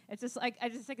 So it's just like I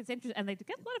just think it's interesting, and they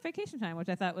get a lot of vacation time, which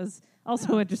I thought was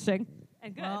also interesting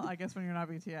and good. Well, I guess when you're not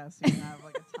BTS, you can have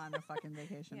like a ton of fucking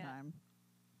vacation Yeah. time.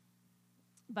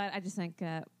 but I just think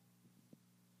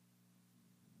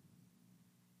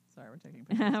Sorry, we're taking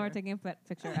pictures. we're here. taking a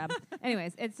picture.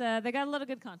 Anyways, it's they got a lot of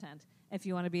good content if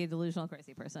you want to be a delusional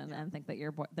crazy person Yeah. and think that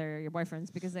they're your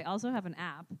boyfriends because they also have an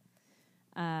app.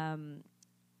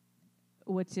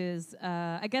 Which is,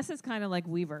 I guess it's kind of like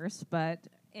Weverse, but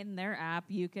in their app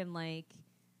you can like,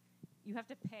 you have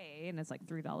to pay and it's like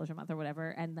 $3 a month or whatever,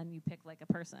 and then you pick like a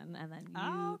person, and then you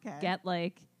Oh, okay. get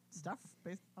like Stuff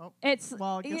based. Oh, it's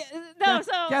well, guess, no.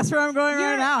 So guess where I'm going right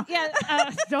you're- now. Yeah,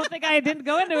 don't think I didn't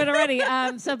go into it already.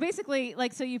 So basically,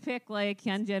 like, so you pick like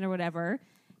Hyunjin or whatever,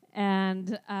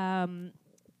 and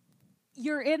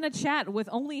you're in a chat with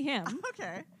only him.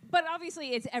 Okay. But obviously,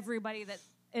 it's everybody that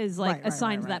is like Right,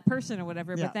 assigned to right. that person or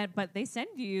whatever. Yeah. But they send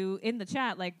you in the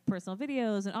chat like personal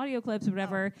videos and audio clips or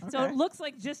whatever. Oh, So okay. it looks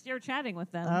like just you're chatting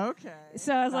with them. Okay.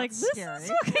 So I was like, That's this scary.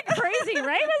 is fucking crazy,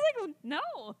 right? I was like,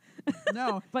 no.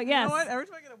 No. But You yes. know what? Every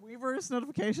time I get a Weverse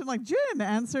notification, like, Jin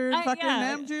answered fucking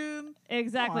yeah. Namjoon.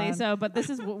 Exactly. on. So, but this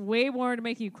is way more to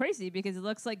make you crazy because it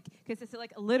looks like, because it's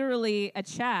like literally a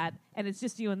chat and it's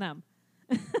just you and them.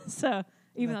 So,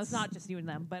 even though it's That's- not just you and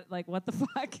them, but like, what the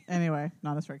fuck? Anyway,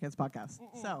 not a Stray Kids podcast.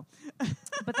 So.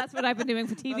 But that's what I've been doing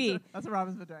for TV. That's what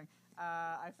Robin's been doing.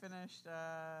 I finished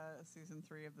season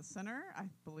 3 of The Sinner. I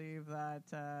believe that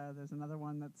there's another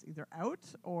one that's either out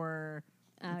or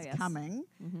it's Yes. coming.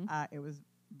 Mhm. It was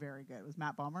very good. It was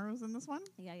Matt Bomer was in this one.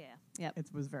 Yeah. Yep. It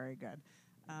was very good.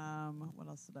 What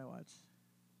else did I watch?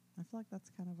 I feel like that's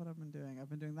kind of what I've been doing. I've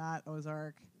been doing that,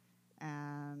 Ozark,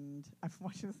 and I've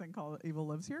watched this thing called Evil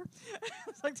Lives Here.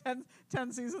 It's like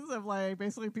 10 seasons of like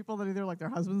basically people that either like their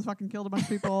husbands fucking killed a bunch of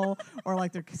people or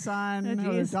like their son Oh, or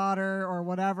their geez. daughter or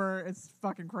whatever. It's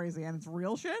fucking crazy and it's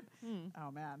real shit. Hmm.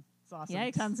 Oh man, it's awesome.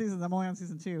 Yikes. 10 seasons. I'm only on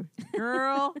season 2.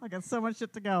 Girl, I got so much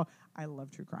shit to go. I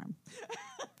love true crime.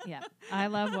 Yeah. I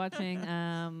love watching.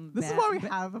 This is why we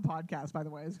have a podcast, by the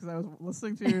way, is because I was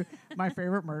listening to my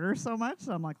favorite murder so much.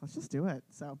 So I'm like, let's just do it.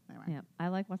 So anyway, Yeah, I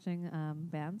like watching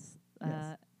bands.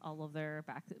 Yes. All of their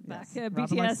back yes. Robin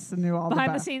likes BTS. to know all behind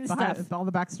the the scenes stuff. all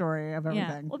the backstory of Yeah.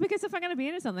 everything. Well, because if I'm going to be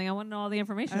into something, I want to know all the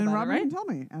information And about Robin it, right? can tell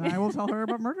me, and I will tell her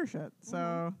about murder shit.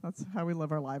 So that's how we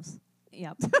live our lives.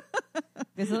 Yep.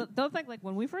 Because don't think like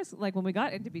when we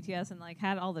got into BTS and like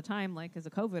had all the time like because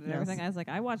of COVID and Yes. everything, I was like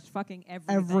I watched fucking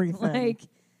everything. Everything. Like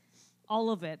all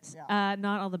of it. Yeah.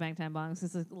 Not all the Bangtan bongs.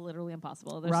 This is literally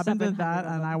impossible. There's Robin did 700 that,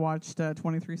 of and them. I watched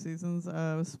 23 seasons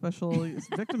of Special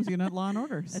Victims Unit Law and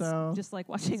Order. It's So just like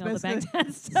watching it's all the basically-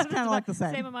 Bangtan stuff. kind of like the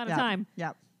same. Same amount Yeah. of time.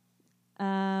 Yep.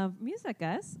 Music,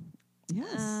 guys.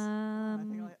 Yes. I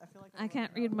Um, feel like I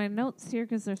can't read my notes here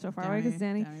because they're so far away. Because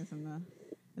Danny. Danny's in the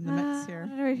mix here.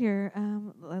 What did I write here?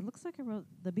 It looks like I wrote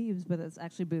the Biebs, but it's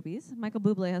actually Boobies. Michael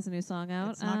Bublé has a new song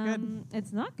out. It's not good.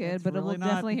 It's not good, It's but really we'll not.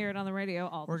 definitely hear it on the radio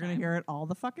all We're the time. gonna hear it all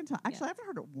the fucking time. Actually, Yeah. I haven't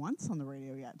heard it once on the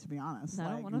radio yet, to be honest. Not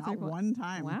on Like, 103 not one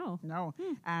time. Wow. No.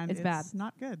 And It's it's bad.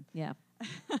 not good. Yeah.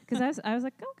 Because I was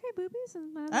like, okay, Boobies.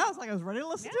 And I was ready to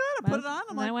listen to it. I put it on. I'm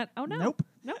and like, I went, oh, no. nope.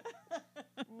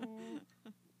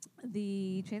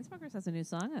 The Chainsmokers has a new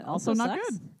song. It Also also not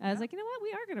sucks. good. I was like, you know what?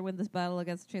 We are going to win this battle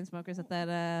against the Chainsmokers at that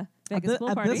At, Vegas pool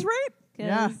at party. this rate? 'Cause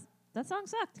Yeah. that song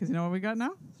sucked. Because you know what we got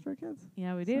now? Stray Kids.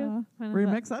 Yeah, we do. So,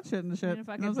 remix that shit into shit. If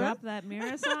I You know could what I'm drop that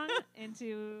Mira song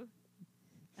into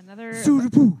another. saying?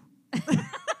 Sudoku.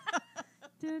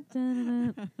 Dun,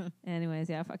 dun, dun, dun. Anyways,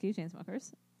 yeah, fuck you,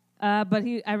 Chainsmokers. But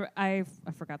I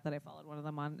forgot that I followed one of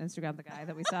them on Instagram, the guy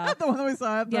that we saw. The one that we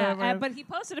saw. At the Yeah, but he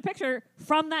posted a picture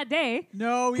from that day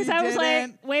no, you because didn't. I was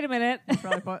like, wait a minute.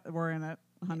 We're in it.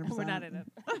 100%. We're not in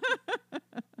it.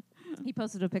 He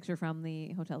posted a picture from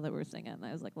the hotel that we were staying at, and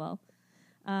I was like, well,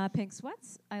 Pink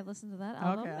Sweats. I listened to that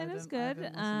album, Okay, I and it was didn't- I good.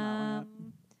 didn't listen to that one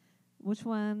yet. Which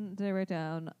one did I write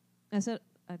down? I said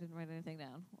I didn't write anything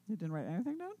down. You didn't write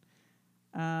anything down?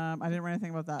 I didn't write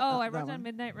anything about that. Oh, I that wrote down one.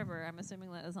 Midnight River. I'm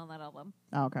assuming that is on that album.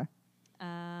 Oh, okay.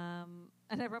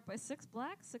 And I wrote by Six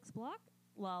Block.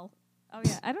 Lol. Oh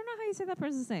yeah, I don't know how you say that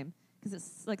person's name because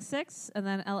it's like Six and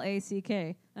then Lack. I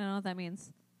don't know what that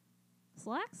means.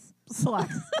 Slacks?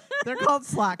 Slacks. They're called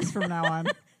slacks from now on.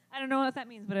 I don't know what that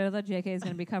means, but I know that JK is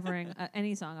going to be covering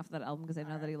any song off that album because I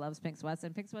know that he loves Pink Sweats,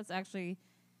 and Pink Sweats actually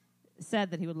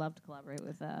said that he would love to collaborate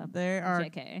with They are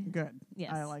JK. good.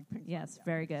 Yes, I like Pink. Yes, Floyd,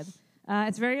 very good.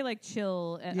 It's very like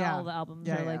chill. Yeah. All the albums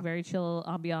Yeah, are like yeah. very chill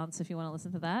ambiance if you want to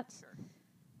listen to that. Sure.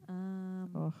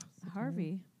 Um,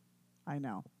 Harvey, I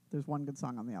know. There's one good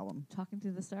song on the album. Talking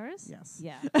to the Stars. Yes.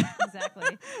 Yeah,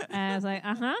 exactly. And I was like,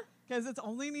 Because it's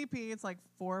only an EP. It's like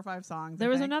 4 or 5 songs. There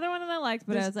I was think. another one that I liked,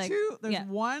 but There's I was like, two. There's yeah.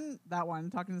 one, that one,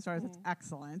 Talking to the Stars, that's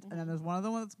excellent. And then there's one other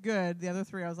one that's good. The other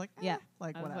 3, I was like, Yeah.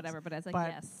 like I was whatever. But I was like, But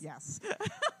yes. yes.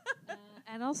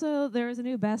 And also, there was a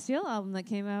new Bastille album that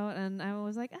came out, and I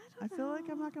was like, I I don't feel know. like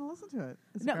I'm not going to listen to it.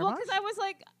 Is it No, well, garbage? because I was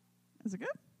like, Is it good?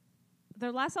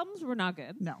 their last albums were not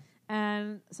good. No.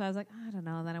 And so I was like, I don't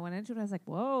know. And then I went into it. I was like,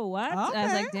 whoa, what? Okay, I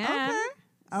was like, damn, okay,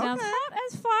 sounds okay. hot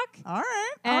as fuck. All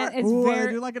right. And all right. it's Ooh, very-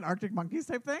 they do like an Arctic Monkeys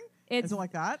type thing? It's Is it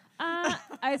like that?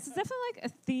 it's definitely like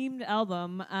a themed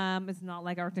album. It's not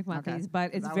like Arctic Monkeys,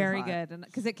 but it's That was very hot. good. And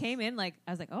because it came in like,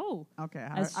 I was like, oh. Okay.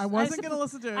 As- I wasn't as- going to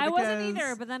listen to it. I wasn't because,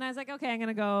 either, but then I was like, okay, I'm going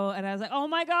to go. And I was like, oh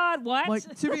my God, what?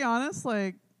 Like, to be honest,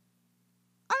 like,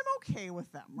 I'm okay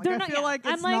with them. Like, They're I not- feel yeah, like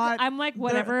it's I'm like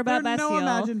whatever about they're Bastille. no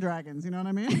Imagine Dragons, you know what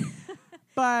I mean?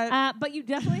 But But you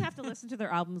definitely have to listen to their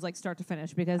albums like start to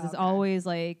finish because it's Okay. always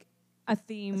like a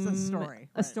theme, It's a story,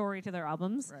 a right. story to their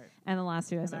albums. Right. And the last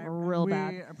two I And said I- were and real we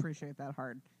bad. appreciate that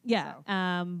hard. Yeah.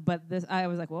 So. But this, I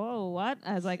was like, whoa, what?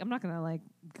 I was like, I'm not gonna like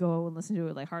go and listen to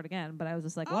it like hard again. But I was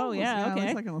just like, whoa, yeah, At okay.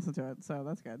 least I can listen to it, so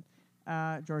that's good.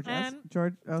 George S. And-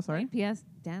 George. Oh, sorry. P.S.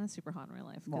 Dan is super hot in real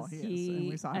life. Well, 'cause he is, and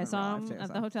we saw him I in saw real him life, too, at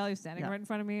so. the hotel. He was standing Yeah. right in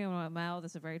front of me. And I went, wow,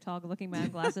 this is a very tall-looking man,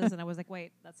 glasses. And I was like,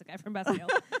 wait, that's the guy from Bastille.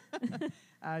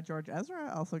 George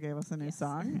Ezra also gave us a new Yes.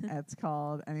 song. It's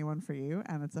called "Anyone for You,"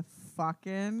 and it's a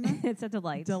fucking It's a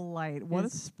delight. delight. What a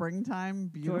His- springtime,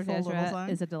 beautiful George little Ezra song.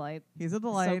 is a delight. He's a So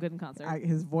delight. good in concert.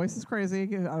 His voice is crazy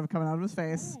coming out of his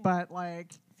face, Oh. but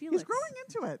like Felix. he's growing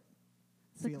into it.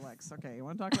 It's like- Felix. Okay, you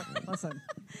want to talk about? Listen, are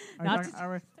we, Not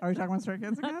talking, are we talking about Stray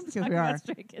Kids again? Not to Because talk we about are.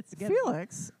 Stray Kids again.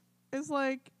 Felix is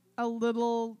like a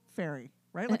little fairy,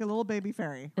 right? Like a little baby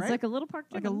fairy, It's right? like a little Park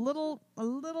like Jimin. a little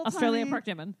Australian tiny Park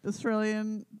Jimin.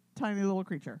 Australian tiny little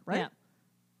creature, right? Yeah.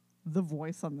 The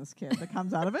voice on this kid that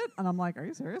comes out of it, and I'm like, are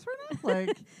you serious right now?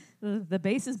 Like, The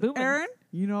bass is booming. Aaron,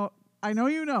 I know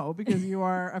you know because you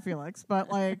are a Felix, but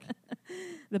like,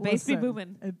 The bass be listen,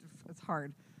 booming. It's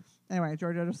hard. Anyway,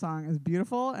 George Ezra's song is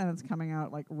beautiful, and it's coming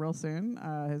out like real soon,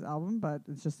 his album, but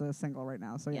it's just a single right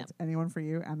now. So yeah, Yeah. it's Anyone for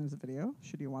You, and there's a video,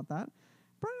 should you want that.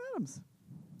 Brian Adams.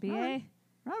 B.A.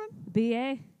 Robin.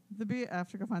 B.A. I have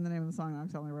to go find the name of the song now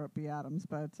because I only wrote B. Adams,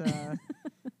 but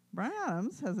Brian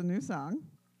Adams has a new song,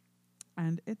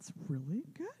 and it's really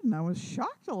good, and I was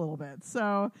shocked a little bit.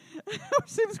 So, which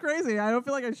seems crazy. I don't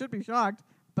feel like I should be shocked,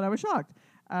 but I was shocked.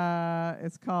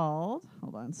 It's called,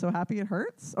 hold on, So Happy It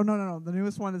Hurts? Oh, no. The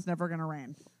newest one is Never Gonna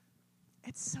Rain.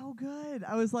 It's so good.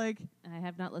 I was like, I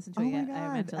have not listened to oh it my yet.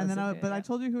 I meant God. to And then, listen to it but I yet.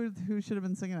 told you who should have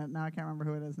been singing it. Now I can't remember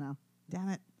who it is now. Damn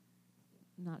it.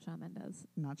 Not Shawn Mendes.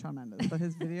 Not Shawn Mendes. But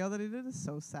his video that he did is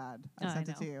so sad. Oh, I I sent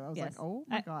it to know. you. I was Yes. like, oh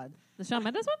my I- God. The Shawn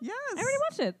Mendes one? Yes. I already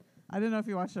watched it. I didn't know if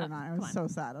you watched it or Oh, not. It come was on. so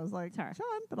sad. I was like, Sorry.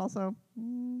 Sean, but also,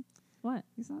 What?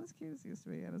 he's not as cute as he used to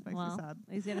be, and it makes Well, me sad.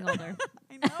 he's getting older.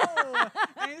 I know.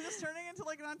 And he's just turning into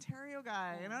like an Ontario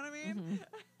guy. You know what I mean? Mhm.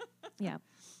 Yeah.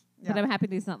 Yeah. But I'm happy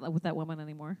that he's not with that woman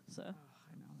anymore. So Oh,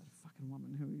 I know that fucking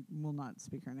woman who will not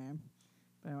speak her name.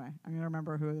 But anyway, I'm gonna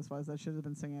remember who this was. I should have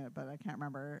been singing it, but I can't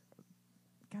remember.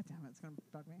 God damn it, it's gonna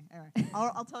bug me. Anyway,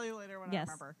 I'll tell you later when Yes.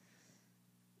 I remember.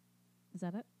 is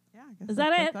that it? Yeah, I guess Is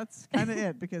that it? That's kind of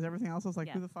it because everything else was like,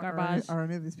 Yeah, who the fuck garbage. are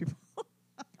any of these people?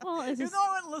 Well, it's Even just though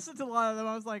I went and listened to a lot of them,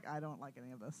 I was like, I don't like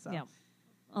any of this. So. Yeah.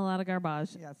 a lot of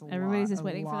garbage. Yeah, it's a Everybody's lot, just a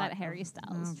waiting for lot that Harry of-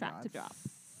 Styles oh track God, to drop.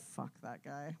 Fuck that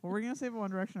guy. What were we gonna say about One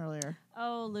Direction earlier?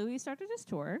 Oh, Louis started his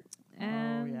tour, Oh,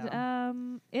 and yeah.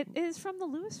 it is from the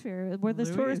Louis Sphere where this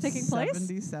Louis tour is taking place.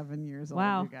 77 years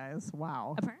Wow. old, you guys.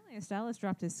 Wow. Apparently, a stylist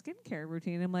dropped his skincare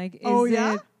routine. I'm like, is Oh,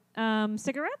 yeah? it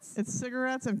cigarettes? It's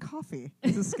cigarettes and coffee.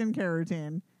 It's a skincare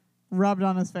routine rubbed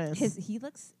on his face. He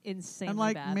looks insanely and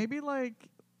like bad. maybe like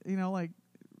like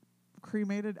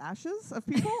cremated ashes of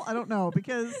people. I don't know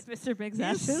because Mr. Big's he's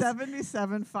ashes.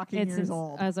 77 fucking It's years ins-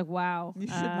 old. I was like, wow, You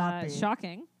should not be.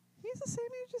 shocking. He's the same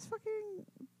age as fucking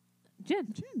Jin,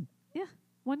 Jin.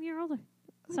 1 year older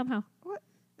somehow. What?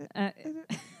 Uh,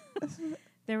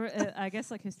 there were, I guess,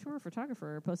 like his tour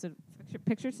photographer posted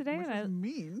pictures today, Which and I, is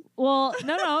mean. well,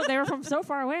 no, they were from so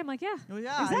far away. I'm like, yeah, Well,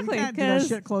 yeah, exactly. You can't do that 'cause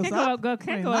shit close can't up. Go, Are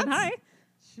can't you go on nuts? high.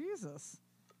 Jesus.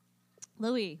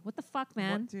 Louis, what the fuck,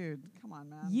 man? What, dude, come on,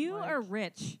 man. You Like, are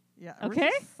rich, yeah, rich okay?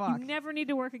 as fuck. You never need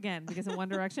to work again because of One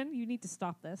Direction. You need to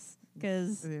stop this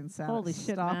because The insanity. holy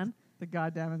shit, Stop man! the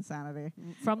goddamn insanity.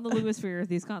 From the Louis Sphere,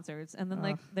 these concerts, and then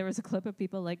like Ugh. there was a clip of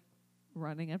people like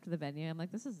running up to the venue. I'm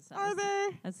like, this is the Are saddest. they?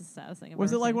 That's the saddest thing. I've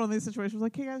Was it ever like seen. one of these situations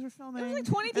like, hey guys, we're filming? There was like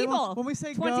 20 And when- people. When we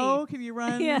say 20. go, can you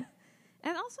run? Yeah,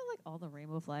 and also like all the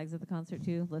rainbow flags at the concert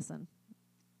too. Listen,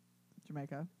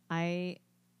 Jamaica. I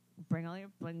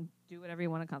do whatever you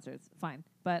want at concerts, fine.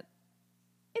 But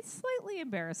it's slightly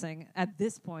embarrassing at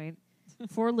this point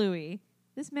for Louis.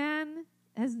 This man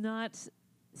has not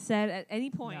said at any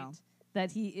point No.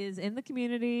 that he is in the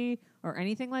community or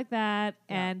anything like that.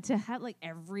 Yeah. And to have like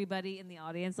everybody in the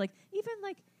audience, like even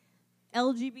like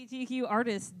LGBTQ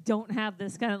artists don't have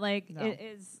this kind of like, No. it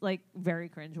is like very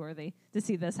cringeworthy to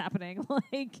see this happening.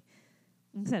 Like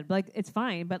I said, like it's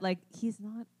fine, but like he's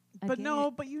not. a But gay-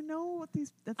 no, but you know what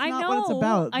these that's I not what it's know,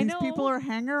 about. I These people know. are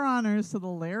hanger-oners to the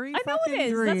Larry I know fucking it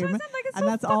is. dream. That's what I said. Like it's and so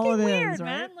that's fucking all it is, weird, right?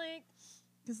 man. Like,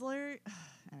 Because Larry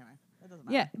anyway, it doesn't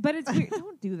matter. yeah, but it's weird.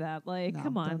 Don't do that. Like, No,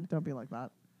 come on. Don't be like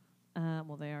that.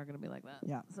 Well, they are going to be like that.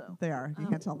 Yeah. So, They are. You Um,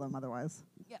 can't tell them otherwise.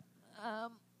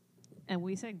 and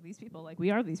we sang these people. Like,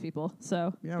 we are these people.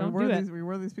 So Yeah, don't we do were it. we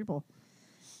were these people.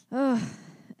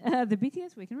 The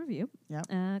BTS Week in Review. Yep.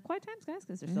 Quiet times, guys,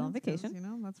 because they're still on it's 'cause,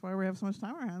 vacation. that's why we have so much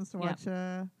time on our hands to Yeah. watch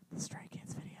the Stray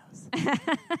Kids videos.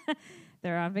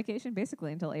 They're on vacation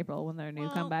basically until April when their new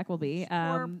Well, comeback will be.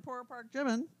 Poor Park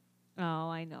Jimin. Oh,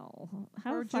 I know.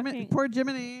 How Poor, fucking... poor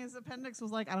Jiminy. His appendix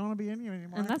was like, I don't want to be in you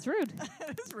anymore. And that's rude.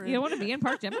 It is rude. You don't want to be in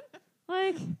Park Jimin?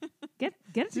 Like, get it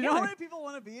Do you together. know how many people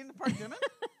want to be in the Park Jimin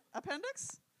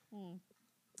appendix?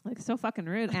 Like, so fucking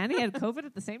rude. And he had COVID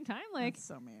at the same time. Like, That's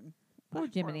so mean. poor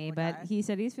Jiminy. little But guy. he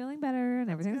said he's feeling better and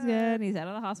everything's good. good. And he's out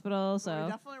of the hospital. But we So,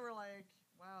 definitely were like,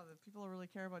 wow, the people really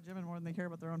care about Jimin more than they care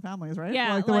about their own families, right?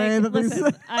 yeah. Like the way that these.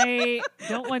 listen, I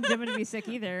don't want Jimin to be sick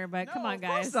either. But No, come on, of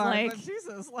course guys. not, Like, but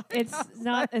Jesus, like, it's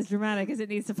not as dramatic as it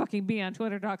needs to fucking be on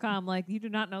Twitter.com. Like, you do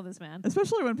not know this man.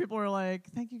 especially when people are like,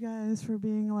 "Thank you guys for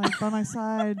being like by my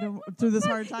side through this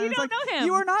hard time." You It's don't like know him.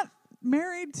 you are not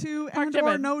married to Park and or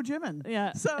Jimin. no Jimin.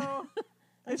 Yeah. So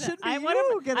it shouldn't be I want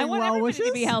you him, getting I want well everybody wishes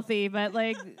to be healthy, but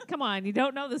like, come on, you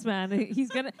don't know this man. He's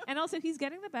gonna, and also he's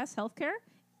getting the best healthcare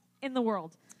in the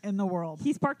world. in the world.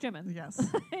 He's Park Jimin. Yes,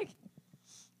 Like,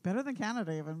 better than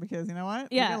Canada even because you know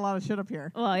what? Yeah. we get a lot of shit up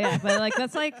here. well, yeah, but like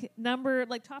that's like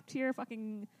top tier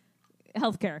fucking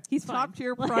healthcare. He's fine. Top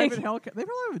tier Like, private healthcare. They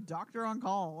probably have a doctor on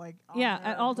call. Like on Yeah, their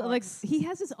at all. Like books. he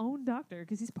has his own doctor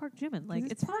because he's Park Jimin. Like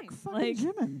He's it's Park fine. Fucking Like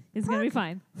Jimin. it's gonna be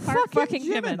fine. Park Fucking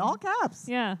fucking Jimin. All caps.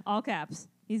 Yeah, all caps.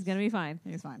 He's gonna be fine.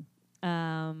 He's fine.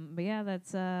 But yeah,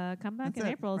 that's come back That's in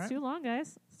it, April. right? It's too long,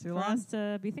 guys. It's too for long. us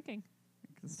to be thinking.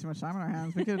 It's too much time on our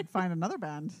hands. We could find another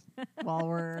band while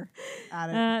we're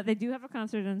at it. They do have a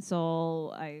concert in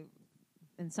Seoul.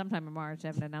 In sometime in March. I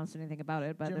haven't announced anything about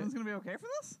it, but Jimin's gonna be okay for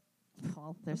this?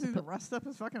 well, Does there's he need to rest up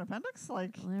his fucking appendix?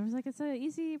 Like, there was like it's an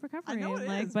easy recovery. I know and, it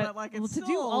like, is, but, like, it's to do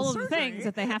still all of the surgery. things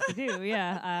that they have to do.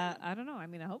 Yeah, I don't know. I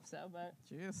mean, I hope so, but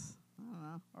jeez, I don't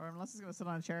know. Or unless he's gonna sit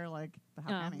on a chair, like, but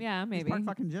how can he? yeah, He's maybe. Park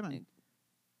fucking Jimin.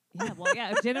 Yeah, well,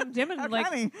 yeah, Jimin, How like,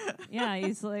 can he? yeah,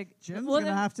 he's like, Jim's well,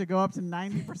 gonna have to go up to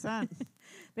 90%.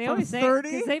 they from always say 30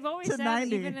 because they've always to said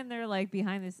 90. even in their like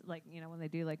behind this, like when they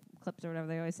do like clips or whatever,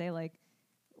 they always say like,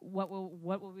 what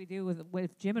will we do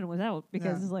with Jimin was out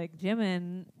because Yeah. like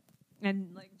Jimin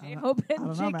and like I don't- J-Hope I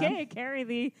and don't know, JK man. carry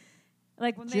the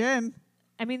like when they. Jin,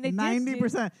 I mean, they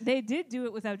 90%. They did do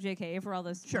it without JK for all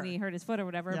this Sure. when he hurt his foot or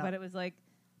whatever, Yeah. but it was like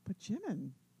but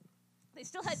Jimin. they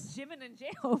still had Jimin and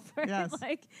J-Hope. Right? Yes.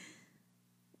 Like, I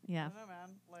yeah. don't know, man.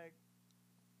 Like,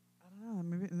 I don't know.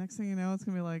 Maybe the next thing you know, it's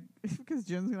gonna be like because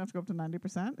Jin's gonna have to go up to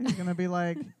 90%. He's gonna be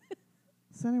like.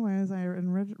 So, anyways, I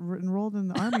enrolled in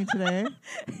the army today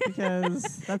because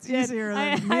that's Jin, easier than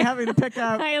I- me having to pick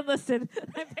up. I enlisted.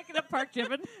 I'm picking up Park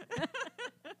Jimin.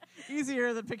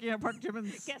 Easier than picking up Park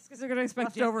Jimin's. Yes, because they're going to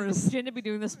expect Leftovers. Jin to be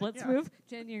doing the splits Yeah. move.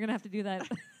 Jin, you're going to have to do that.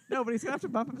 No, but he's gonna have to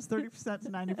bump up his 30% to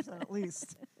 90% at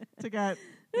least to get.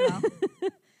 You know,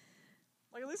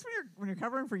 like at least when you're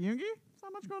covering for Yoongi, it's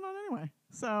not much going on anyway.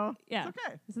 So Yeah. it's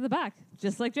okay. It's in the back,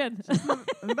 just like Jin.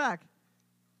 In the back.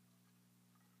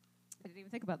 I didn't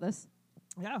even think about this.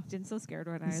 Yeah. Jin's so scared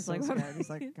right now. He's He's so like, scared. He's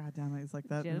like, God damn it. He's like,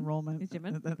 that Jin? enrollment. Is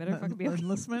Jimin? that Better fucking be okay.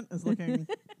 enlistment is looking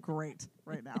great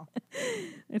right now.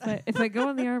 if I go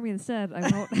in the army instead, I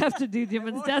won't have to do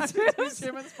Jimin's Won't dance have to do moves.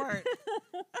 Jimin's part.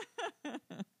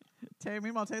 Tay,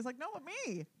 meanwhile, Tay's like, no,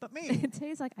 but me.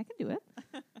 Tay's like, I can do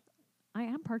it. I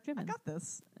am Park Jimin. I got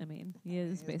this. I mean, he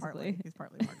is basically. He's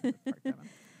partly Park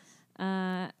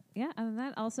Jimin. Yeah, and then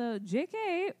that also,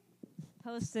 JK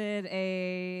posted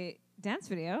a dance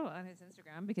video on his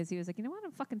Instagram because he was like, you know what?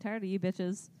 I'm fucking tired of you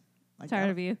bitches. I Tired get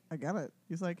of it. you. I get it.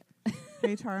 He's like,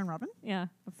 hey, Tara and Robin. Yeah,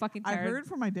 I'm fucking I tired. heard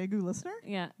from my Daegu listener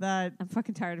Yeah, that I'm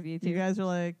fucking tired of you too. you guys are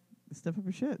like, step up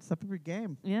your shit, step up your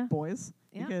game, yeah. boys,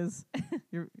 Yeah. because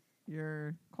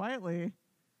you're quietly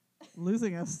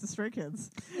losing us to Stray Kids.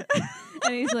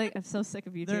 And he's like, I'm so sick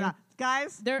of you They're two. not,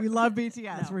 guys. They're- We love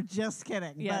BTS. No. We're just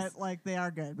kidding, Yes. but like they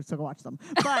are good. We still go watch them.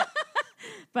 But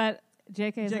But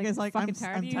JK is JK's like, fucking I'm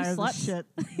tired I'm of you tired of this sluts. shit.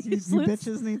 You you sluts.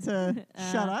 bitches need to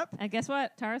shut up. And guess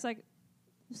what? Tara's like,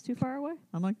 it's too far away.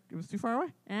 I'm like, it was too far away.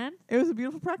 And It was a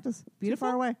beautiful practice. Beautiful? Too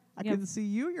far away. I Yeah. couldn't see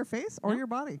you, your face, or No. your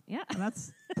body. yeah, And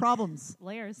that's problems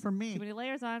layers. for me. Too many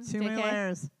layers on. Too JK. many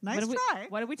layers. Nice What did try.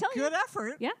 What did we tell you? Good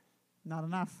effort. Yeah. Not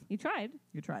enough. You tried.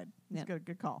 You tried. It's Yeah.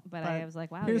 good call. But I was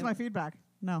like, wow. Here's you- my feedback.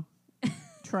 No.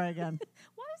 Try again.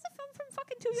 Why is the film from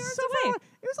fucking 2 yards So away? far away.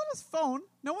 It was on his phone.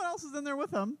 No one else was in there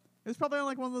with him. It was probably on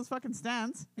like one of those fucking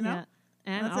stands, you know? Yeah.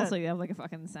 And That's also, it. you have like a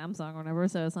fucking Samsung or whatever,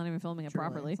 so it's not even filming it Truly,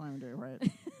 properly. It's not even doing it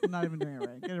right. I'm not even doing it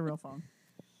right. Get a real phone.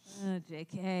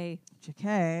 JK.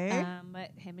 JK.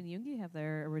 But him and Yoongi have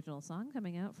their original song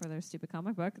coming out for their stupid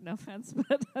comic book. No offense,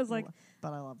 but I was like,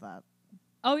 But I love that.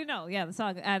 oh, you know, yeah, the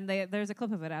song. And there's a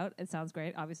clip of it out. It sounds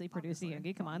great. Obviously, produced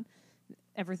Obviously, Yoongi. Come come on.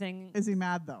 Everything. Is he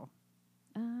mad though?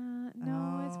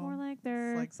 No, it's more like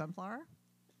they're. It's like Sunflower?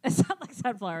 It's not like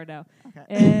Sunflower, no.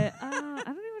 Okay. I don't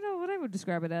even know what I would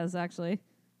describe it as, actually.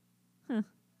 Huh.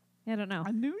 Yeah, I don't know.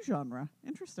 A new genre.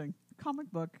 Interesting.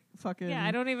 Comic book. Fucking. Yeah,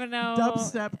 I don't even know.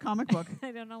 Dubstep comic book.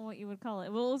 I don't know what you would call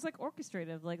it. Well, it was like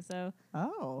orchestrated, like so.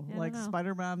 Oh, I don't like know.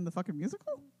 Spider-Man the fucking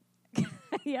musical?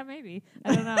 Yeah, maybe.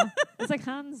 I don't know. It's like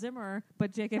Hans Zimmer,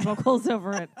 but J.K. vocals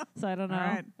over it. So I don't know. All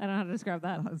right. I don't know how to describe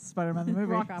that. It's Spider-Man the movie.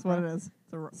 Rock That's opera. what it is.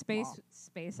 It's a Space, well,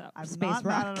 space up, I'm space not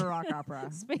rock. mad at a rock opera.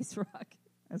 Space rock.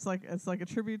 It's like a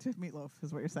tribute to Meatloaf,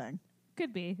 is what you're saying.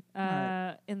 Could be.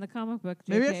 right. In the comic book,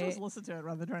 Maybe I J.K. should just listen to it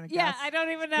rather than trying to Yeah, guess. I don't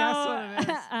even know. Guess what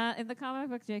it is. In the comic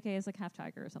book, J.K. is like half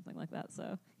tiger or something like that.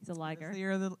 So he's a It's liger. the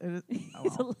year of the, it is, oh,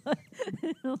 He's well.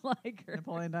 a liger.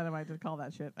 Napoleon Dynamite did call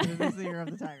that shit. And it is the year of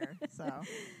the tiger. So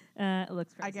It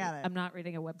looks crazy. I get it. I'm not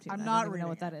reading a webtoon. I'm I not don't even reading know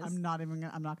what that is. I'm not even.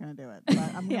 I'm not going to do it. But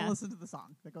I'm going to Yeah. listen to the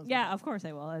song that goes. Yeah, with of course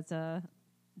I will. It's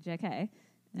J.K. it.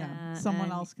 Yeah. Someone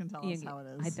and else can tell us Ian, how it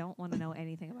is. I don't want to know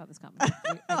anything about this comic. I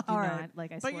do All not, right.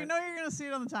 like I But swear. you know you're going to see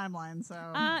it on the timeline. So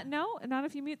No, not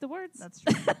if you mute the words. that's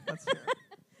true. That's true.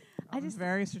 I I'm just-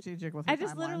 very strategic with. Her I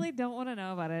just timeline. literally don't want to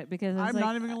know about it because it's I'm like,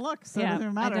 not even going to look. So it yeah, doesn't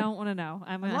even matter. I don't want to know.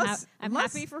 I'm Unless- I'm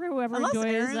unless- happy for whoever Unless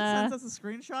enjoys. Aaron sends us a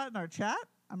screenshot in our chat,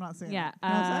 I'm not seeing Yeah, it. You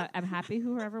know what I'm saying? I'm happy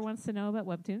whoever wants to know about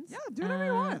webtoons. Yeah, do whatever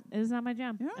you want. It is not my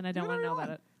jam, Yeah, and I do don't want to whatever know you about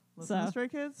want. it. Listen to So- Stray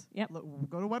Kids. Yep.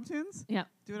 Go to Webtoons. Yeah,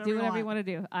 Do whatever, do whatever you want to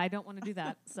do. I don't want to do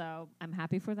that, so I'm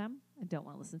happy for them. I don't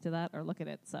want to listen to that or look at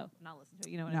it, so not listen to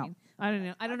it. You know what I No. mean? I don't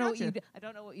know. I don't know what gotcha. you. I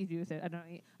don't know what you do with it.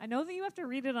 I know that you have to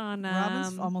read it on.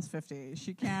 Robin's almost 50.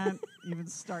 She can't even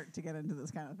start to get into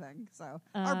this kind of thing. So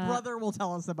our brother will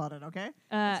tell us about it. Okay,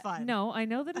 it's fine. No, I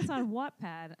know that it's on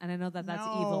Wattpad, and I know that that's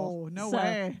evil. No So,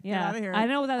 way. Get Yeah, outta here. I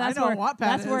know that. I That's know where what Wattpad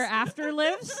that's where is. After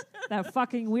lives. That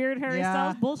fucking weird Harry Yeah,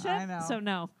 Styles bullshit. I know. So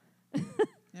no.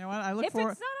 You know what? I look If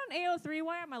forward. it's not on AO3,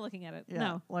 why am I looking at it? Yeah,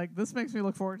 No. like this makes me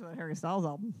look forward to that Harry Styles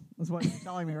album. Is what you're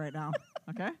telling me right now.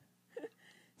 Okay,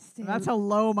 and that's how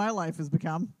low my life has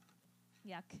become.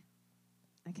 Yuck.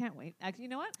 I can't wait. Actually, you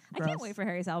know what? I Gross. can't wait for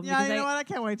Harry's album. Yeah, because you know what? I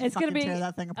can't wait to it's gonna fucking be- tear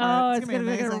that thing apart. Oh, it's gonna be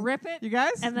they're amazing. gonna rip it. You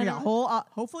guys, And then yeah, whole.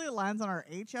 Hopefully, it lands on our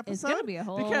H episode. It's gonna be a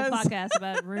whole because podcast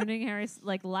about ruining Harry's,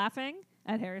 like laughing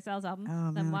at Harry Styles' album.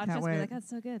 Oh, then man, I watch can't us be wait. like, that's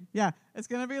so good. Yeah, it's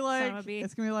gonna be like I'ma be-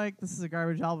 this is a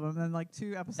garbage album, and then like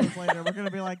 2 episodes later, we're gonna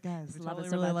be like, guys, we Love it totally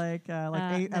so really much.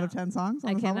 like 8 out no. of 10 songs.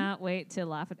 On I this album. cannot wait to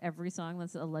laugh at every song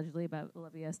that's allegedly about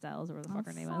Olivia Styles or whatever the fuck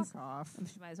her name is. Fuck off.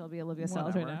 She might as well be Olivia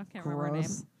Styles right Whatever. now. Can't remember her name.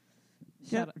 Gross.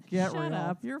 Shut up. Get Shut real.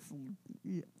 up. You're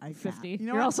I can't. 50. You know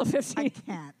You're what? also 50. I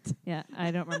can't. Yeah,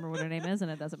 I don't remember what her name is, and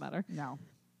it doesn't matter. No.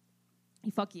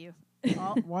 Fuck you.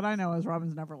 All, what I know is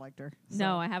Robin's never liked her. So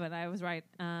No, I haven't. I was right.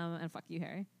 And fuck you,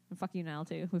 Harry. And fuck you, Niall,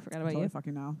 too. We forgot about totally you.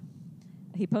 fucking know.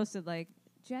 He posted, like,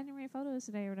 January photos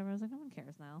today or whatever. I was like, no one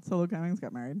cares, Niall. So Luke Hemmings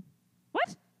got married.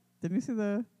 What? Didn't you see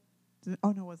the?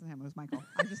 Oh no, it wasn't him. It was Michael.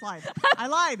 I just lied. I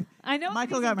lied. I know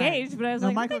Michael he's got engaged, married. but I was No,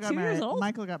 like, Michael aren't they got 2 married. years old?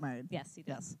 Michael got married. Yes, he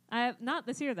did. Yes. Not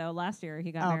this year, though. Last year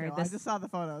he got Oh, okay, married. well, I This just saw the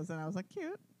photos and I was like,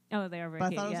 cute. Oh, they are very But I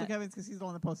cute. thought it was Yeah. Luke Hemmings because he's the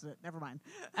one that posted it. Never mind.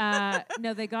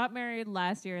 No, they got married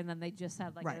last year, and then they just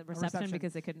had like Right, a a reception reception.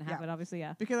 because they couldn't have Yeah. it. Obviously,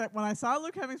 yeah. Because when I saw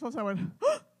Luke Hemmings post, I went,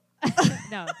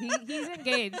 No, he's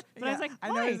engaged. But I Yeah, was like, I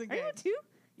know why? he's Are you engaged. 2?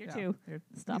 You're Yeah, 2.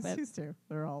 Stop he's, it. He's 2.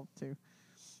 They're all 2.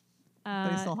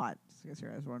 But he's still hot. Just in case you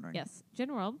guys were wondering. Yes,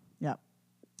 Gin World. Yep.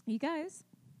 You guys,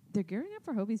 they're gearing up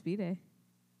for Hobie's B-Day.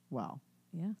 Wow.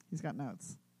 Yeah, He's got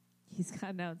notes. he's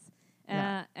got notes.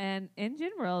 Yeah. And in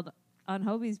Gin World on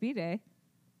Hobie's B-Day,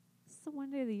 it's the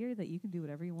one day of the year that you can do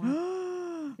whatever you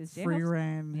want. Is J-Hope's- Free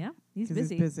reign. Yeah, he's 'Cause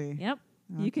busy. He's busy. Yep,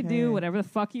 you can Okay. do whatever the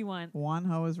fuck you want. Juan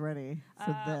Ho is ready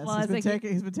for this. well, I He's was been,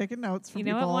 thinking- he's been taking notes from You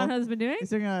know people. what Juanho's been doing? He's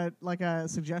doing a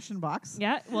suggestion box.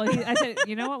 Yeah, well, I said,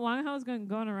 you know what? Wang Ho's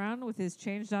going around with his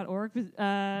change.org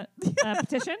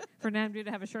petition for Namju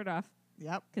to have a shirt off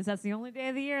Yep. because that's the only day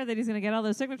of the year that he's going to get all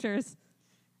those signatures.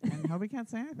 And Hobie can't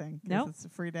say anything because Nope. it's a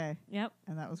free day. Yep.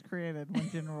 And that was created when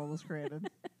Gin World was created.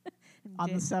 And On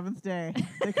Jin- the 7th day,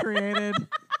 they created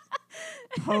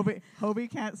Hobie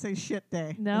can't say shit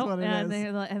day. No, That's what it and is. they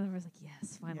was like,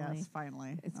 yes, finally. Yes,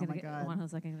 finally. It's Oh gonna my get God. Wang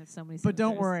Ho's like going to get so many But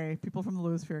don't signatures. worry, people from the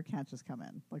Louisphere can't just come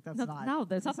in. Like that's No, not. no,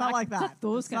 that's it's not not like it's that. not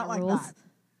those it's kind not of like rules. that.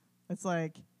 It's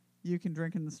like you can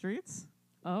drink in the streets.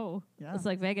 Oh, Yeah. it's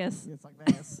like Vegas. It's like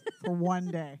Vegas for one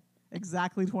day,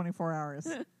 exactly 24 hours.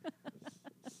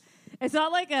 It's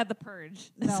not like The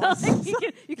Purge. No, It's not it's like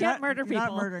you You're can't murder you're people.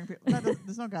 Not murdering people. No,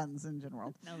 there's no guns in Gin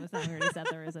World. No, that's not what he said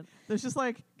there isn't. There's just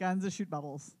like guns that shoot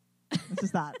bubbles. It's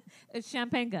just that. It's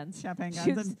champagne guns. Champagne guns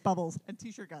Shoots- and bubbles and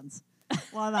t-shirt guns. A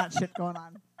lot of that shit going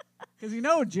on. Because you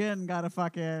know Jin got a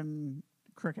fucking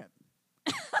cricket.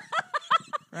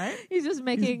 Right? He's just He's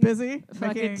making busy fucking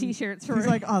making t-shirts for He's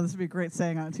like, oh, this would be a great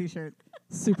saying on a t-shirt.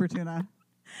 Super tuna.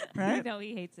 Right? You know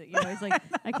he hates it. You know, he's like,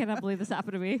 I cannot believe this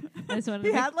happened to me. I just wanted He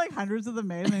to make had like hundreds of them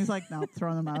made, and he's like, no,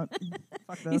 throwing them out.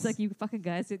 Fuck this. He's like, you fucking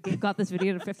guys who got this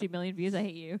video to 50 million views. I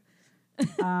hate you.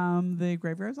 The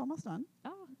graveyard's almost done.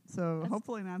 Oh, So That's-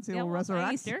 hopefully Nancy yeah, will well, by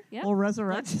resurrect. Easter, yeah. Will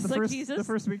resurrect Just the like first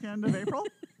Jesus. weekend of April.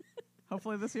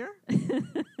 Hopefully this year.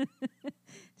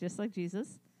 Just like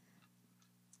Jesus.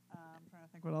 I'm trying to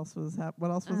think what else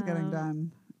was getting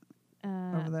done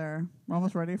over Uh, there. We're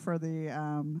almost ready for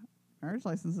the marriage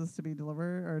licenses to be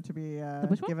delivered or to be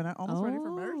which one? given out. Almost ready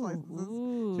for marriage licenses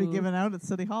Ooh. to be given out at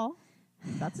City Hall.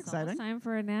 That's It's exciting. almost time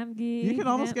for a Namgi. You can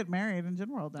almost get married in Gin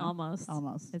World now. Almost.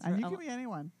 Almost. It's And for you al- can be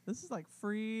anyone. This is like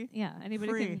free. Yeah,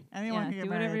 anybody Free. can. Anyone yeah, can get do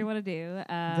whatever married. you want to do.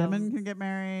 Demon can get I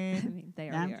married. mean, they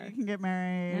already Namji are. can get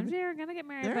married. Namji are gonna get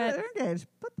married, They're engaged,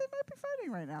 but they might be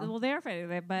fighting right now. well, they are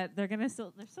fighting, but they're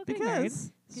still getting married.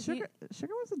 Because 'Cause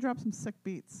Sugar wants to drop some sick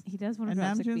beats. He does want to And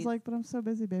drop sick Namjoon's beats. like, but I'm so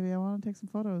busy, baby. I want to take some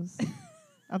photos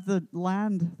of the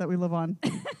land that we live on.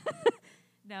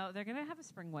 No, they're gonna have a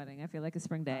spring wedding. I feel like a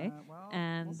spring day, Well,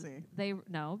 and we'll see.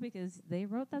 because they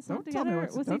wrote that song Don't tell me together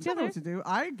what to, with don't each tell me other. what to do.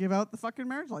 I give out the fucking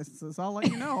marriage licenses. I'll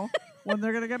let you know when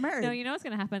they're going to get married. No, you know what's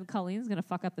gonna happen? Colleen's gonna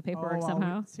fuck up the paperwork well,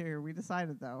 somehow. We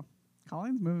decided, though.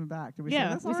 Colleen's moving back. Did we Yeah,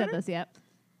 say this we said already? this. Yep.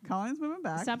 Colleen's moving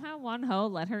back Somehow one hoe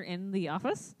let her in the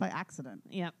office. by accident.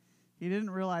 Yep. He didn't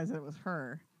realize that it was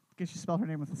her because she spelled her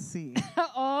name with a C.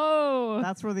 Oh.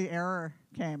 That's where the error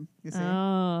came, you see.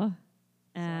 Oh.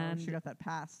 So And she got that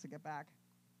pass to get back.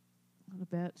 what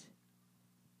a bitch.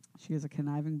 She is a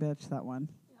conniving bitch, that one.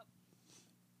 Yep.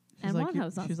 She's And like, one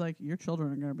house she's like, your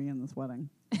children are going to be in this wedding.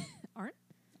 Aren't?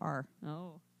 Are.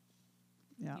 Oh.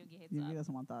 Yeah. Yogi hates Yogi that.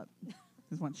 doesn't want that. He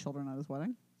doesn't want children at his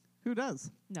wedding. Who does?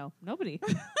 No, nobody.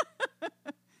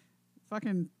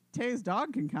 Fucking Tay's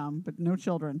dog can come, but no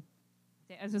children.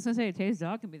 I was just gonna say, Tay's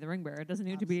dog can be the ring bearer. It doesn't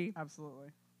need to be. Absolutely.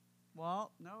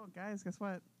 Well, no, guys, guess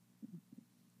what?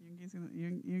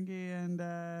 Yoongi and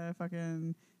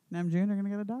fucking Namjoon are going to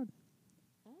get a dog.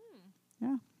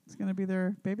 Yeah, it's going to be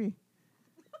their baby.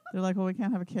 They're like, well, we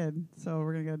can't have a kid, so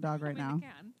we're going to get a dog right now.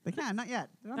 They can, not yet.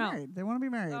 They're not No. married. They want to be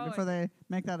married Oh, before I they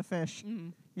make that a fish,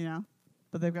 Mm. you know?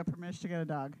 But they've got permission to get a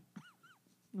dog.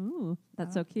 Ooh,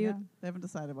 that's so cute. Yeah, they haven't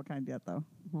decided what kind yet, though.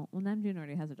 Well, Namjoon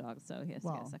already has a dog, so he has to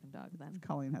get Well, a second dog then.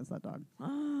 Colleen has that dog.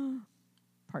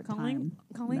 Part-time.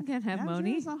 Colleen can't have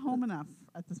Moni. He's not home enough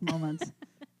at this moment to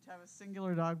have a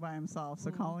singular dog by himself, so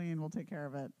Mm. Colleen will take care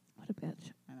of it. What a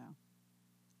bitch. I know.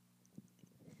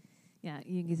 Yeah,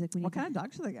 Yoongi's like, What kind of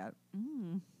dog should they get?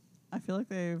 Mm. I feel like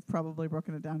they've probably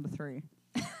broken it down to 3.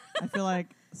 I feel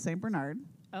like Saint Bernard,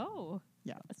 Oh.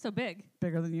 Yeah. That's so big.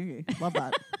 bigger than Yoongi. Love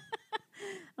that.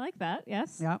 I like that.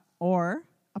 Yes. Yeah. Or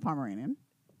a Pomeranian.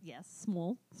 Yes.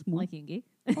 Small. Small. Like Yoongi.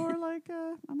 Or like,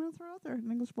 I'm going to throw out there,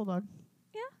 an English Bulldog.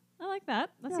 I like that.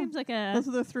 That Yeah. seems like a. Those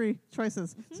are the 3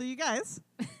 choices. So you guys,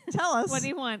 tell us, What do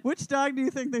you want? which dog do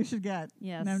you think they should get?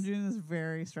 Yes. Namjoon is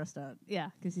very stressed out. Yeah,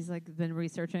 because he's like been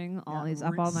researching all. Yeah, He's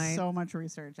up all night. So much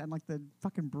research. And like the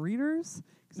fucking breeders,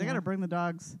 because they Yeah. got to bring the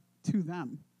dogs to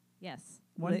them. Yes.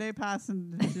 One day pass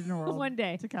in Disney World One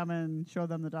day. to come and show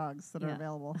them the dogs that are Yeah.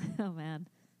 available. Oh man.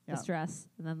 Yeah. The stress.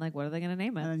 And then like, what are they gonna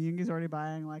name it? And then Yoongi's already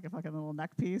buying like a fucking little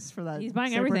neck piece for that. He's buying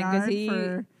Saint everything 'cause Bernard he-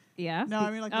 for Yeah. No,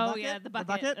 I mean, like, the oh bucket? yeah, the The bucket,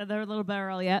 bucket? their little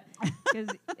barrel. Yeah. Because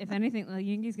if anything, like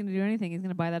Yoongi's gonna do anything, he's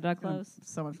gonna buy that dog clothes.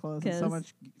 so much clothes and so 'Cause-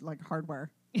 much like hardware,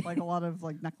 like a lot of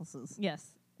like necklaces.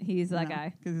 Yes, he's that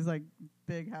guy. Because he's like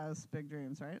big house, big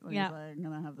dreams, right? Like, Yeah. He's like, I'm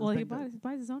gonna have this. Well, he big dog.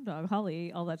 buys his own dog,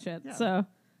 Holly, all that shit. Yeah. So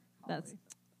that's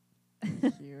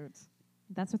Holly. Cute.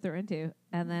 that's what they're into.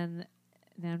 And then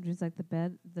Namjoon's like,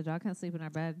 the dog can't sleep in our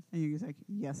bed. And Yoongi's like,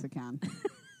 yes, it can.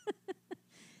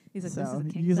 He's like, so this is a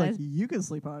king he's size. like, you can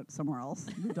sleep out somewhere else.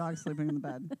 The dog's sleeping in the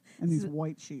bed and these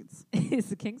white sheets.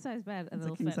 It's a king size bed, and It's a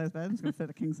it'll king fit. size bed. It's gonna fit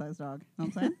a king size dog. You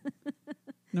know what I'm saying?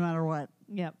 No matter what.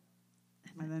 Yep.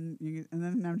 And then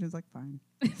Namjoon's like, fine,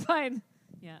 Fine.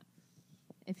 Yeah.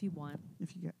 If you want.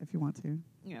 if you want to.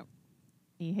 Yep.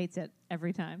 He hates it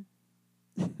every time.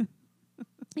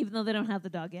 Even though they don't have the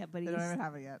dog yet, but They don't even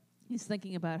have it yet. he's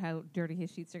thinking about how dirty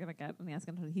his sheets are gonna get, and he's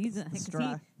asking. He's The because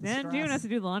stress. The Namjoon stress. has to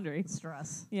do the laundry.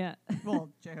 Stress. Yeah. Well,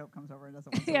 J-Hope comes over and does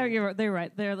it once a Yeah, week. they're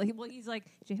right. They're like, well, he's like,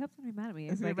 J-Hope's gonna be mad at me.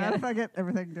 It's if I bad get if I get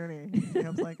everything dirty.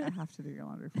 J-Hope's like, I have to do your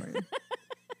laundry for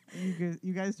you.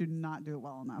 You guys do not do it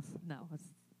well enough. No, it's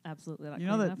absolutely not. You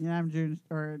know clean that enough.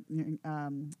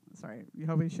 Namjoon sorry,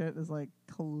 Yehovah shit is like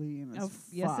clean as Oh, fuck.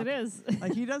 yes, it is.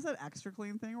 Like he does that extra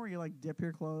clean thing where you like dip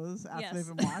your clothes after Yes.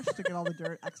 they've been washed to get all the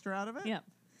dirt extra out of it. Yeah.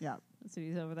 Yeah. So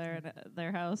he's over there in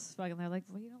their house, fucking. They're like,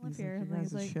 well, you don't live He's here. like, And you then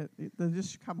guys he's are like, shit. They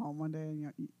just come home one day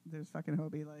and there's fucking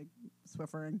Hobie like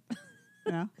Swiffering.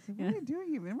 Yeah. He's like, what Yeah. are you doing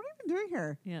here? What are you even doing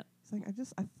here? Yeah. He's like,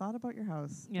 I thought about your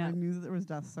house. Yeah. And I knew that there was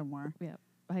dust somewhere.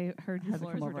 I heard I your had to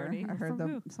floors come were over. dirty. I heard From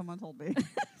them. who? Someone told me.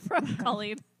 From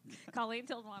Colleen. Colleen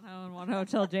told Wanho, and Wanho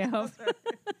told J-Hope. Colleen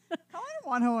and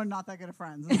Wanho are not that good of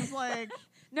friends. It's just like,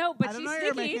 No, but I don't she's know you're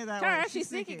sneaky. making it that Tara, way. she's She's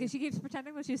sneaky sneaky. because she keeps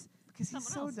pretending that she's. because he's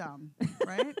so Someone else. dumb,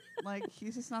 right? Like,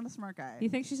 he's just not a smart guy. He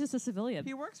thinks she's just a civilian.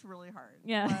 He works really hard.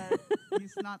 Yeah. But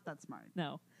he's not that smart.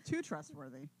 No, Too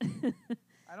trustworthy.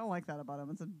 I don't like that about him.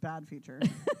 It's a bad feature.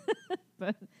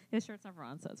 but his shirt's never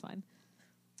on, so it's fine.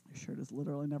 His shirt is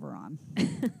literally never on.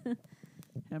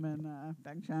 Him and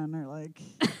Bang Chan are like.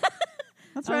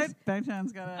 That's Oh, right. is- Bang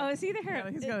Chan's got a. Oh, is he the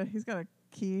hair? He's got a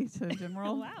key to Gym Oh,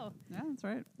 World. wow. Yeah, that's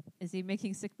right. Is he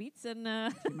making sick beats and?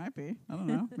 He might be. I don't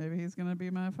know. Maybe he's gonna be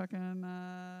my fucking.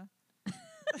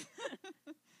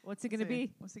 What's he gonna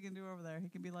be? What's he gonna do over there? He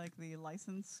can be like the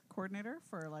license coordinator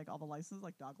for like all the licenses,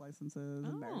 like dog licenses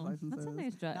and marriage Oh, licenses. that's a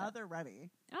nice job. Now that they're ready,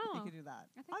 he Oh, can do that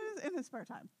I think in his spare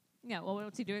time. yeah. Well,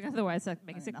 what's he doing otherwise? Like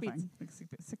making sick beats. Nothing. Like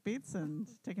sick beats and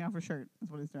taking off his shirt is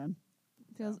what he's doing.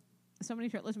 Feels so many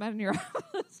shirtless men in your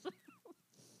office.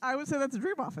 I would say that's a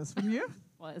dream office, wouldn't you?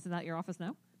 Well, isn't that your office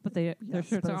now? But their Yes,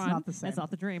 shirts but are it's on. not the same. It's not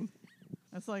the dream.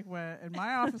 That's like when in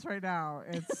my office right now,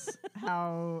 it's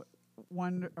how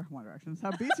One Direction, it's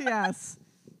how BTS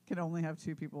can only have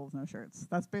two people with no shirts.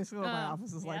 That's basically what my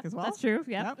office is like as well. That's true.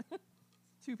 Yeah. Yep.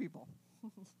 Two people.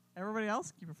 Everybody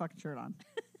else, keep your fucking shirt on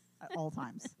at all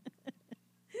times.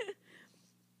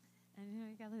 And you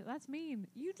gotta, that's mean.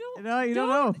 You don't. No, you don't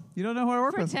know. You don't know who I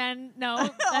work with. Pretend. No,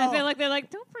 I feel like they're like,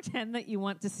 don't pretend that you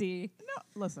want to see. No,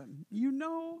 listen. You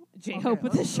know J-Hope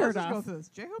with his shirt let's just off. Go through this.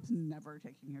 J-Hope's never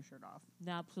taking his shirt off.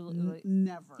 Absolutely.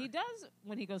 Never. He does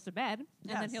when he goes to bed, and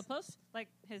then Yes. he'll post like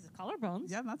his collarbones.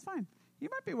 Yeah, that's fine. He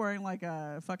might be wearing like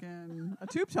a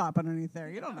tube top underneath there.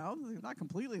 You don't know. He's not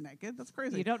completely naked. That's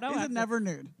crazy. You don't know He's after- never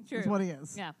nude. True. That's what he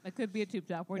is. Yeah, it could be a tube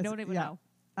top. We It's- don't even yeah.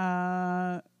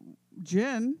 know.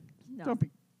 Jin, No.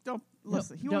 don't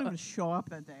listen. He don't- won't even show up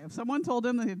that day. If someone told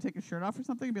him that he'd take his shirt off or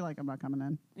something, he'd be like, "I'm not coming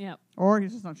in," Yeah. or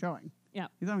he's just not showing. Yeah.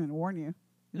 He's not even gonna warn you.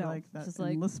 He's No. like that It's just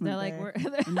like enlistment they're like, day.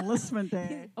 we're Enlistment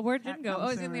day. where'd Jin go? Can't Oh, come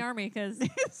he's in the sooner. army because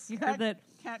you Can't- heard that.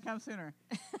 Can't come sooner.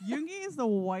 Yoongi is the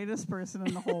whitest person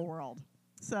in the whole world.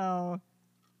 So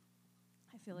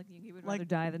I feel like Yoongi would Like- rather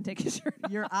die than take his shirt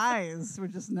off. your eyes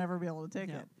would just never be able to take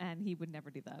No, it. and he would never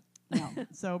do that. No.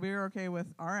 So we were okay with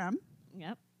RM,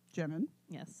 Yep. Jimin,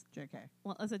 Yes. JK.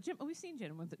 Well, as a Jim, we've seen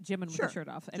Jimin with Sure. the shirt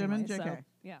off. Jimin, Anyway, JK. So,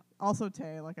 yeah. Also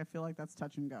Tay, like I feel like that's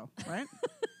touch and go, right?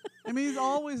 I mean, he's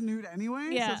always nude anyway,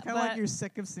 so Yeah, it's kind of like but- you're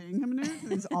sick of seeing him nude 'cause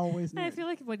he's always And I nude. feel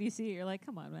like when you see it, you're like,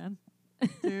 come on, man.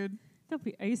 Dude, Don't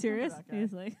be. Are you serious? that guy.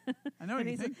 He's like, I know what and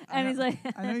you he's think. like, and he's like,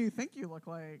 I know you think you look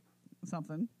like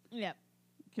something yeah.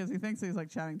 because he thinks he's like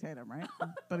Channing Tatum, right?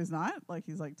 But he's not. Like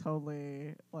he's like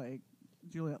totally like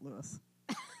Juliette Lewis.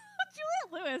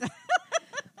 Juliette Lewis.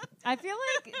 I feel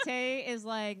like Tay is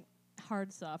like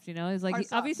hard soft. You know, he's like Hard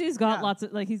soft. obviously he's got Yeah. lots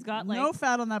of like he's got like No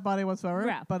fat on that body whatsoever,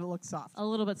 Yeah. but it looks soft. a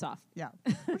little bit soft. Yeah,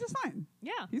 which is fine.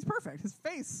 Yeah. He's perfect. His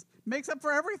face makes up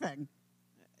for everything.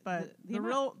 But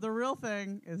The the real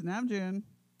thing is Namjoon,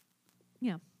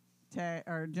 Yeah. Tay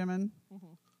or Jimin,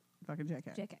 Mhm. fucking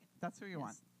JK. JK. That's who you Yes.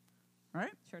 want,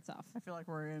 right? Shirts off. I feel like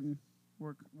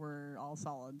we're all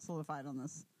solidified on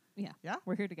this. Yeah. Yeah?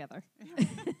 We're here together.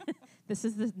 This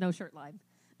is the no shirt line.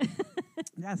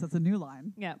 Yes, that's a new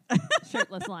line. Yeah.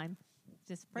 Shirtless line.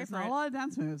 Just pray There's for not it. a lot of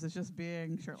dance moves. It's just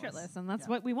being shirtless. Shirtless, and that's Yeah.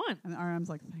 what we want. And RM's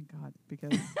like, thank God,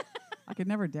 because I could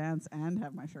never dance and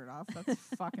have my shirt off. That's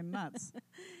fucking nuts.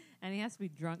 And he has to be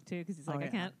drunk too because he's Oh, like, I yeah.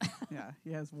 can't. Yeah,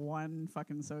 he has one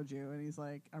fucking soju, and he's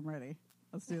like, I'm ready.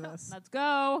 Let's do this. Let's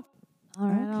go. All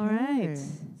right. All right.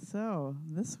 So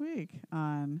this week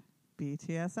on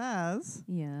BTS As,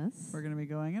 Yes. we're going to be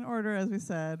going in order, as we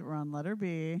said. We're on letter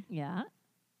B. Yeah.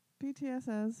 BTS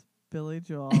As Billy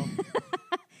Joel.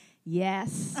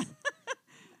 Yes.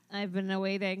 I've been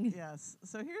awaiting. Yes.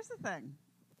 So here's the thing.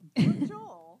 Billy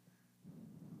Joel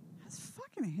has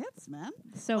fucking hits, man.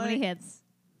 So many Like- hits.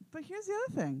 But here's the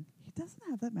other thing. He doesn't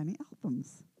have that many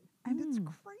albums. And it's Hmm.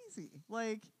 crazy.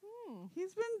 Like,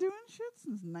 he's been doing shit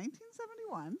since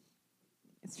 1971.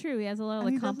 It's true. He has a lot of And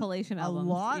like he does compilation A albums.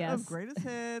 lot yes. of greatest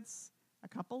hits, a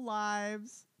couple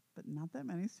lives, but not that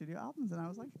many studio albums. And I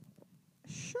was like,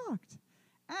 shocked.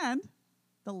 And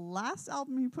the last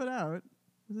album he put out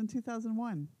was in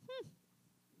 2001.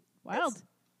 Wild. It's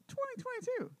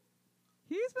 2022.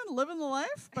 He's been living the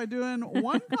life by doing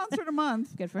one concert a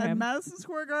month Good for at him. Madison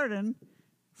Square Garden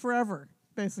forever,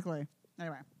 basically.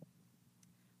 Anyway,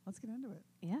 let's get into it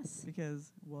Yes.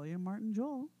 because William Martin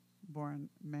Joel, born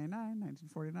May 9,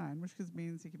 1949, which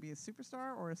means he could be a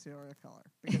superstar or a serial killer,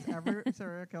 because every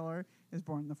serial killer is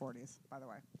born in the 40s, by the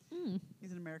way.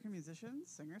 He's an American musician,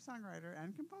 singer, songwriter,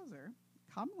 and composer,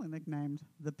 commonly nicknamed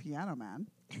the Piano Man.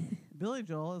 Billy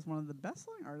Joel is one of the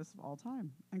best-selling artists of all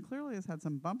time, and clearly has had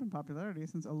some bump in popularity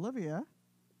since Olivia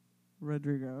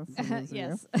Rodrigo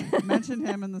Yes. mentioned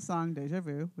him in the song Deja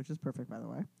Vu, which is perfect, by the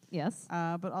way. Yes.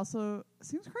 But also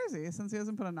seems crazy since he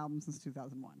hasn't put an album since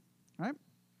 2001, right?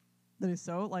 That he's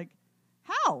so, like,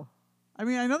 how? I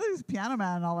mean, I know that he's Piano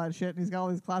Man and all that shit, and he's got all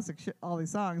these classic shit, all these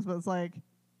songs, but it's like, he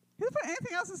hasn't put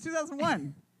anything else since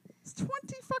 2001. It's 21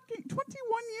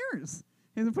 years.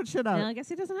 He hasn't put shit out. No, I guess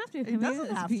he doesn't have to. He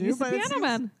doesn't have to, but it Piano seems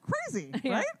Man. crazy,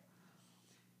 Yeah. right?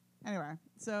 Anyway,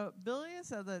 so Billy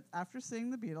said that after seeing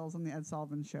the Beatles on the Ed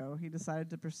Sullivan Show, he decided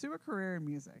to pursue a career in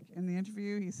music. In the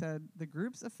interview, he said the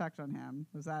group's effect on him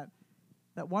was that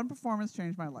one performance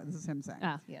changed my life. This is him saying.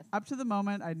 Yes. Up to the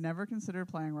moment, I'd never considered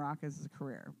playing rock as a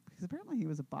career, because apparently he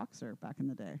was a boxer back in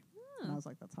the day. And I was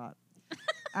like, that's hot.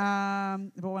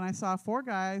 But when I saw four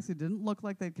guys who didn't look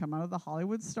like they'd come out of the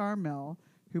Hollywood star mill,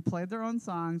 who played their own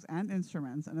songs and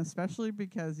instruments, and especially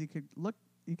because you could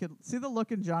see the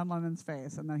look in John Lennon's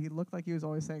face, and then he looked like he was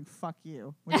always saying "fuck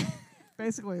you," which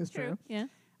basically is true. Yeah.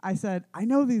 I said, I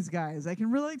know these guys. I can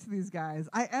relate to these guys.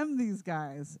 I am these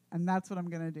guys, and that's what I'm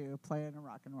gonna do: play in a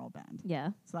rock and roll band. Yeah.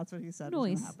 So that's what he said was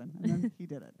Nice. gonna happen, and then he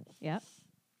did it. Yeah.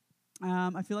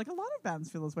 I feel like a lot of bands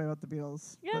feel this way about the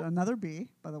Beatles. Yeah. But another B,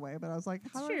 by the way. But I was like,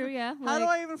 It's how do true. I, Yeah. how do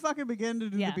I even fucking begin to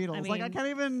do Yeah, the Beatles? I Like, I mean, can't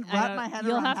even I wrap don't- my head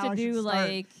you'll around have how to I should do start.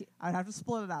 like I'd have to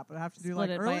split it up. I'd have to do Split like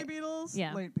it early by- Beatles,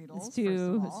 yeah. late Beatles. it's first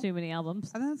too of it's all. too many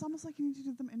albums. And then it's almost like you need to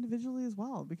do them individually as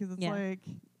well, because it's Yeah. like,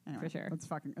 anyway, For sure.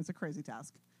 it's a crazy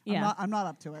task. Yeah. I'm not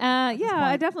up to it. Yeah, at this I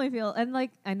point, definitely feel, and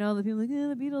like I know the people like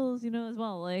the Beatles, as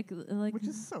well. Like which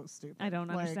is so stupid. I don't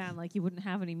Like, understand. Like you wouldn't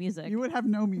have any music You would have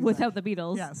no music without the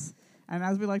Beatles. Yes. And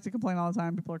as we like to complain all the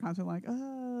time, people are constantly like,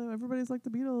 everybody's like the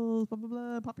Beatles, blah, blah,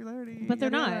 blah, popularity. But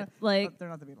they're yada, not. yada. Like But they're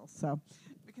not the Beatles. So,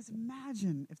 because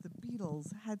imagine if the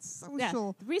Beatles had yeah,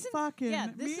 social the reason, fucking yeah,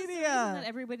 this is the reason media. that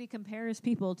everybody compares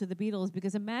people to the Beatles,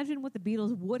 because imagine what the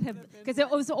Beatles would have, because it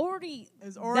was already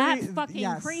It's already that fucking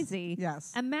yes, crazy.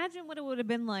 Yes. Imagine what it would have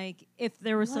been like if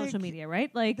there was social Like, media,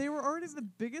 right? Like They were already the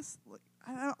biggest. Like,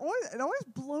 it always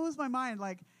blows my mind.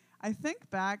 Like, I think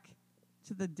back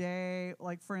to the day,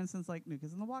 like, for instance, like New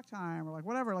Kids on the Block time, or like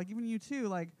whatever, like even U2,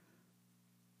 like,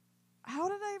 how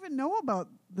did I even know about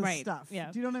this Right, stuff?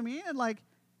 yeah. Do you know what I mean? And like,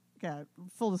 okay,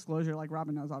 full disclosure, like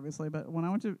Robin knows obviously, but when I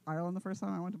went to Ireland the first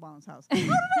time, I went to Bono's house. How did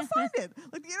I find it?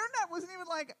 Like, the internet wasn't even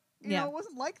like, you Yeah. know, it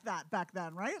wasn't like that back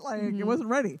then, right? Like, Mhm. it wasn't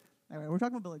ready. Anyway, we're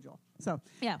talking about Billy Joel. So,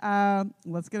 yeah,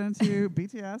 let's get into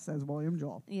BTS as William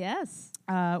Joel. yes,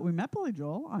 We met Billy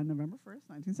Joel on November 1st,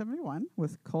 1971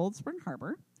 with Cold Spring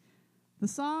Harbor. The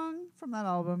song from that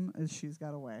album is She's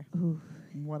Got Away. Ooh,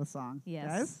 What a song. yes.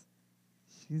 Guys?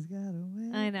 She's Got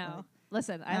Away. I know.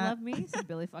 Listen, I love me some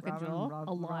Billy fucking Robin, Joel Rob-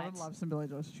 a lot. Robin loves some Billy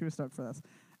Joel. She was stoked for this.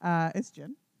 It's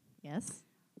Jin. Yes.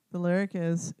 The lyric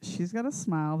is, she's got a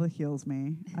smile that heals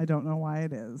me. I don't know why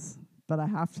it is, but I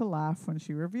have to laugh when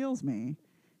she reveals me.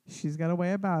 She's got a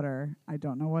way about her. I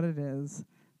don't know what it is,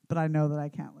 but I know that I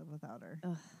can't live without her.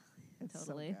 Ugh, It's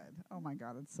totally. so good. Oh my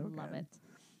God, it's so good. Love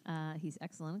it. He's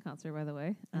excellent in concert, by the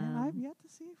way. And I've yet to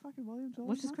see fucking William Joel.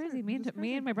 Which is concert, crazy. which is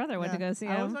Me and my brother went to Yeah. go see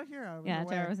I was him. not here. I was Yeah,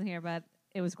 away. Tara wasn't here, but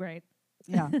it was great.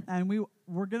 Yeah, and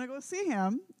we're gonna go see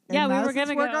him. In Yeah, we were Madison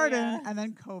gonna Square go, Garden, yeah. and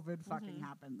then COVID fucking Mhm.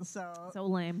 happened. So So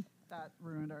lame. that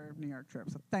ruined our New York trip.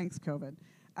 So thanks, COVID.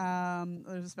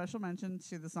 There's a special mention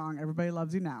to the song "Everybody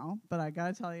Loves You Now," but I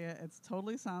gotta tell you, it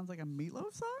totally sounds like a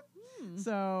Meatloaf song.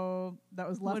 So that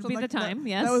was left Would on be the the time,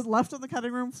 yes. That was left on the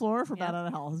cutting room floor for Yep. Bad Out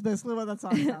of Hell. Is basically what that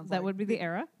song sounds like. That would be the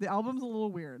era. The album's a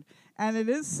little weird. And it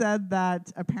is said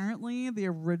that apparently the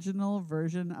original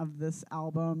version of this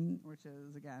album, which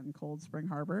is, again, Cold Spring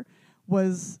Harbor,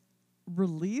 was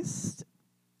released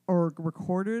or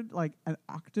recorded like an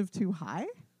octave too high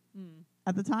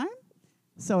at the time.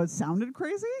 So it sounded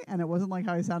crazy, and it wasn't like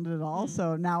how he sounded at all.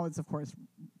 So now it's, of course,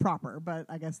 proper. But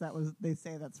I guess they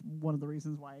say that's one of the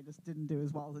reasons why it just didn't do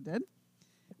as well as it did,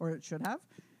 or it should have.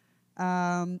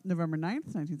 November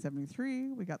 9th,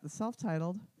 1973, we got the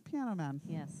self-titled Piano Man.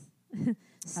 Yes.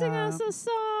 Sing us a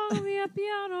song, be a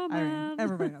piano I man. mean,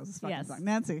 everybody knows this fucking Yes. song.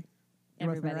 Nancy, you're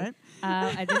with me, Everybody.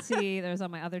 right? I did see there was on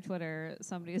my other Twitter,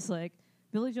 somebody's like,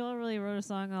 Billy Joel really wrote a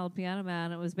song called Piano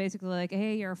Man. It was basically like,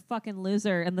 hey, you're a fucking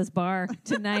loser in this bar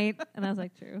tonight. And I was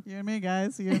like, true. You and me,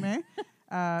 guys. You and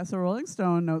me. So Rolling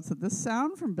Stone notes that this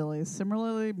sound from Billy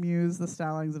similarly mused the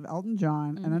stylings of Elton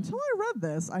John. And until I read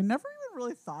this, I never even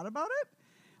really thought about it.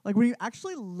 Like when you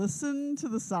actually listen to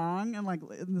the song and like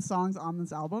in the songs on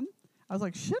this album, I was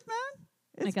like, shit, man.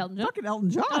 It's Like Elton John? fucking Elton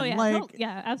John. Oh yeah, Like,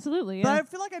 yeah, absolutely. but Yeah. I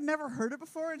feel like I'd never heard it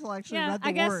before until I actually Yeah, read I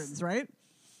the guess- words, right?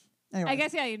 Anyway, I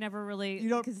guess you never really you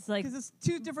don't because it's like it's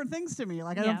two different things to me.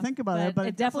 Like I Yeah, don't think about it, but it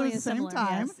it definitely definitely was the is same similar,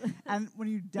 time. yes. And when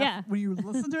you Yeah. when you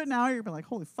listen to it now, you're like,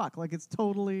 holy fuck! Like it's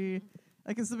totally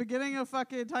like it's the beginning of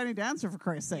fucking Tiny Dancer for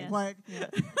Christ's sake. Yes. Like Yeah.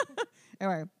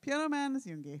 anyway, Piano Man is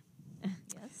Yoongi.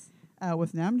 yes.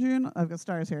 With Namjoon, I've got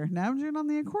stars here. Namjoon on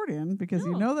the accordion because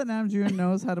you Oh. know that Namjoon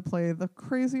knows how to play the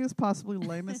craziest, possibly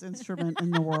lamest instrument in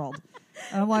the world.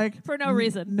 And I'm like, For no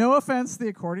reason. No offense to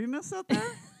the accordionists out there.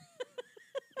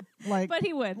 Like, But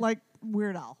he would. like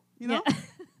Weird Al, you know? Yeah.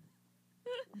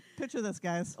 Picture this,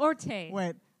 guys. Or Tay.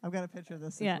 Wait, I've got a picture of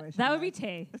this Yeah, situation. that would be guys.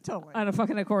 Tay Totally. on a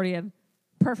fucking accordion.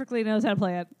 Perfectly knows how to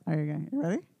play it. There you go. You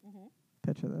ready?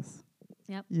 Picture this.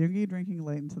 Yep. Yoongi drinking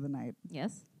late into the night.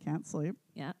 Yes. Can't sleep.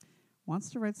 Yeah.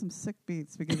 Wants to write some sick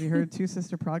beats because he heard two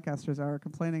sister podcasters are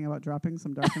complaining about dropping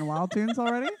some Dark and Wild tunes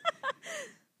already.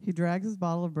 He drags his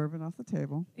bottle of bourbon off the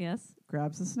table, Yes.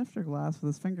 grabs a snifter glass with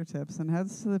his fingertips, and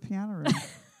heads to the piano room.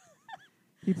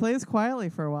 He plays quietly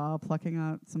for a while, plucking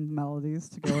out some melodies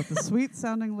to go with the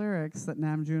sweet-sounding lyrics that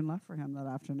Namjoon left for him that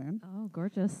afternoon. Oh,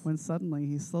 gorgeous. When suddenly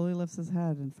he slowly lifts his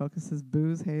head and focuses his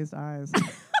booze-hazed eyes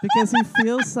because he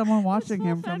feels someone watching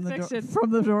him full from the fanfiction.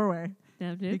 from the doorway.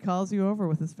 Damn, He dude. calls you over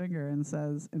with his finger and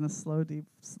says in a slow, deep,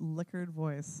 liquored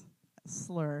voice,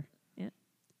 slur, Yeah.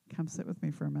 come sit with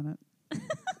me for a minute.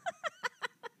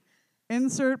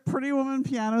 Insert Pretty Woman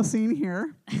piano scene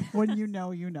here. When you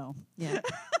know, you know. Yeah.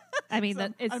 I mean, So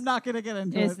that it's I'm not going to get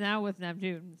into it's it. now with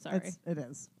Namjoon. Sorry. It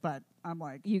is. But I'm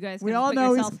like, You guys we can all put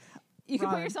know yourself, you can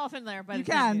put Ryan, yourself in there, but you it's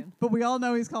can, Namjoon. but we all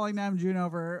know he's calling Namjoon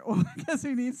over because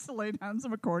he needs to lay down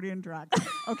some accordion tracks.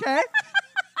 Okay?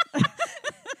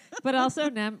 But also,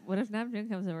 what if Namjoon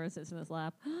comes over and sits in his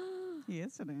lap? He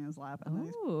is sitting in his lap.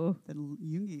 And Oh. then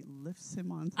Yoongi lifts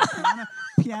him onto the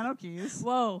piano keys.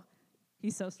 Whoa.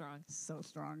 He's so strong. So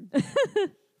strong.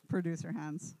 Producer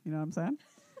hands. You know what I'm saying?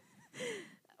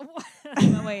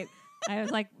 No, wait. I was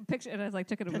like, picture, and I was like,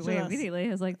 took it Picture away this. immediately. I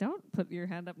was like, don't put your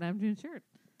hand up Namjoon's shirt.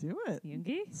 Do it.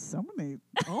 Yoongi? So many.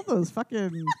 All those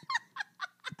fucking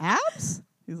abs?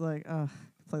 He's like,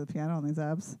 play the piano on these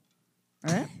abs.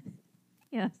 All right?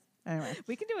 Yes. Anyway.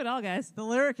 We can do it all, guys. The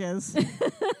lyric is,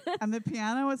 and the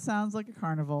piano, it sounds like a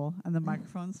carnival, and the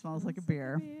microphone smells like a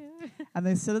beer. And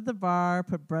they sit at the bar,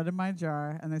 put bread in my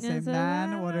jar, and they say, Yes,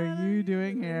 man, what are you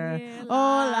doing here? yeah,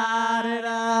 Oh, la da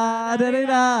da da da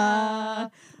da,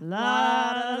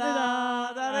 la da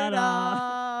da da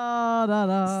da da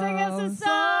da. Sing us a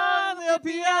song, the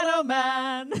piano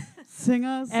man. Sing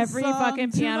us Every a song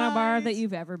fucking piano bar tonight. that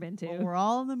you've ever been to. Well, we're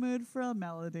all in the mood for a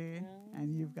melody,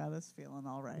 and you've got us feeling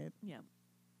all right. Yeah.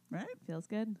 Right? Feels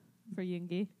good for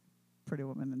Yoongi. Pretty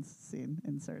Woman scene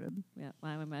inserted. Yeah.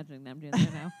 Well, I'm imagining Namjoon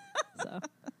there now. So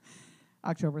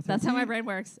October 13th. that's how my brain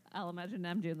works. I'll imagine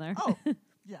Namjoon there. Oh,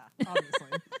 yeah, obviously.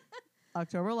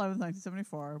 October 11th,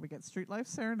 1974, we get Street Life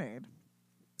Serenade.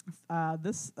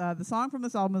 The song from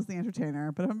this album is The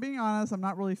Entertainer, but if I'm being honest, I'm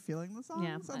not really feeling the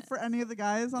songs for any of the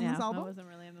guys on yeah, this I album. wasn't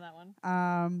really into that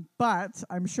one. But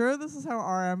I'm sure this is how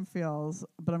RM feels.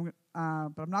 But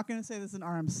I'm not going to say this is an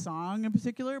RM song in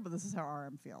particular. But this is how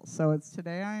RM feels. So it's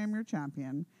Today I Am Your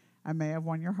Champion. I may have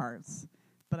won your hearts,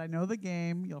 but I know the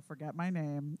game. You'll forget my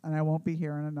name, and I won't be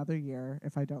here in another year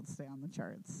if I don't stay on the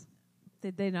charts.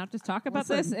 Did they not just talk about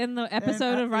Listen, this in the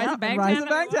episode of Rise yeah, of Bangtan? Rise of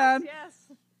Bangtan.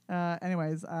 Yes.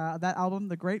 Anyways, that album,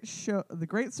 The Great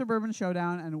Suburban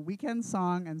Showdown, and Weekend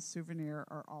Song and Souvenir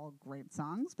are all great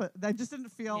songs. But I just didn't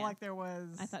feel Yeah. like there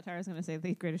was. I thought Tara was going to say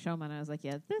The Greatest Showman. I was like,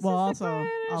 yeah, this Well, is the also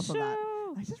greatest that.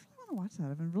 show. I just really want to watch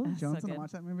that. I've been really That's so jonesing to good.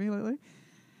 watch that movie lately.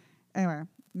 Anyway,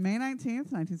 May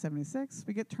 19th, 1976,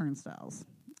 we get Turnstiles.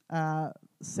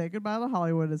 Say Goodbye to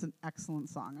Hollywood is an excellent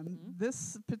song. And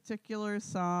this particular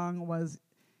song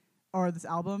this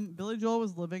album, Billy Joel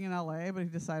was living in L.A., but he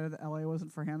decided that L.A.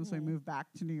 wasn't for him, so he moved back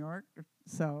to New York.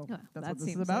 So Yeah, that's that what this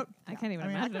is seems about. like- I can't even I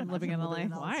imagine can him living in LA.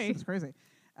 Why? It's crazy.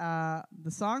 The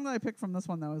song that I picked from this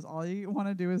one, though, is All You Want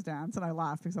to Do Is Dance, and I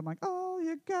laughed because I'm like, all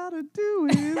you gotta do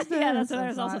is dance. Yeah, that's what I And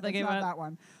was also thinking it's not about. that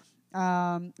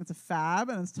one. It's a fab,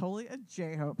 and it's totally a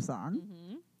J-Hope song.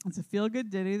 Mm-hmm. It's a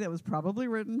feel-good ditty that was probably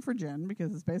written for Jin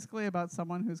because it's basically about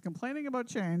someone who's complaining about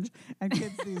change and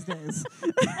kids these days.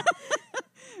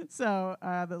 So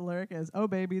the lyric is, oh,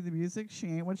 baby, the music, she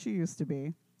ain't what she used to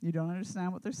be. You don't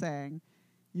understand what they're saying.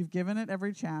 You've given it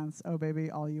every chance. Oh, baby,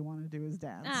 all you want to do is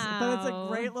dance. But it's a Ow.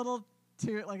 great little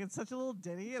it's such a little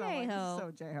ditty. And I'm like,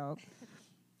 J-Hope. it's so J-Hope.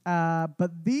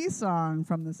 But the song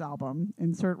from this album,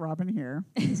 insert Robin here,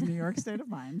 is New York State of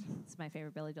Mind. It's my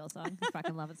favorite Billy Joel song. I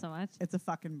fucking love it so much. It's a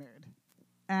fucking mood.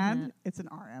 And Yeah. it's an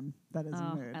RM that is Oh,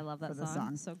 a mood I love for that this song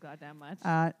song. so goddamn much.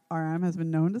 RM has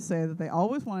been known to say that they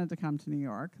always wanted to come to New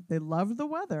York. They loved the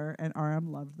weather, and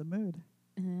RM loved the mood.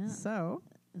 Yeah. So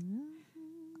Mhm.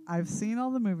 I've seen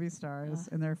all the movie stars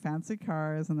in their fancy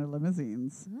cars and their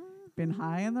limousines, been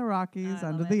high in the Rockies I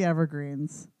under love the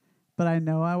Evergreens, but I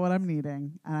know what I'm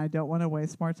needing, and I don't want to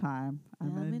waste more time.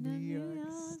 I'm in a New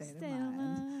York state of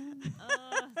mind.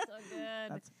 Oh, so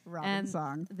good. That's Robin's And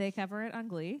song. They cover it on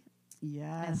Glee.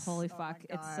 Yes. And holy Oh fuck,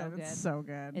 my it's so God, good. It's so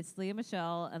good. It's Leah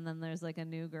Michelle, and then there's like a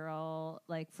new girl,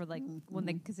 like for like when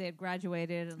they, because they had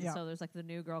graduated, and Yeah. so there's like the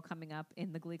new girl coming up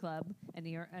in the Glee club, and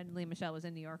New York, and Leah Michelle was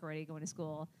in New York already going to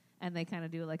school, and they kind of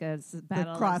do like a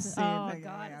battle. The cross scene. Oh thing.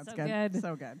 god, Yeah, it's it's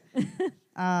so good. good. So good.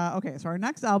 Okay, so our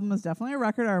next album is definitely a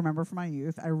record I remember from my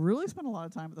youth. I really spent a lot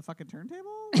of time at the fucking turntable,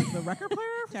 like the record player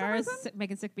for some Tara's reason.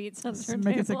 making sick beats on the Just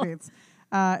making sick turntable. beats.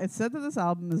 It's said that this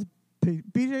album is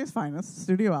BJ's finest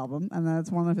studio album, and that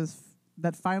it's one of his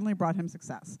that finally brought him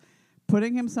success,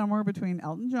 putting him somewhere between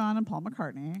Elton John and Paul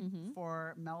McCartney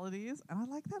for melodies. And I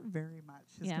like that very much,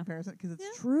 his Yeah. comparison, because it's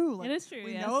Yeah. true. Like, It is true.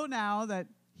 we yes. know now that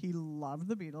he loved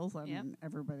the Beatles. I Yep. mean,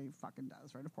 everybody fucking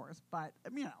does, right? Of course. But,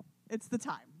 you know, it's the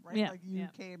time, right? Yeah. Like, you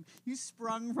Yeah. you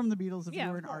sprung from the Beatles if Yeah,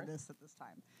 you were of an course. artist at this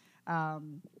time.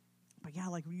 But yeah,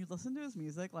 like when you listen to his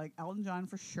music, like Elton John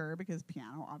for sure, because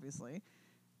piano, obviously.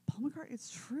 Paul McCartney, it's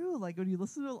true. Like when you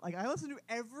listen to, like I listened to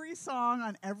every song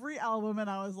on every album, and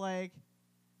I was like,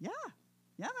 yeah,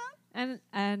 man.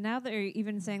 And now they're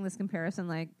even saying this comparison,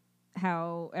 like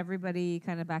how everybody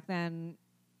kind of back then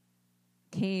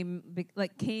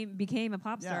became a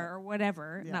pop star Yeah. or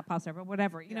whatever, Yeah. not pop star, but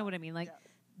whatever. You Yeah. know what I mean? Like Yeah.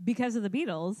 because of the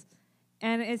Beatles.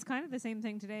 And it's kind of the same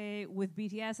thing today with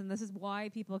BTS, and this is why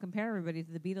people compare everybody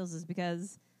to the Beatles, is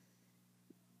because,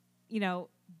 you know,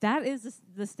 that is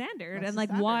the standard, That's and the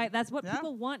like why standard. that's what Yeah.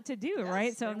 people want to do, Yes,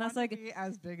 right? So they and that's want to like be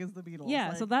as big as the Beatles. yeah,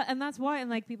 like, so that's why, and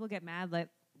like people get mad, like,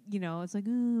 you know, it's like,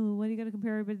 oh, why do you got to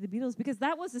compare everybody to the Beatles? Because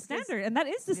that was the standard, and that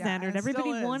is the yeah, standard. and it still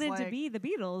Everybody is, wanted to like, be the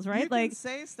Beatles, you right? can Like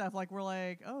say stuff like we're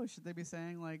like, oh, should they be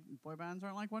saying like boy bands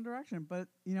aren't like One Direction? But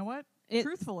you know what? It-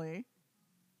 Truthfully,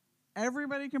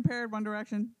 everybody compared One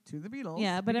Direction to the Beatles.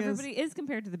 yeah, but because- everybody is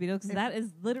compared to the Beatles because if- that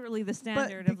is literally the but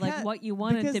standard of like because- what you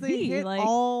wanted because to they be. hit Like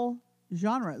all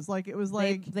genres. Like it was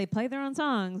like they play their own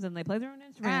songs and they play their own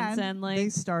instruments and like they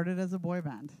started as a boy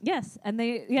band. yes, and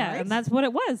Right? and that's what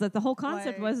it was. That the whole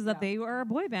concept Like, was that yeah. they were a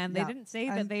boy band. Yeah. They didn't say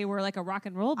that And they were like a rock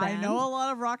and roll band. I know a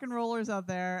lot of rock and rollers out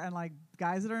there, and like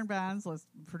guys that are in bands.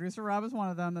 Producer Rob is one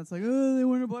of them. That's like, oh, they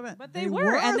weren't a boy band, But they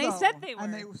were, and they though. said they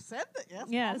and were. they said that. Yes,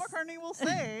 Yes. Paul McCartney will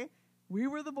say we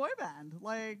were the boy band.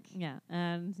 Like Yeah,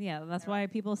 and that's Yeah. why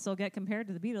people still get compared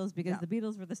to the Beatles because Yeah. the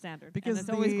Beatles were the standard. Because and it's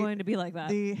always the- going to be like that.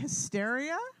 the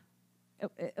hysteria.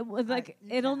 It was like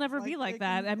you it'll can't, never be like, like it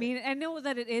that. can- I mean, I know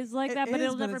that it is like It that, but is,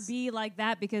 it'll but never it's- be like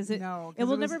that because No, it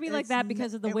will never be like that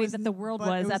because of the way that the world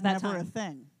was at that never time. a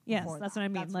thing. Yes, before that's that. what I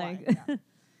mean, That's like- why, yeah.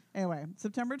 Anyway,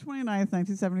 September 29th,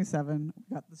 1977,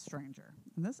 we got The Stranger.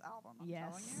 And this album, I'm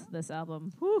telling yes, you. this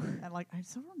album. Whew. And like I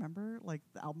still remember like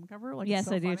the album cover. Like Yes, it's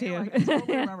so I do, funny. too. Like, I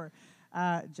totally remember.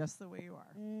 Just the way you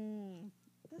are.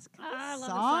 This kind I of love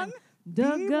song. this song. Be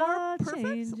The more God perfect.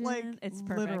 changing. Like It's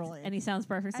perfect, literally. and he sounds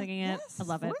perfect And singing yes, it. I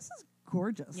love his it. voice is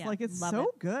gorgeous. Yeah, like it's love so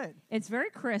it. good. It's very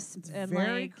crisp It's and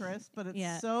very like crisp, but it's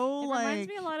yeah. so It like reminds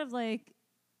me a lot of like.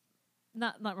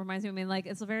 Not reminds me. I mean, like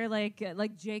it's a very like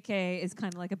J.K. is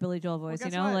kind of like a Billy Joel voice, Well,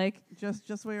 you guess know, what? like just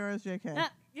the way you are as JK.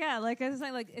 yeah, like I was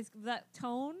saying, like it's that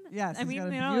tone. Yes, I he's mean, got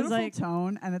a you know, beautiful it's like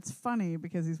tone, and it's funny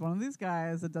because he's one of these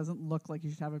guys that doesn't look like he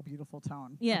should have a beautiful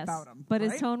tone yes, about him. but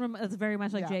right? his tone is very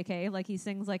much like Yeah. J.K. Like he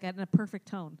sings like in a perfect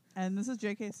tone. And this is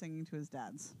JK singing to his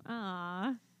dads.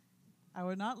 Ah, I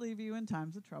would not leave you in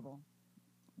times of trouble.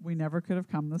 We never could have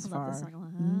come this I love far. this song a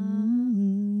lot.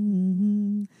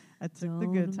 Mhm. I took the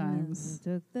good Don't times.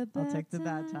 took the I'll bad take the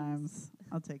bad times.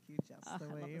 I'll take you just Ah, the I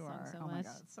love way this you song are. so Oh my much.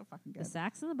 god, it's so fucking The good.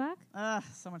 sax in the back.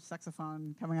 So much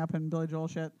saxophone coming up in Billy Joel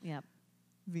shit. Yep.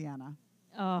 Vienna.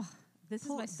 Oh, this is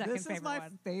my second this favorite is my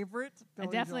one. favorite Billy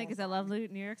Definitely Joel because I song. love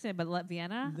New York City, but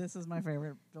Vienna. This is my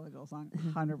favorite Billy Joel song,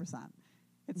 100%.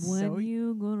 It's When so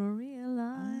you gonna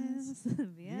realize Vienna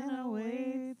Vienna waits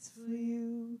waits for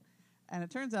you. And it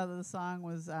turns out that the song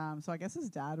was, so I guess his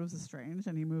dad was estranged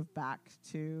and he moved back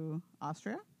to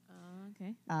Austria.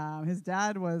 Okay. His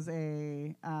dad was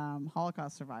a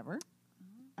Holocaust survivor.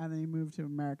 And then he moved to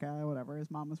America, whatever. His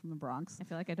mom was from the Bronx. I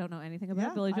feel like I don't know anything about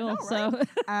Yeah, Billy I Joel, know, so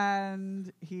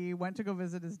And he went to go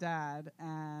visit his dad.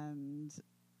 And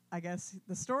I guess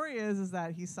the story is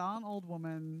that he saw an old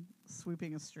woman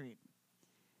sweeping a street.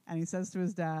 And he says to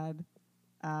his dad,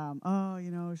 oh,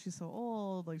 you know, she's so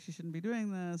old, like she shouldn't be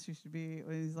doing this. She should be.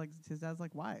 He's like, his dad's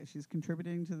like, why? She's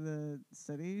contributing to the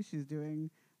city. She's doing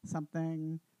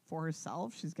something for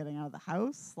herself. She's getting out of the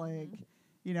house. Like,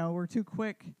 you know, we're too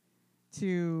quick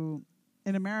to.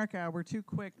 In America, we're too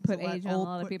quick Put to age let on a old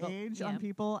lot of put people. age Yeah. on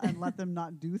people and let them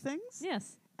not do things.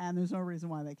 Yes. And there's no reason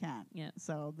why they can't. Yeah.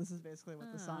 So this is basically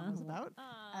what the song was about.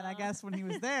 And I Aw. guess when he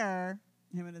was there,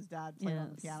 him and his dad played on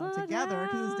the piano Slow together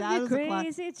because his down, dad you was a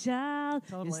crazy child.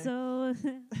 Totally. You're so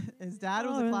his dad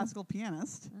was a Oh. classical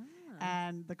pianist, Ah.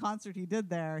 and the concert he did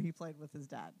there, he played with his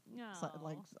dad, so,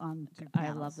 like on two I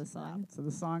pianos. love this song. Yeah. So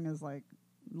the song is like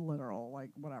literal, like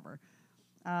whatever.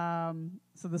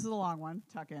 So this is a long one.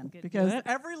 Tuck in Good, because do it.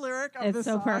 every lyric of It's this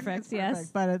so song perfect, is yes.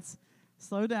 perfect, but it's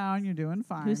slow down, you're doing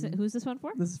fine. Who's this one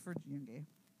for? This is for Yoongi.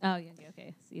 Oh, yeah,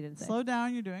 okay. So you didn't say. Slow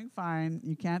down, you're doing fine.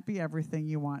 You can't be everything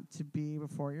you want to be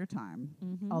before your time.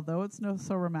 Mhm. Although it's no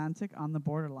so romantic on the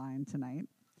borderline tonight.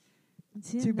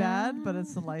 Too bad, but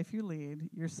it's the life you lead.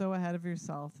 You're so ahead of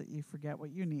yourself that you forget what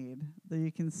you need, that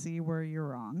you can see where you're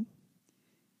wrong.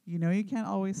 You know you can't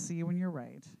always see when you're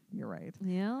right. You're right.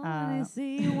 Yeah, I Uh,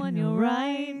 see you when you're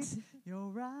right. You're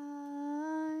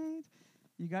right.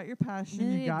 You got your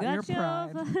passion, Yeah, you got your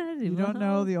pride. You don't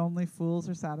know the only fools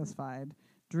are satisfied.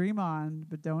 Dream on,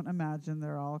 but don't imagine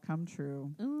they'll all come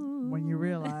true. when you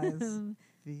realize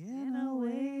Vienna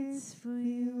waits for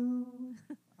you.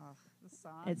 Oh, the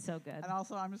song. It's so good. And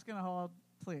also, I'm just going to hold,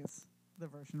 please, the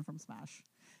version from Smash.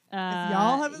 If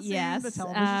y'all haven't seen yes. the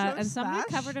television show and somebody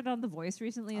Smash- covered it on The Voice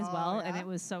recently as Oh, well, and yeah? it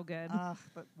was so good.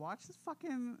 But watch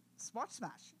watch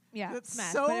Smash. yeah, it's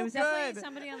Smash. so but it was definitely good.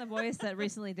 somebody on The Voice that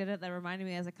recently did it that reminded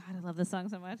me. I was like, God, I love this song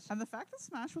so much. And the fact that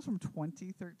Smash was from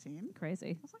 2013, Crazy.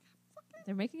 I was like, fucking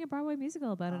They're making a Broadway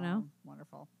musical about it now.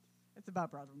 Wonderful. It's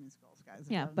about Broadway musicals, guys. If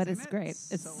you Yeah, haven't but seen it's it, great.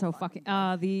 It's so fucking.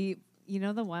 good.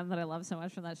 The one that I love so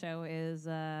much from that show is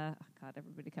God.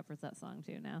 Everybody covers that song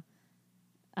too now.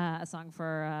 A song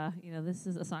for this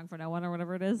is a song for no one or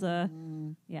whatever it is.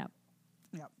 Yeah.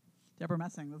 Yep. Deborah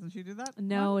Messing, doesn't she do that?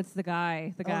 No, it's the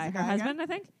guy. The Oh, it's guy. the Her guy husband, again? I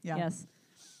think. Yeah. Yes.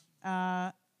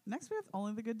 Next we have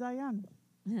Only the Good Die Young.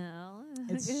 No,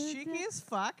 It's cheeky as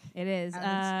fuck. It is.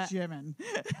 And it's Jimin.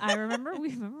 I remember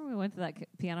we went to that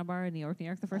piano bar in New York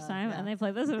the first time, yeah. and they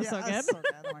played this. It was so good. It's so good.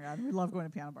 Oh my god, we love going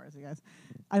to piano bars, you guys.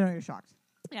 I know you're shocked.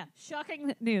 Yeah,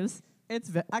 shocking news.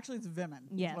 It's actually it's Vimin.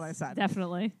 Yes, Is what I said.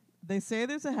 definitely. They say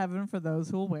there's a heaven for those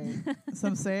who'll wait.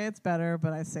 Some say it's better,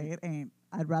 but I say it ain't.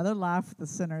 I'd rather laugh with the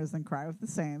sinners than cry with the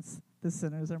saints. The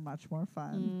sinners are much more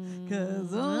fun.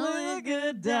 'Cause only the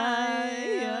good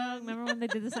die young. Remember when they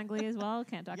did this on Glee as well?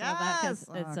 Can't talk about that because Yes!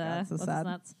 Oh, it's God, so what's sad.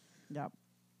 nuts. Yep.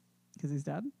 Because he's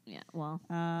dead? Yeah, well.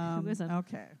 Who isn't?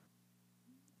 Okay.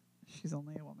 She's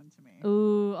only a woman to me.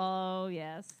 Ooh, oh,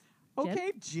 yes.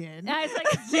 Okay, Jin. Yeah, it's like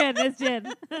it's Jin. It's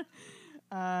Jin.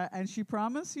 And she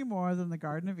promised you more than the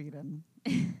Garden of Eden.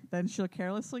 Then she'll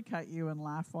carelessly cut you and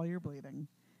laugh while you're bleeding.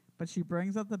 But she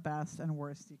brings out the best and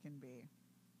worst you can be.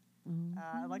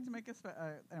 I'd like to make a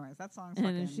anyways, that song's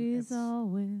fucking... And she's it's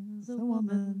always a a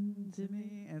woman to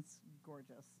me. It's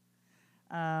gorgeous.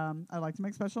 I'd like to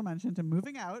make special mention to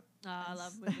Moving Out. Oh, I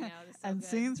love Moving Out. It's so and good.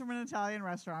 Scenes from an Italian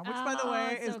Restaurant, which, by the Oh,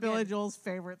 way, it's is so Billy good. Joel's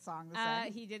favorite song to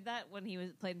sing. He did that when he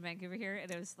was played in Vancouver here,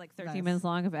 and it was like 13 Nice. minutes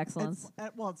long of excellence.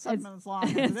 It's 7 minutes long.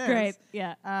 as It's it is. great.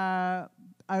 Yeah.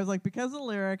 I was like, because of the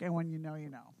lyric and when you know, you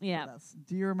know. Yeah. For this.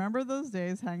 Do you remember those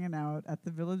days hanging out at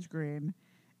the Village Green?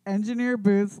 Engineer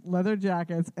boots, leather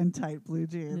jackets, and tight blue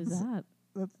jeans. Who's that?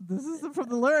 This is from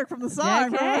the lyric from the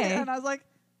song. JK. Right? And I was like,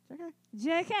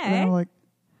 JK. JK. And I'm like,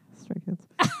 Stray Kids.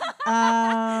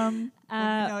 When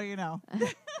you know, you know.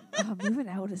 Oh, Moving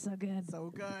Out is so good.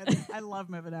 So good. I love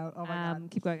Moving Out. Oh, my God.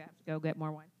 Keep going. I have to go get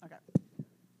more wine. Okay.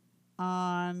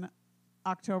 On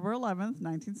October 11th,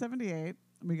 1978,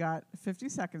 we got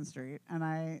 52nd Street, and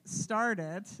I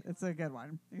started. It's a good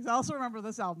one. You also remember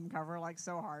this album cover like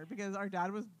so hard because our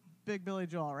dad was big Billy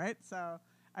Joel, right? So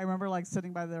I remember like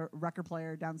sitting by the record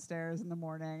player downstairs in the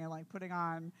morning and like putting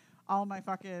on all my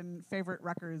fucking favorite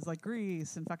records like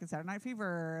Grease and fucking Saturday Night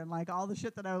Fever and like all the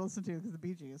shit that I would listen to because the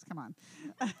Bee Gees. Come on.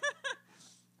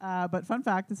 But fun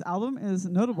fact, this album is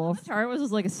notable. Tart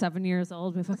was like 7 years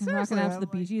old. We fucking rocking Seriously, out to I'm the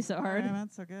like, Bee Gees so hard. Man,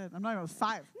 that's so good. I'm not even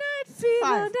 5. Night fever,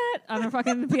 5. night on a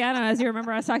fucking piano, as you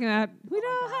remember us talking about. We Oh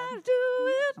know my how God. to do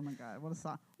it. Oh my God, what a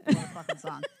song. What a fucking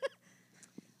song.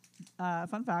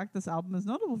 Fun fact, this album is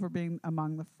notable for being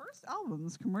among the first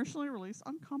albums commercially released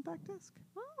on compact disc.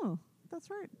 Oh, That's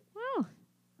right. wow.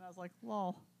 And I was like,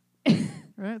 lol.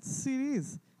 Right, it's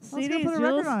CDs. I was going CDs, to put a Jules.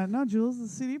 record on it. No, Jules, the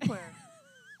CD player.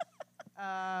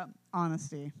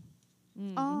 Honesty.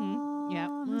 Mm-hmm. Yeah.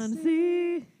 Honesty.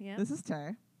 Honesty. Yeah. This is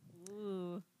Tay.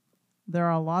 Ooh. There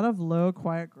are a lot of low,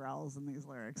 quiet growls in these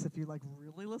lyrics. If you like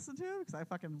really listen to it, because I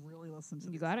fucking really listen to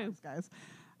You these got to. songs, guys.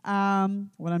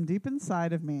 When I'm deep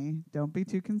inside of me, don't be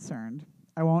too concerned.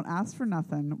 I won't ask for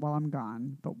nothing while I'm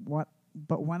gone.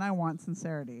 But when I want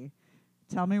sincerity,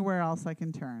 tell me where else I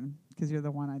can turn, because you're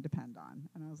the one I depend on.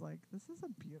 And I was like, this is a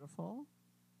beautiful.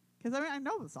 Because I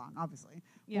know the song, obviously.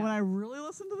 Yeah. But when I really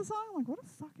listen to the song, I'm like, what a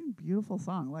fucking beautiful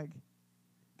song. Like,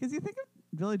 because you think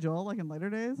of Billy Joel, like in later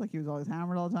days, like he was always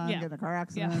hammered all the time, Yeah. getting in car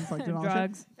accidents, like doing all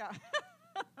Drugs. that shit.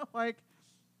 Yeah. Like,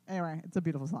 anyway, it's a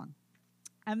beautiful song.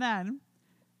 And then,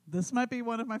 this might be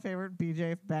one of my favorite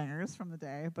BJ bangers from the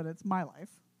day, but it's My Life.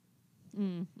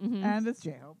 Mm-hmm. And it's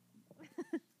J-Hope.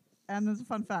 And there's a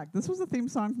fun fact. This was the theme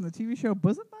song from the TV show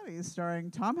Bosom Buddies, starring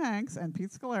Tom Hanks and Pete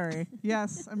Scolari.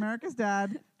 Yes, America's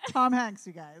Dad, Tom Hanks,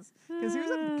 you guys. Because he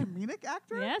was a comedic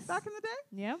actor back in the day.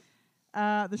 Yep.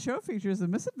 The show features the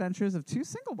misadventures of two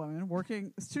single men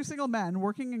working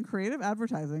in creative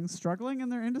advertising, struggling in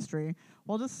their industry,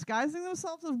 while disguising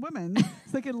themselves as women so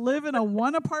they could live in a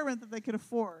one apartment that they could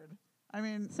afford. I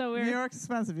mean, So New York's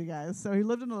expensive, you guys. So he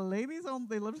lived in a ladies' only.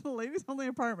 They lived in a ladies' only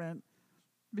apartment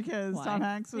because Why? Tom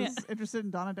Hanks was interested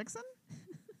in Donna Dixon.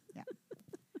 Yeah.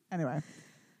 Anyway,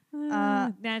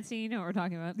 Nancy, you know what we're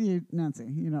talking about. Nancy,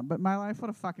 But My Life, what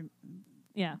a fucking.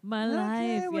 Yeah, my I don't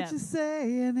life. care what yeah. you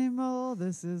say anymore.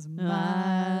 This is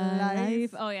my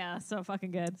life. Oh yeah, so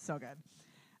fucking good. So good.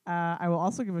 I will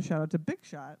also give a shout out to Big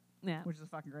Shot, Yeah. which is a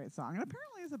fucking great song. And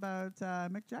apparently it's about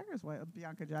Mick Jagger's wife,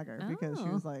 Bianca Jagger, Oh. because she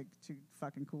was like too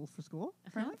fucking cool for school,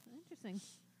 apparently. Interesting.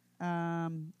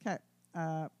 Okay.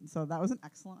 So that was an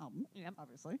excellent album, Yep.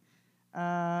 obviously.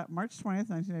 March 20th,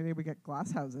 1980, we get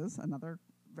Glass Houses, another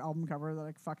album cover that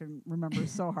I fucking remember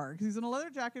so hard. Because he's in a leather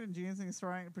jacket and jeans and he's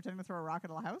pretending to throw a rock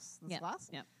at a house. That's Glass.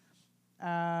 Yep.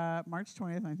 March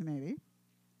 20th, 1980.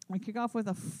 We kick off with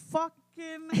a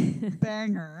fucking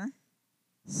banger.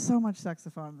 So much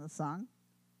saxophone in this song.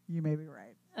 You may be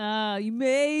right. You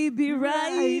may be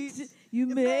Right. right. You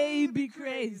may be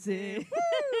crazy.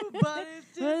 Woo, but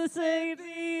it's just Say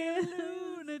a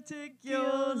lunatic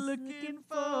you're looking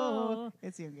for.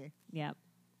 It's Yoongi. Yep.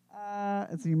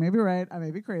 It's you may be right. I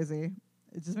may be crazy.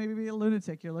 It just may be a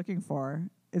lunatic you're looking for.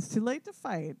 It's too late to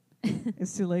fight.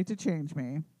 It's too late to change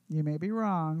me. You may be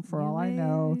wrong. For all I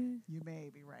know, you may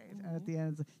be right. And at the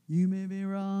end, it's like, you may be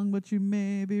wrong, but you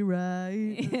may be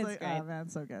right. It's It's like, great. oh man,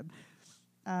 so good.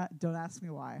 Don't ask me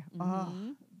why.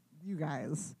 Mhm. You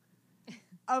guys.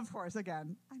 Of course,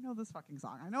 again, I know this fucking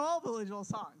song. I know all Billy Joel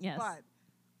songs. Yes. But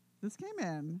this came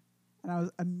in, and I was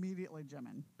immediately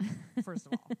jamming, first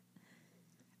of all.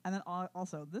 And then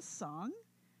also, this song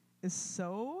is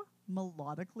so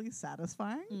melodically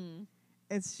satisfying. Mm.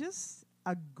 It's just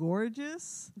a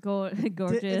gorgeous. Gorgeous.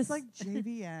 It's like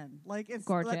JVN. Like it's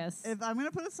Gorgeous. Like, if I'm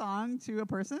gonna put a song to a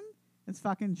person, it's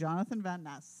fucking Jonathan Van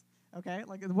Ness. Okay,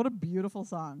 like what a beautiful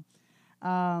song.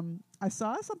 I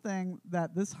saw something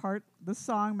that this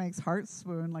song makes heart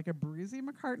swoon like a breezy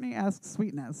McCartney-esque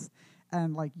sweetness,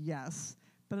 and like yes,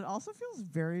 but it also feels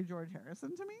very George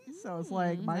Harrison to me. So it's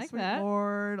like My like Sweet that.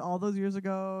 Lord, all those years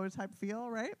ago type feel,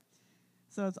 right?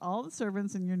 So it's all the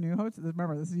servants in your new hotel.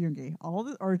 Remember, this is Yoongi.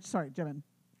 Jimin.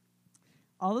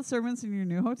 All the servants in your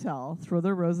new hotel throw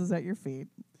their roses at your feet.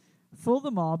 Fool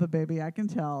them all, but baby, I can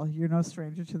tell you're no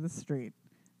stranger to the street.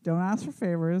 Don't ask for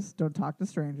favors. Don't talk to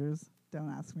strangers. Don't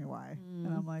ask me why. And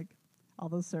I'm like, all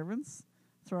those servants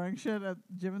throwing shit at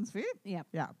Jimin's feet? Yep.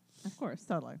 Yeah, Of course.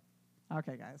 totally.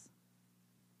 Okay, guys.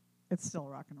 It's still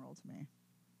rock and roll to me.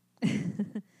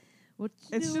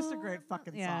 It's just a great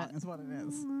fucking song, is what it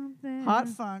is. Hot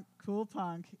funk, cool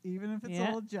punk, even if it's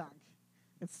Yeah. old junk,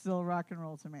 it's still rock and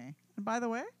roll to me. And by the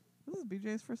way, this is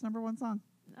BJ's first #1 song.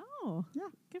 Oh. Yeah.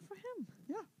 Good for him.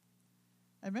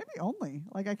 And maybe only.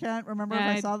 Like, I can't remember if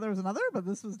I saw there was another, but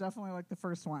this was definitely like the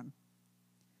first one.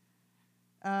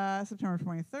 September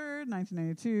 23rd,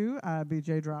 1992,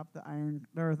 BJ dropped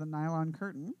the Nylon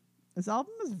Curtain. This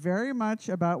album is very much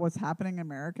about what's happening in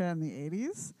America in the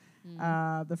 80s.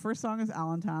 The first song is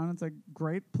Allentown. It's a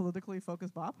great politically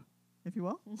focused bop, if you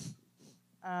will.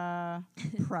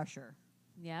 Pressure.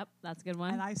 Yep. That's a good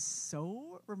one. And I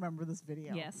so remember this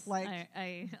video. yes. Like,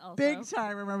 I also. big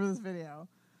time remember this video.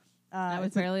 I was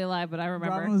barely alive, but I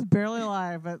remember. Robin was barely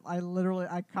alive, but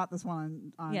I caught this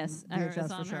one on yes. VHS it's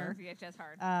for on sure. her VHS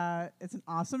hard. It's an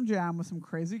awesome jam with some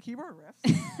crazy keyboard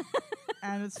riffs.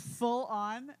 And it's full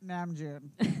on Namjoon.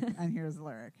 And here's the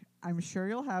lyric. I'm sure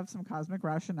you'll have some cosmic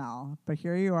rationale, but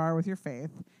here you are with your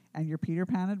faith and your Peter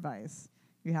Pan advice.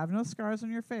 You have no scars on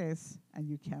your face, and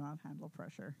you cannot handle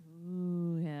pressure.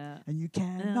 Ooh, yeah. And you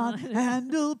cannot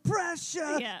handle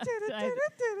pressure. Yeah,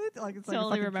 Like it's totally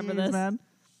like a fucking remember Keys, this. man.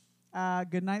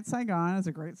 Good Night Saigon is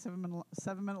a great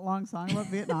 7-minute long song about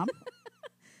Vietnam.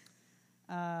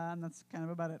 And that's kind of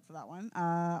about it for that one.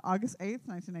 August 8th,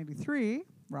 1983,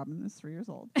 Robin is 3 years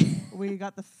old. We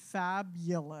got the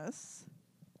fabulous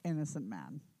Innocent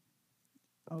Man.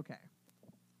 Okay.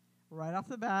 Right off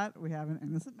the bat, we have an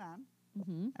Innocent Man,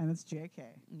 and it's JK.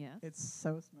 Yeah. It's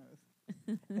so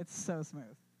smooth. It's so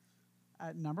smooth.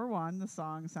 At number 1, the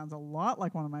song sounds a lot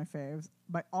like one of my faves.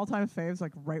 My all-time faves,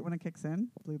 like right when it kicks in,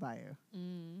 Blue Bayou.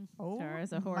 Oh,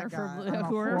 Tara's a my horror for God, Blue, I'm a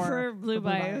horror for Blue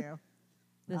Bayou.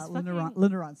 This Linda fucking-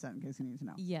 Ronstadt, in case you need to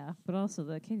know. Yeah, but also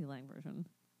the Katie Lang version.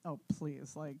 Oh,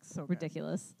 please. Like, so good.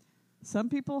 Ridiculous. Some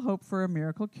people hope for a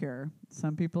miracle cure.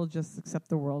 Some people just accept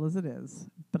the world as it is.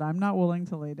 But I'm not willing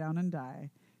to lay down and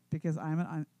die because I am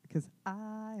an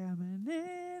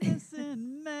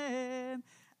innocent man.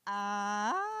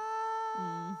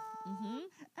 An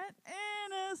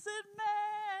innocent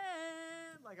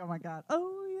man. Like, oh my God.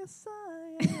 Oh, yes,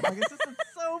 I am. Like, it's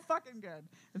so fucking good.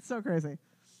 It's so crazy.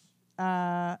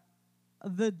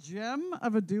 The gem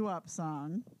of a doo-wop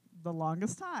song, the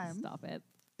longest time, Stop it.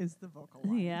 is the vocal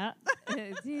line. Yeah. Do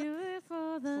it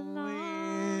for the Please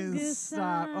longest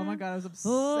stop. Oh my time. God, I was obsessed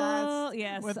Oh,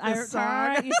 yes. with I this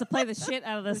Tara song. used to play the shit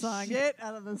out of The this song. shit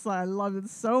out of this song. I love it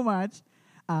so much.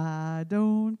 I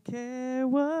don't care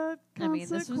what I mean,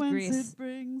 this was consequence Grease it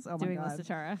brings. Oh my Doing this to God.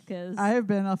 Tara, because I have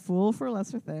been a fool for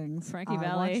lesser things. Frankie I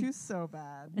Valli. want you so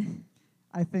bad.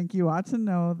 I think you ought to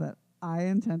know that I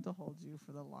intend to hold you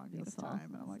for the longest Beautiful.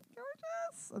 time. And I'm like,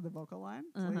 gorgeous. And the vocal line.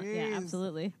 Please. yeah,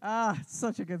 absolutely. Ah, it's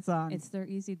such a good song. It's their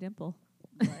easy dimple.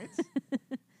 Right.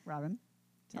 Robin,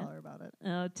 tell Yeah. her about it.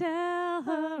 Oh, tell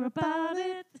her about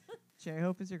it.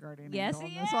 J-Hope is your guardian Yes, angel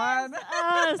he in is. this one.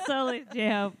 Oh, it's totally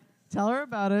J-Hope. Tell her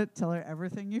about it. Tell her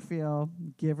everything you feel.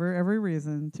 Give her every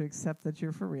reason to accept that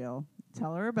you're for real.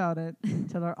 Tell her about it.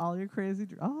 Tell her all your crazy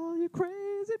dreams.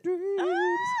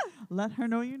 Let her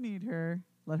know you need her.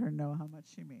 Let her know how much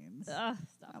she means. Stop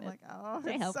I'm it. like, oh,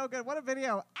 J-Hope. it's so good. What a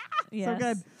video. Yes. So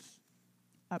good.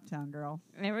 Uptown Girl.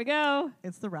 There we go.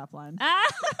 It's the rap line. Ah!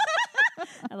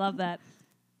 I love that.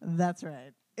 That's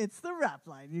right. It's the rap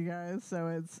line, you guys. So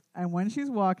it's, and when she's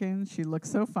walking, she looks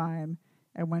so fine.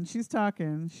 And when she's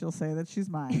talking, she'll say that she's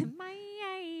mine.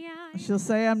 She'll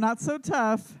say I'm not so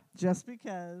tough just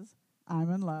because I'm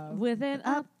in love With an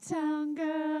uptown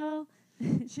girl.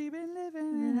 She been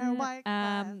living in her white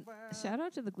world. Shout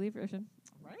out to the Glee version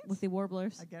Right? with the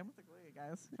Warblers. Again with the Glee,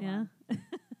 guys. Come Yeah. on.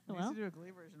 We Well. used to do a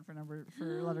Glee version for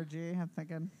letter G. I'm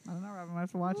thinking, I don't know, Robin, I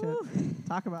have to watch it.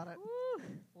 Talk about it. Woo.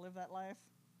 Live that life.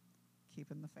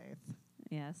 Keeping the faith.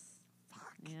 Yes.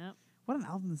 Fuck. Yep. What an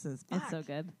album this is. It's so Fuck.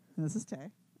 good. And this is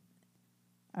Tay.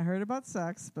 I heard about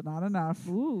sex, but not enough.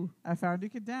 Ooh. I found you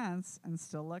could dance and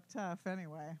still look tough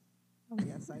anyway. Oh,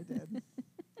 yes, I did.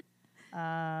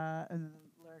 And then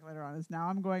the lyric later on is, now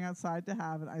I'm going outside to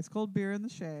have an ice cold beer in the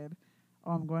shade.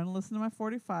 Oh, I'm going to listen to my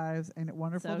 45s. Ain't it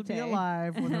wonderful So to be Tay.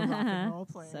 alive when the rock and roll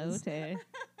plays? So Tay.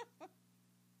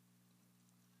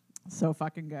 So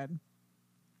fucking good.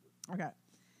 Okay.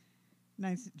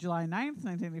 July 9th,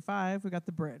 1985, we got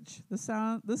The Bridge. This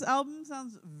album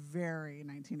sounds very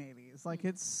 1980s. Like,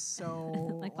 it's so...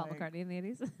 like Paul McCartney in the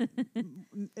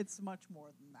 80s. It's much more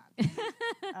than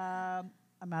that.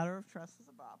 A Matter of Trust is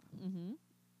a bop. Mm-hmm.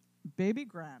 Baby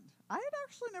Grand. I had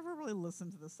actually never really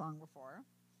listened to this song before.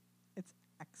 It's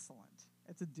excellent.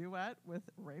 It's a duet with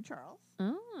Ray Charles.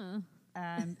 Oh.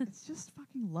 And it's just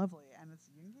fucking lovely. And it's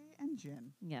Yoongi and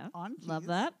Jin Yeah. on keys. Love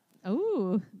that.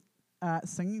 Ooh.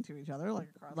 Singing to each other like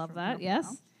across Love from that. her Yes.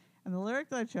 piano. And the lyric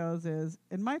that I chose is,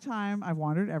 in my time, I've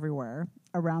wandered everywhere.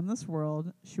 Around this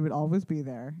world, she would always be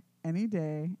there. Any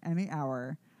day, any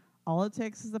hour. All it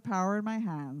takes is the power in my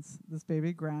hands. This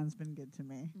baby grand's been good to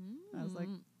me. I was like,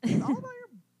 it's all about your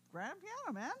grand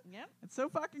piano, man. Yep. It's so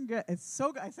fucking good. It's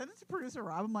so good. I sent it to producer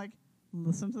Rob. I'm like,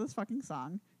 listen to this fucking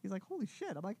song. He's like, holy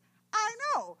shit. I'm like, I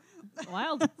know.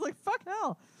 Wild. I was like, fuck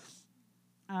hell.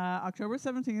 October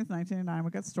 17th, 1989, we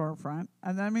got Stormfront.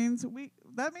 And that means we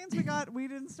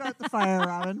didn't start the fire,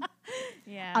 Robin.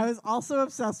 Yeah. I was also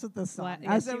obsessed with this song, What?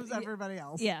 as Yes, it was everybody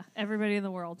else. Yeah. Everybody in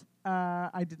the world.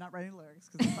 I did not write any lyrics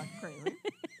because it's fucking crazy.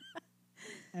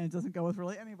 And it doesn't go with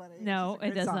really anybody. It's No, just a it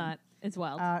great does song. not. It's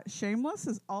wild. Shameless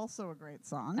is also a great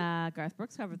song. Garth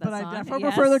Brooks covered that but song. I definitely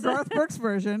yes. prefer the Garth Brooks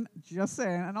version, just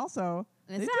saying. And also,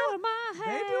 It's they out of my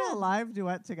they head. do a live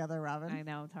duet together, Robin. I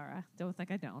know, Tara. Don't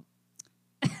think I don't.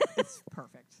 It's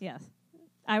perfect. Yes.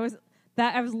 I was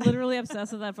literally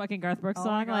obsessed with that fucking Garth Brooks Oh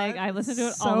my song. Like, God, I listened to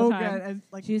it so all the time. good. And,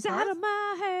 like, She's out of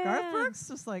my head. Garth Brooks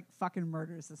just like fucking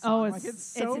murders this song. Oh, like, it's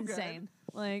so good. insane.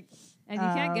 Like, and you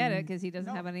can't get it because he doesn't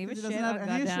No, have any of 'cause his he shit. doesn't have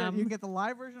Oh, any shit. goddamn. You can get the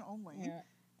live version only. Yeah.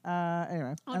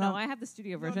 Anyway. Oh, And no, I have the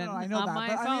studio no, version I know on that, my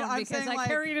but I phone mean, I'm because saying, I like-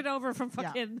 carried it over from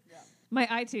fucking my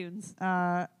iTunes.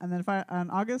 And then on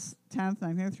August 10th,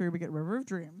 1903, we get River of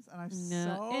Dreams, and I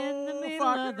so in the middle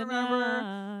fucking of the remember.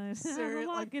 night. Seriously,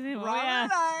 like, Walking in- Robert oh, yeah.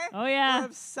 and I Oh, yeah. were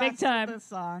obsessed Big time. with this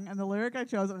song, and the lyric I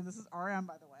chose, and this is R.M.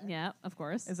 by the way, Yeah, of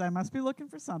course. is I must be looking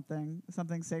for something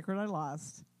sacred I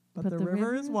lost, but But the the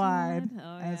river is wide,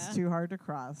 Oh, and it's too hard to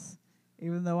cross.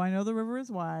 Even though I know the river is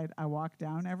wide, I walk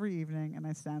down every evening and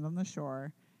I stand on the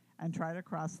shore and try to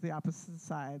cross the opposite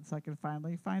side so I can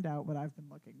finally find out what I've been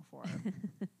looking for.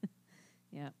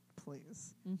 Yeah.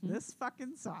 Please. Mhm. This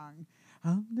fucking song.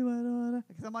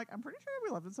 Because I'm like, I'm pretty sure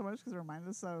we loved it so much because it reminded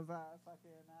us of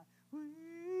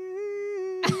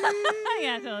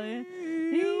Yeah, totally.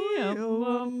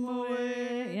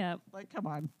 Yeah. Like, come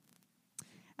on.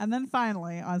 And then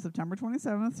finally, on September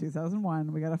 27th,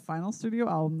 2001, we got a final studio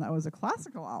album that was a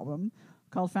classical album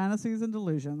called Fantasies and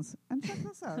Delusions. And check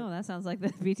this out. Oh, that sounds like the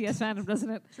BTS fandom, doesn't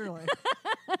it? Truly.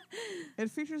 It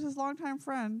features his longtime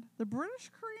friend, the British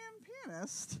Korean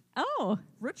pianist, Oh.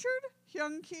 Richard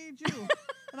Hyung-ki Joo.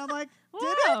 And I'm like,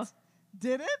 Wow.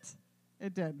 Did it?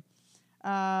 It did.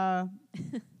 There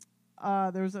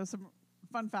was some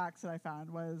fun facts that I found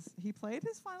was he played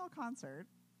his final concert,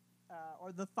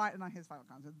 not his final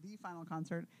concert, the final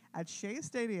concert at Shea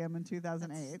Stadium in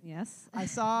 2008. Yes. I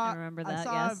saw. I remember that, I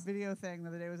saw yes. a video thing the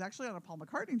other day. It was actually on a Paul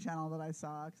McCartney channel that I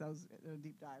saw because I was in a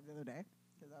deep dive the other day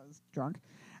because I was drunk.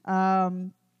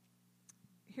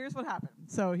 Here's what happened.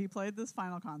 So he played this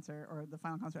final concert, or the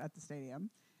final concert at the stadium.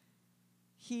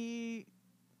 He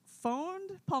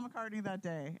phoned Paul McCartney that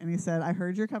day, and he said, "I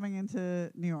heard you're coming into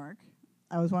New York.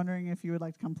 I was wondering if you would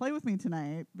like to come play with me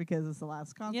tonight because it's the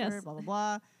last concert, Yes. blah, blah,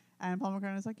 blah." And Paul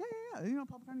McCartney's like, yeah. You know,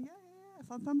 Paul McCartney,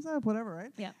 yeah. Thumbs up, whatever,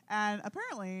 right? Yeah. And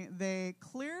apparently they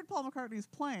cleared Paul McCartney's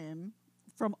plane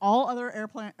from all other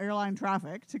airline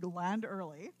traffic to land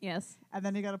early. Yes. And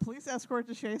then he got a police escort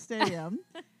to Shea Stadium.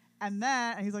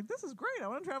 and he's like, this is great. I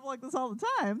want to travel like this all the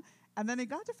time. And then he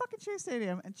got to fucking Shea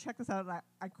Stadium, and check this out. And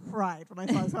I cried when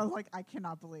I saw this. I was like, I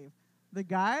cannot believe. The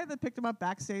guy that picked him up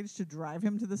backstage to drive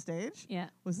him to the stage Yeah.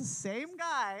 was the same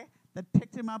guy that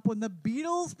picked him up when the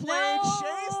Beatles played No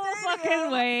Shea Stadium.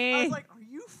 fucking way. I was like, are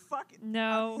you fucking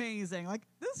No. amazing? Like,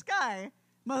 this guy,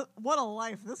 what a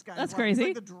life this guy. That's He's crazy.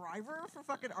 like the driver for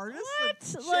fucking artists What?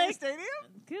 at Shea Like, Stadium?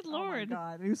 Good Oh my Lord.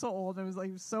 God. He was so old. And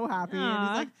he was so happy. And Aw.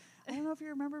 he's like, I don't know if you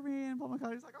remember me. And Paul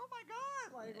McCartney's like, oh my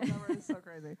God. Like, whatever. It's so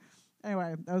crazy.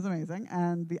 Anyway, that was amazing.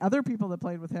 And the other people that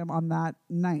played with him on that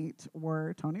night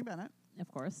were Tony Bennett, Of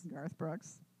course. Garth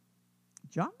Brooks,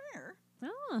 John Mayer,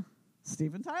 Oh.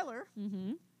 Steven Tyler,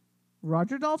 Mm-hmm.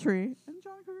 Roger Daltrey, and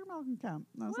John Cougar Mellencamp.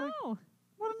 And I was like, Wow.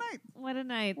 what a night. What a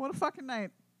night. What a fucking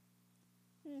night.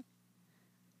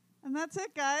 And that's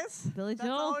it, guys. Billy That's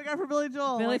all Joel we got for Billy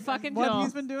Joel. Billy Like, fucking what Joel.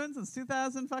 he's been doing since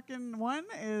 2001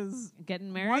 is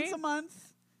getting married. once a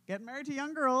month, getting married to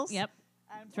young girls. Yep.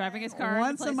 And Driving his playing car into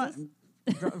once a month.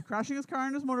 places. Crashing his car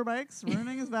on his motorbikes,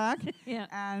 ruining his back, Yeah.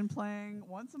 and playing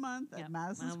once a month Yep. at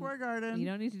Madison Well, Square Garden. You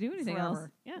don't need to do anything else.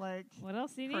 forever. Yeah. Like, What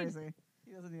else do you need? crazy.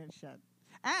 He doesn't need shit.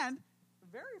 And,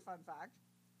 very fun fact,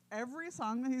 every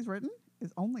song that he's written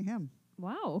is only him.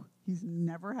 Wow. He's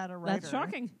never had a writer. That's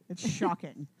shocking. It's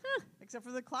shocking. Except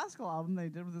for the classical album they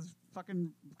did with his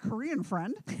fucking Korean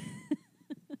friend.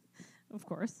 Of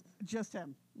course. Just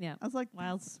him. Yeah. I was like,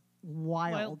 Wild. that's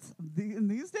wild. In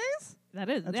these days? That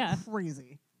is. That's Yeah.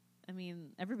 crazy. I mean,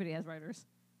 everybody has writers.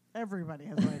 Everybody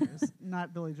has writers.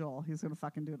 Not Billy Joel. He's going to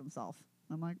fucking do it himself.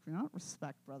 I'm like, you know what?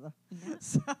 Respect, brother. Yeah.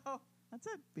 So, that's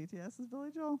it. BTS is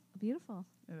Billy Joel. Beautiful.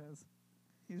 It is.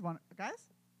 He's one. Guys,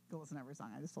 go listen to every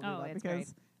song. I just told Oh, you that it's because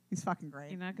great. he's fucking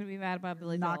great. You're not going to be mad about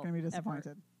Billy Not Joel. going to be ever.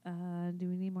 disappointed. Do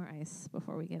we need more ice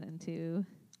before we get into?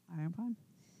 I am fine.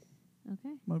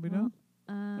 Okay. What are we Well, doing?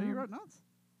 Oh, you wrote notes.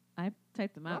 I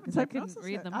typed them out Robin because I typed notes couldn't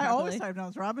this read them I properly. always type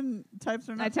notes. Robin types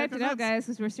her notes. I typed it out, notes. guys,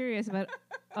 because we're serious about.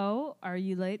 Oh, are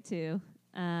you late too?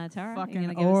 Tara, Fucking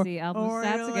you're gonna give us the album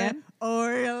stats again.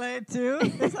 Or you late too?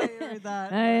 That's how you read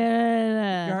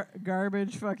that.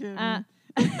 Garbage fucking.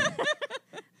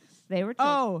 They were.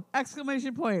 Oh!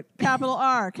 Exclamation point! Capital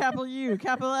R, capital U,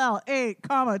 capital L, 8,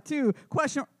 comma 2,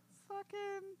 question. Fucking.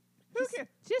 Who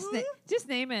came? Just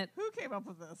name it. Who came up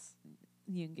with this?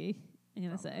 Yoongi. I'm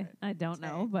gonna say. right. I don't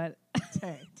know, Tay. but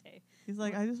Tay. Tay. He's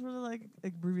like, I just really like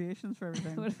abbreviations for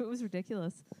everything. What if it was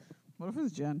ridiculous? What if it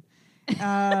was Jen?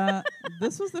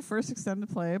 This was the first extended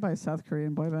play by South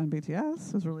Korean boy band BTS.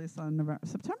 It was released on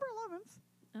September 11th,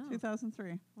 Oh, 2003.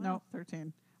 Wow. No,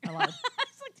 13. I lied.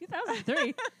 it's like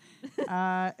 2003.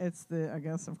 It's the, I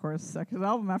guess, of course, second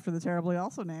album after the terribly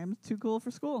also named Too Cool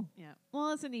for School. Yeah.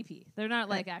 Well, it's an EP. They're not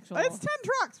like actual. It's 10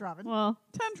 tracks, Robin. Well,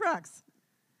 10 tracks.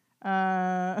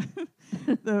 So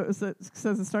it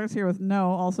says it starts here with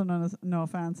no, also known as No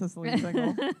Offense, as the lead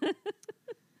single.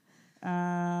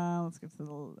 Let's get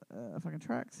to the fucking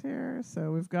tracks here.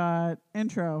 So we've got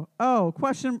intro. Oh,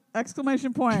 question,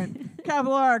 exclamation point,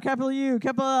 capital R, capital U,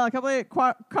 capital L, capital A,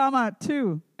 comma,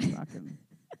 2. Fucking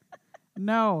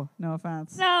no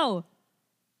offense. No.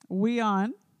 We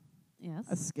on Yes.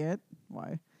 a skit.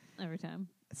 Why? Every time.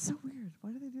 It's so weird.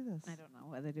 Why do they do this? I don't know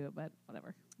why they do it, but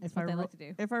whatever. If That's what I they ro- like to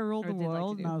do. If I ruled Or the did like to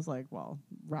world, do. and I was like, well,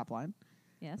 rap line.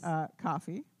 Yes.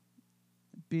 Coffee.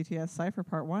 BTS Cypher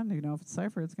Part 1. You know if it's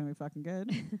Cypher, it's going to be fucking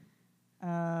good.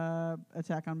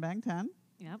 Attack on Bang 10.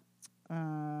 Yep.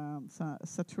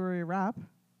 Saturi Rap.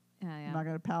 Yeah.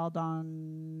 Naga Pal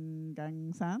Dong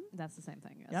Gang San. That's the same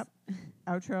thing. Yes. Yep.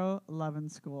 Outro, Love in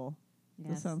School.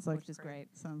 Yes, This sounds like which is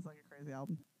great. Sounds like a crazy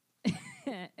album.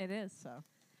 It is. So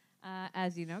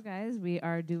As you know, guys, we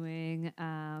are doing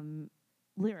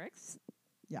lyrics.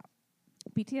 Yeah.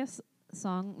 BTS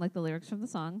song, like the lyrics from the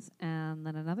songs, and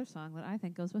then another song that I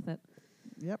think goes with it.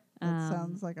 yep. That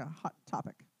sounds like a hot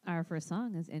topic. Our first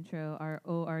song is intro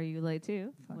Are You Late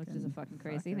Too, which is a fucking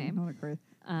crazy name. What a crazy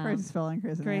Um, spelling,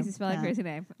 crazy name. Crazy spelling, Yeah. crazy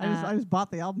name. I just bought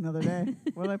the album the other day.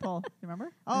 What did I pull? You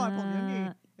remember? Oh, I pulled Yoongi.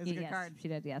 It was a good yes, card. she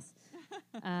did, yes.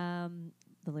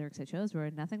 The lyrics I chose were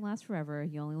nothing lasts forever,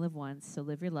 you only live once, so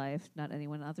live your life, not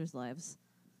anyone else's lives.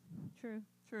 True.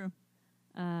 True.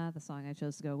 The song I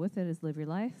chose to go with it is Live Your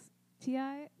Life,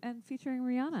 T.I. and featuring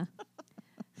Rihanna.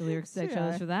 The lyrics I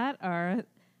chose for that are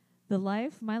the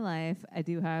life, my life, I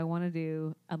do how I want to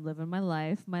do, I'm living my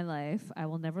life, I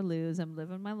will never lose, I'm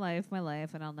living my life,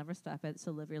 and I'll never stop it,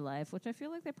 so live your life, which I feel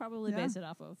like they probably base it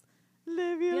off of.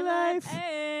 Live your life.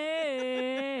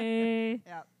 Hey.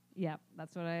 Yeah. Yeah,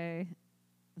 that's what this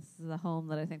is the home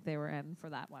that I think they were in for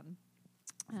that one.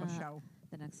 For show.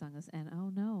 The next song is And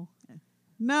Oh No.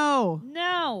 No.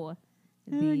 No!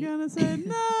 You're gonna say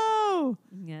no.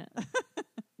 Yeah.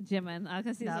 Jimin. I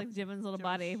can see it's Nope. like Jimin's little Jimin's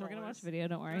body. We're going to watch the video,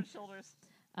 don't worry. Shoulders.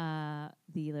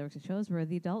 The lyrics I chose were,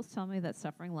 the adults tell me that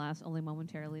suffering lasts only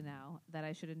momentarily now, that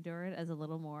I should endure it as a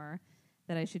little more,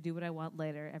 that I should do what I want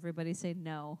later. Everybody say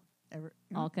no.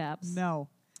 All caps. No.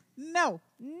 No.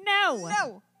 No!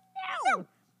 No. No.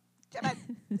 Jimin.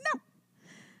 No.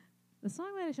 The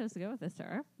song that I chose to go with this,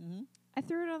 Tara, Mm-hmm. I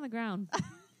threw it on the ground.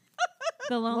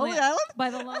 The Lonely Island? By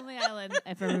the Lonely Island.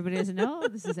 If everybody doesn't know,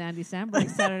 this is Andy Samberg,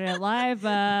 Saturday Night Live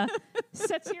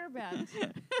satire band.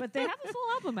 But they have a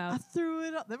full album I out. threw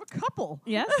it up. They have a couple.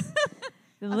 Yes?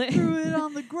 I threw it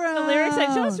on the ground. The lyrics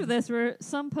I chose for this were,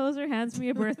 some poser hands me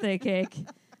a birthday cake.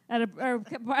 At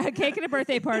a cake at a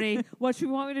birthday party. What should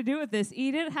we want me to do with this?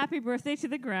 Eat it. Happy birthday to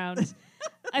the ground.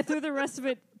 I threw the rest of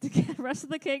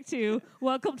the cake too.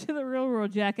 Welcome to the real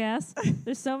world, jackass.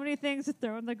 There's so many things to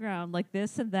throw on the ground, like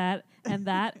this and that,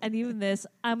 and even this.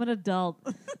 I'm an adult.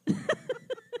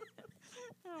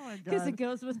 Oh my god. Because it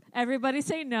goes with everybody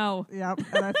say no. Yep.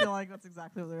 And I feel like that's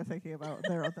exactly what they were thinking about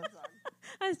when they wrote that song.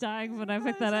 I was dying when I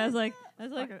picked that. I was like,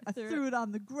 Fuck it. I threw it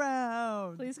on the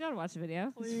ground. Please go and watch the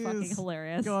video. Please. It's fucking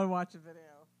hilarious. Go and watch a video.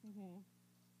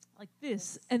 Like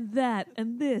this and that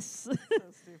and this. So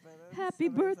stupid. It's Happy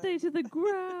amazing. birthday to the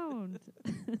ground.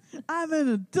 I'm an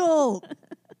adult.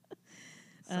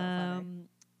 So funny.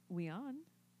 We on.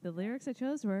 The lyrics I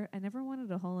chose were, I never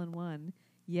wanted a hole in one.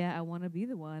 Yeah, I want to be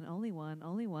the one, only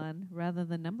one, rather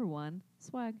than number one.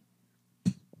 Swag.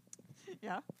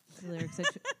 Yeah.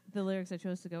 The lyrics I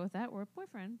chose to go with that were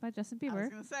Boyfriend by Justin I was Bieber.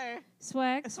 going to say.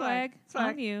 Swag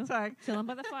on you. Swag. Chilling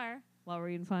by the fire while we're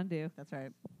eating fondue. That's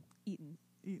right. Eating.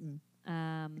 Eaten.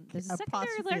 There's a secondary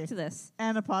Apostrophe. lyric to this.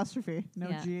 And apostrophe. No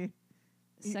Yeah. G.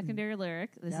 Eaten. Secondary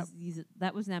lyric.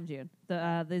 That was Namjoon.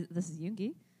 This is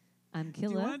Yoongi. I'm Do you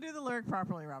Killa. want to do the lyric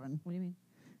properly, Robin? What do you mean?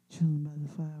 Chilling by the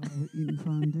fire while we're eating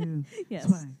fondue. Yes.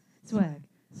 Swag.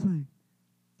 Swag.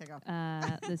 Okay,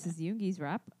 go. This is Yoongi's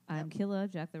rap. I'm Yep. Killa,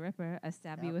 Jack the Ripper. I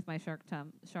stab you Yep. with my shark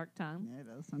tongue. Yeah, it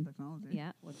does. Some technology.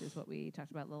 Yeah, which is what we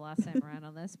talked about the last time around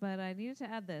on this. But I needed to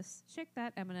add this. Shake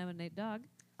that, Eminem and Nate Dogg.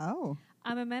 Oh.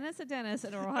 I'm a menace, a dentist,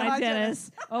 and oral Hi,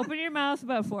 hygienist. Open your mouth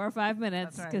about 4 or 5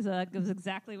 minutes That's right. because it goes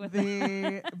exactly with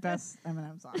The best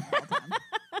Eminem song of all time.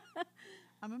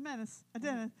 I'm a menace, a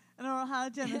dentist, an oral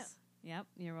hygienist. Yep,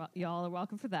 y'all are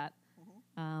welcome for that.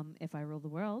 If I rule the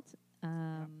world,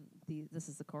 this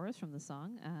is the chorus from the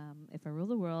song. If I rule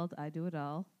the world, I do it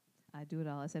all. I do it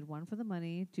all. I said 1 for the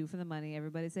money, 2 for the money.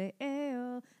 Everybody say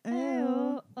ayo,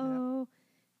 ayo, oh.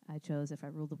 I chose If I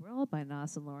Rule the World by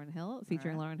Nas and Lauryn Hill,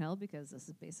 featuring Lauryn Hill because this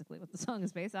is basically what the song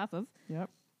is based off of. Yep.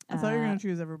 I thought you were going to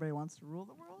choose Everybody Wants to Rule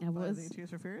the World. I was. The Tears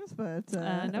for Fears, but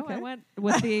No, okay. I went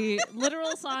with the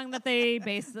literal song that they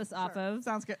based this off Sure. of.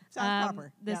 Sounds good. Sounds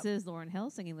proper. This is Lauryn Hill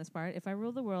singing this part. If I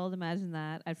ruled the world, imagine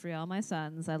that. I'd free all my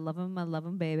sons. I love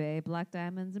 'em, baby. Black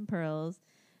diamonds and pearls.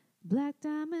 Black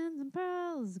diamonds and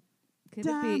pearls. Could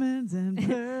Diamonds and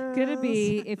pearls. Could it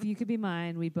be, if you could be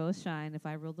mine, we'd both shine. If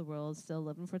I ruled the world, still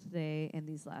living for today and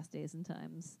these last days and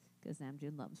times. Because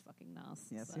Namjoon loves fucking Nas.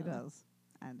 Yes, so he does.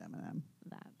 And Eminem.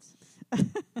 That.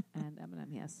 And Eminem,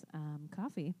 yes.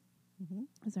 Coffee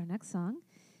is our next song.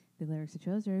 The lyrics I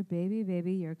chose are, baby,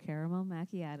 baby, your caramel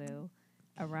macchiato.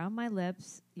 Around my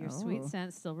lips, your sweet Oh.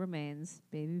 scent still remains.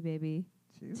 Baby, baby,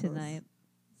 Jesus. tonight.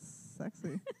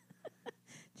 Sexy.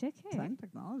 JK. Time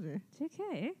technology.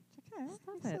 JK. Okay.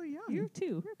 Stop You're it. so young. You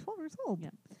too. You're 12 years old. Yeah.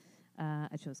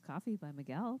 I chose Coffee by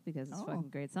Miguel because it's a Oh. fucking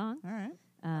great song. All right.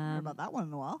 I haven't heard about that one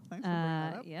in a while. Thanks for bringing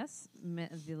that up. Yes,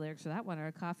 the lyrics for that one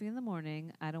are coffee in the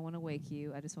morning. I don't want to wake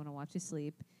you. I just want to watch you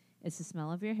sleep. It's the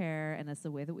smell of your hair, and it's the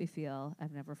way that we feel.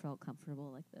 I've never felt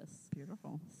comfortable like this.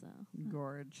 Beautiful. So,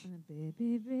 Gorge.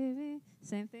 baby, baby,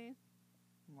 same thing.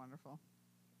 Wonderful.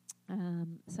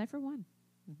 Cypher 1.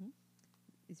 Mm-hmm.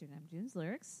 These are Namjoon's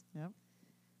lyrics. Yep.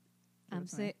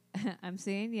 I'm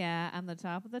saying, yeah, I'm the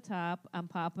top of the top. I'm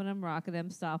popping him, rocking him,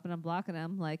 stopping him, blocking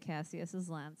him like Cassius's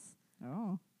lance.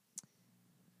 Oh.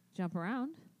 Jump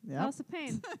around. Yep. House of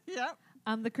pain. Yep.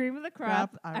 I'm the cream of the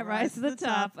crop. I rise to the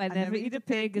top. I never eat a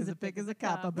pig as a pig is a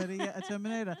cop. I better get a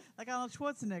Terminator. Like Arnold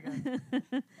Schwarzenegger.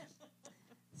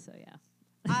 So, yeah.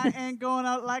 I ain't going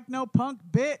out like no punk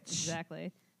bitch.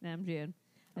 Exactly. Namjoon.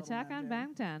 Total Attack on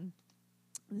Namjoon. Bangtan.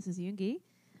 This is Yoongi.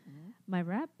 My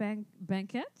rap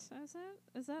banquet.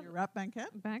 Is that Your rap banquet?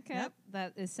 banquet Yep.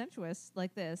 that is sensuous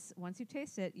like this? Once you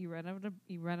taste it, you run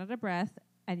out of breath,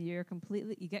 and you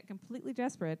get completely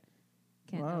desperate.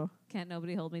 Whoa. Can't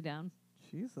nobody hold me down.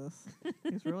 Jesus.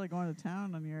 He's really going to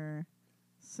town on your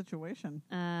situation.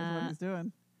 That's what he's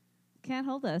doing. Can't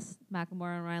hold us.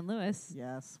 Macklemore and Ryan Lewis.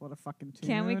 Yes, what a fucking tune.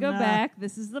 Can we go back?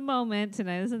 This is the moment.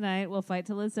 Tonight is the night. We'll fight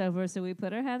till it's over. So we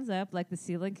put our hands up like the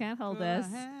ceiling can't hold Put us.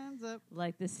 our hands up.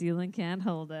 Like the ceiling can't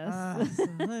hold us. So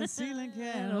the ceiling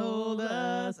can't hold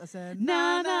us. I said,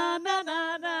 Na na na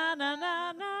na na na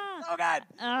na na. Oh,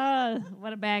 God.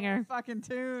 What a banger. Fucking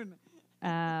tune.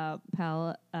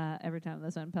 Pal, every time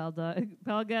this one, Pal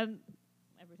again.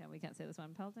 Every time we can't say this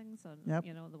one, Pelting. So Yep.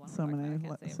 you know the one. So we're talking many,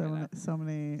 about, I can't say it right now. so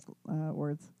many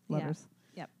words, Yeah. letters.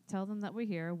 Yep. Tell them that we're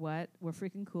here. What? We're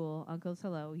freaking cool. Uncle's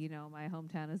hello. You know my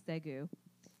hometown is Daegu.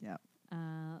 Yep.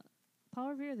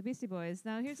 Paul Revere, the Beastie Boys.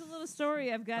 Now here's a little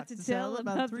story I've got to tell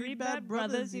about three bad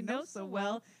brothers you know so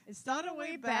well. It started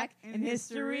way back in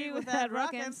history with that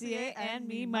Rock MCA and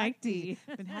me, Mike D.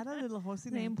 Been had a little horsey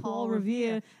Named named Paul Paul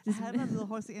Revere. Revere. I had a little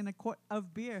horsey in a quart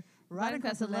of beer. Riding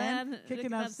across the land,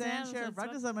 kicking up sand, sheriff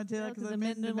Rogers on my tail because I'm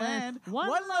in demand.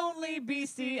 One lonely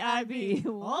beastie I be,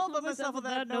 all by myself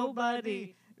without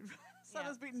nobody. Sun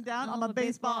Yeah. is beating down On on my the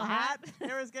baseball baseball hat.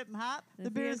 Hair is getting hot.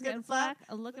 The beer is getting flat.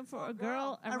 I'm looking for a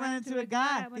girl. I ran into a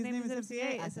guy. My His name is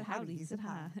MCA. MCA. I said howdy. He said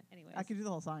hi. Anyways. I could do the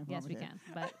whole song. If you Yes, want we me to. can,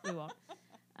 but we won't.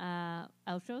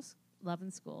 Outros, Love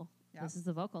in School. Yeah. This is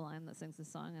the vocal line that sings this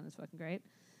song, and it's fucking great.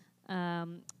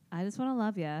 I just want to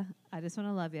love ya. I just want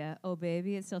to love ya. Oh,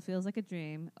 baby, it still feels like a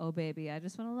dream. Oh, baby, I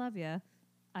just want to love ya.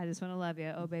 I just want to love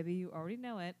ya. Oh, baby, you already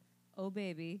know it. Oh,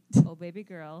 baby. Oh, baby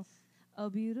girl. Oh,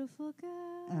 beautiful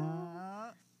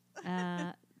girl.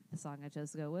 The song I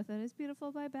chose to go with it is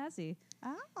Beautiful by Bazzy.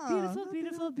 Beautiful,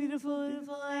 beautiful, beautiful,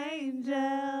 beautiful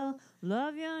angel.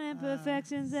 Love your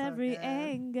imperfections so every good.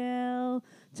 angle.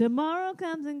 Tomorrow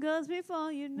comes and goes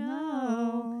before you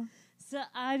know. So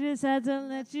I just had to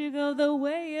let you go the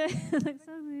way you like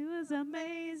something was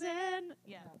amazing.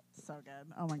 Yeah. So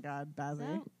good. Oh my God, Bazzy.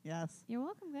 So- Yes. You're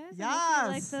welcome, guys. Yes. I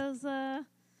like those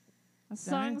That's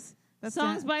Danny. songs That's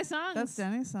songs Dan- by songs. That's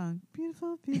Danny's song.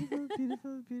 Beautiful, beautiful,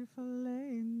 beautiful, beautiful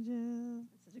angel.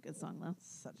 Such a good song, though.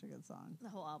 Such a good song. The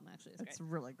whole album actually is It's great.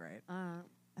 really great. And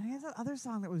he has that other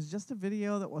song that was just a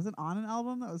video that wasn't on an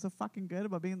album that was so fucking good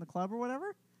about being in the club or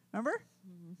whatever. Remember?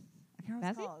 I can't remember what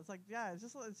it's Bazzy? called. It's like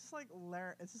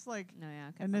it's just like No, yeah.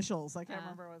 I can't initials. I can't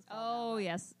remember what it's called. Oh, now.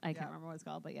 yes. I Yeah. can't remember what it's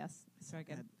called, but yes. It's very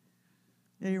good.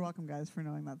 Yeah, you're welcome, guys, for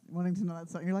knowing that, wanting to know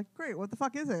that song. You're like, great. What the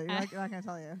fuck is it? You're like, I can't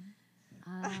tell you.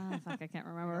 Fuck, I can't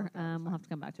remember. Okay, We'll have to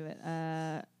come back to it.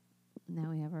 Now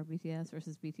we have our BTS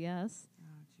versus BTS. Oh,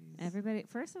 jeez. Everybody,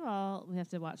 first of all, we have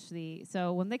to watch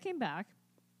so when they came back,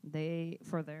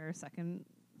 for their second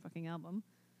fucking album,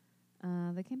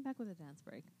 they came back with a dance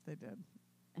break. They did.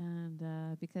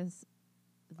 And because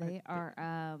they are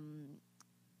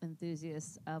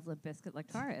enthusiasts of Limp Bizkit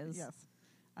like Tara is. Yes.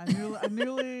 new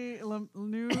Limp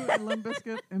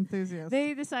Bizkit enthusiast.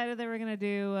 They decided they were gonna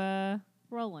do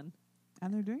Rollin'.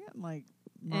 And they're doing it in like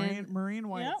And- marine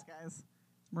whites, guys.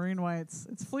 Marine whites.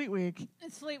 It's Fleet Week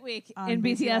It's Fleet Week on in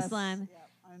BTS land. Yep,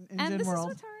 in And Jin this World.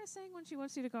 is what Tara is saying when she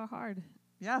wants you to go hard.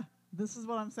 Yeah, this is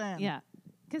what I'm saying. Yeah,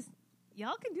 because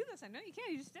y'all can do this. I know you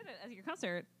can. You just did it at your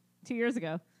concert 2 years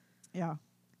ago. Yeah,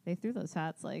 They threw those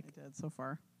hats. Like, I did so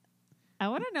far. I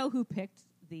want to know who picked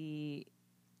the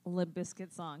Limp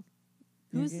Bizkit song.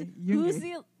 Who's Yoongi. who's Yoongi.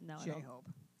 the no? I don't- J-Hope.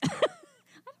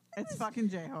 It's fucking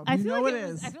J-Hope. I You feel know like it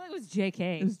was, is. I feel like it was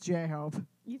J.K. It's J-Hope.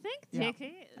 You think Yeah.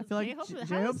 J.K. I feel like J-Hope,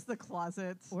 J-Hope's the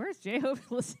closet, where's J-Hope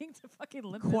listening to fucking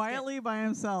Limp Bizkit? quietly by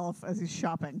himself as he's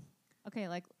shopping. Okay,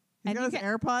 like He's and got you his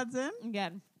can, AirPods in.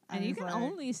 again, and and you he's can like-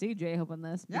 only see J-Hope in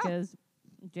this Yeah. because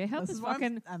J-Hope is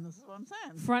fucking and this is what I'm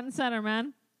saying. front and center,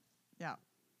 man. Yeah,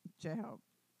 J-Hope,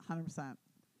 100%.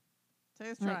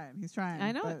 Tay's Like, trying. He's trying.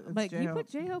 I know, but but it's you J-Hope. put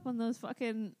J-Hope on those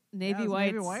fucking Yeah, navy those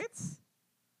whites, Navy whites.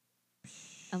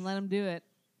 and let him do it,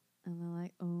 and they're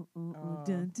like, oh, Oh,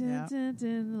 dun, dun, yeah. dun,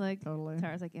 dun, like. Totally.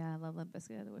 Tara's like, yeah, I love Limp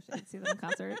Bizkit. I wish I could see them in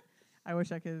concert. I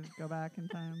wish I could go back in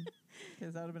time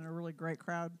because that would have been a really great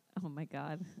crowd. Oh my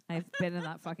god, I've been in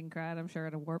that fucking crowd. I'm sure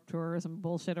at a Warp Tour or some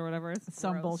bullshit or whatever. It's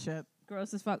Some gross. bullshit.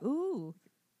 Gross as fuck. Ooh,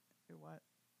 What?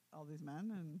 All these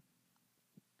men and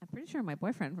I'm pretty sure my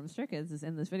boyfriend from Stray Kids is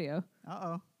in this video.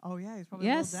 oh yeah, he's probably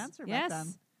Yes, a little dancer yes. back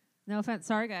then. No offense,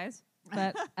 sorry guys,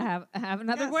 but I have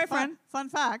another Yes, boyfriend. Fun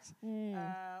fact. Mm.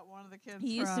 One of the kids.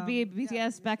 He used to from- be a yeah, he BTS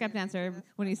used to backup be a dancer BTS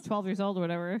when he's 12 years old or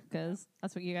whatever, because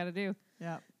that's what you got to do.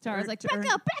 Yeah. Tara's like, to back earn-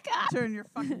 up, back up. Turn your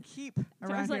fucking keep Tara's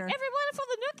around like, here. everyone for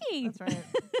the nookie. That's right.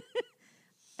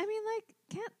 I mean, like,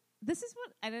 can't. This is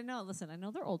what I don't know. Listen, I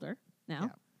know they're older now, Yeah.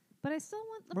 but I still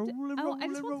want them to. Rolling, Oh, I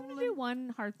just rolling, want them to do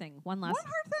one hard thing, one last One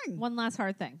hard thing.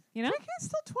 hard thing. You know, JK's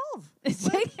still 12.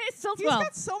 JK's still He's 12.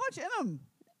 got so much in him.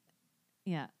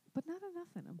 Yeah, but not enough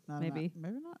in him. Not Maybe. enough.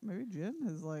 Maybe not. Maybe Jin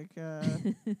has like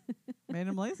made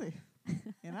him lazy.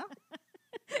 You know?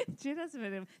 Jin has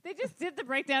made him. They just did the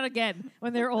breakdown again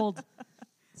when they're old.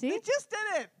 See? They just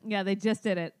did it. Yeah, they just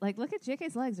did it. Like, look at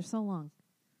JK's legs; they're so long.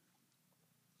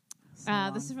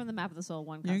 So This is from the Map of the Soul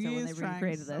one concert Yoongi when they is trying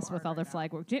recreated so this with hard all their right now.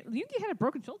 flag work. Yoongi had a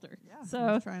broken shoulder. yeah.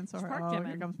 So he's trying so hard. Park Oh, here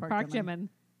Jimin. comes Park Jimin.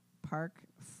 Park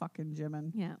fucking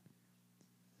Jimin. Yeah.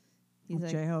 He's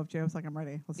like, J-Hope. J-Hope's like, I'm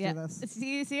ready. Let's yeah. do this.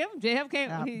 See, you see him? J-Hope came.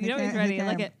 Yeah, You he know he's came- ready. he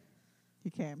Look came. at. He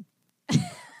came.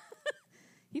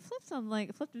 He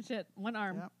flipped and shit. One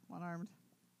arm. Yep, one-armed.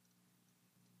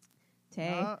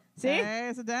 Tay. Oh, See? Tay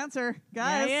is a dancer.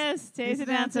 Guys. Yeah, he is. Tay's he's a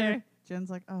dancer. Jin's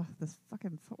like, oh, this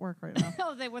fucking footwork right now.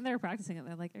 Oh, when they were practicing it,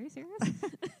 they're like, "Are you serious?"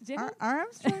 J-Hope?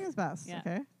 Arm's trying his best, Yeah.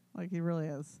 okay? Like, he really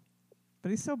is.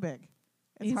 But he's so big.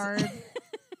 It's He's- hard.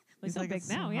 Like He's so like, big it's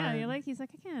now. so Yeah, hard. you're like, he's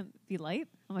like, I can't be light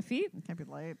on my feet. You can't be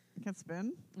light. You can't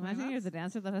spin. Imagine you're the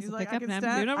dancer that has He's to like, pick I up can Nam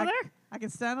stand- June over I- there. I can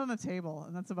stand on a table,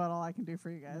 and that's about all I can do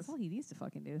for you guys. That's all he needs to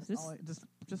fucking do. Just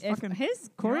If fucking his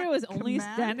choreo is only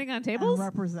command standing on and tables.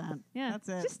 represent. Yeah, That's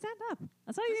it. just stand up.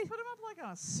 That's all you Just need. put him up like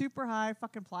on a super high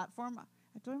fucking platform.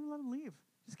 I don't even let him leave.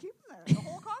 Just keep him there the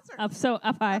whole concert.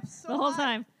 Up high Up so the whole high.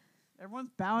 time. Everyone's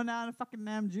bowing down to fucking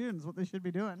Nam June is what they should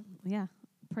be doing. Yeah,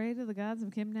 pray to the gods of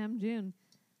Kim Nam June.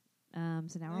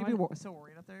 So now You'd we're be so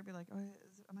worried up there. You'd be like, oh,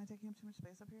 am I taking up too much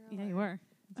space up here? yeah, you were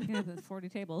taking up the 40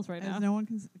 tables right now. No one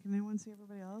can anyone see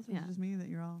everybody else? Or is Yeah. it just me that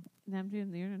you're all? Nam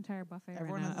June, you're an entire buffet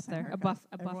Everyone right now has up the same there. haircut.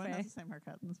 A Everyone buffet. has the same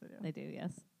haircut in this video. They do,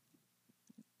 yes.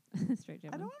 Straight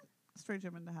Jimin. I don't want Straight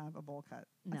Jimin to have a bowl cut.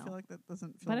 No. I feel like that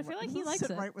doesn't feel But I feel like he doesn't likes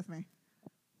sit it. right with me.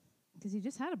 Because he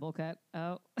just had a bowl cut.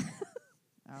 Oh.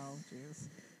 Oh, jeez.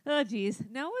 Oh, geez.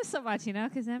 No one was so much,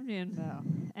 because Nam June. No.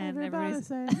 And Everybody everybody's.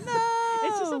 say no.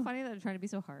 It's just so funny that they're trying to be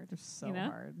so hard. They're so you know?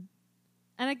 hard.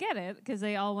 And I get it, because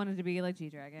they all wanted to be like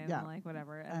G-Dragon Yeah. and like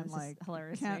whatever. And, And it's like just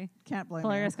hilarious to me. can't blame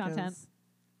Hilarious them, 'cause- content.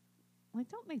 Like,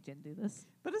 don't make Jin do this.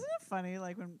 But isn't it funny,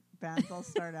 like when bands all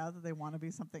start out that they want to be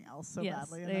something else so Yes,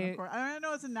 badly, and then they- of course, I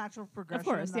know it's a natural progression. Of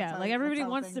course, that's yeah. how- Like, that's everybody how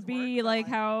wants to things be work, but, like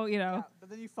how, yeah, but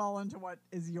then you fall into what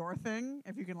is your thing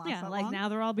if you can last yeah, that like long. now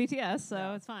they're all BTS, so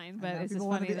Yeah. it's fine. And But now it's just people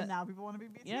wanna funny be, that. and now people want to be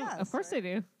BTS. Yeah, of course right?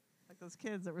 they do. Like those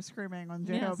kids that were screaming when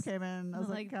J-Hope Yes. came in. I was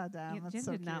like, God damn, yeah, that's Jin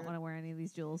so did not cute. want to wear any of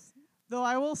these jewels. Though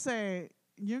I will say,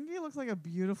 Yoongi looks like a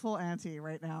beautiful auntie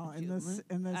right now in this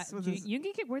with his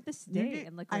Yoongi could wear this today Yoongi,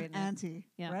 and look great an in it. auntie,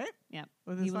 Yeah. right? Yeah,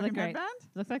 With He his would look fucking great.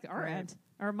 headband. Look like our Great. aunt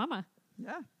or mama.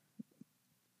 Yeah.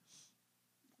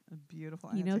 A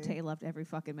beautiful You know, auntie. Tay loved every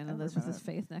fucking minute of Every this with his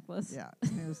minute. faith necklace. Yeah,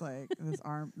 and he was like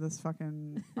this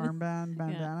fucking armband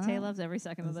bandana. Yeah, Tay loves every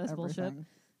second of is this bullshit. everything.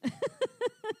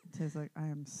 Tay's like, I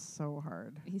am so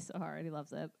hard. He's so hard. He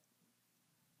loves it.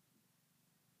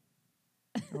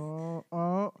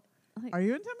 Oh, Like, are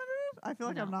you intimidated I feel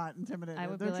like No. I'm not intimidated. I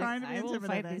would They're be trying like, to be I will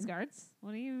intimidating. fight these guards.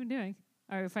 What are you even doing?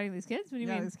 Are you fighting these kids? What do you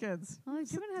yeah, mean? these kids. Oh, like,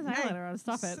 Sit- Jimin has hey, eyeliner on.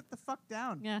 Stop it. Sit the fuck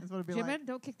down. Yeah. Is what it'd be Jimin, like.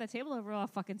 don't kick that table over. I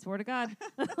fucking swear to God.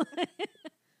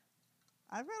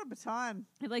 I've got a baton.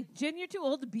 You're like, Jin, you're too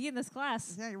old to be in this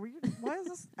class. Yeah, why is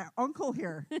this uncle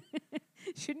here?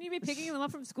 Shouldn't you be picking them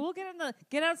up from school?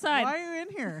 Get outside. Why are you in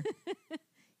here?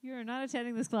 You are not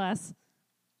attending this class.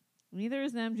 Neither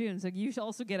is Namjoon, so you should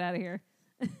also get out of here.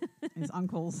 His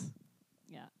uncles.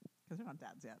 Yeah. Because they're not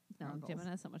dads yet. No, They're uncles. Jimin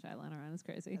has so much eyeliner on. It's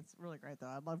crazy. It's really great, though.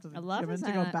 I'd love to I love Jimin his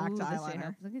to go eyeliner. back Ooh, to this eyeliner.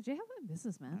 J-Hope. Look at J-Hope in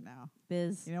business, I man. know.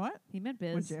 Biz. You know what? He meant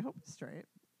When biz. J-Hope was straight,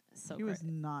 So he great. was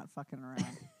not fucking around.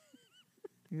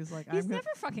 He was like, He's I'm gonna, never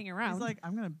fucking around. he's like,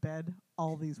 I'm going to bed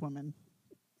all these women.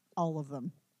 All of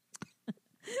them.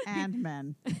 And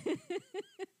men.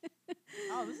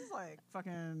 Oh, this is like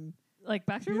fucking like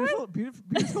Backstreet Boys?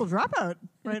 beautiful dropout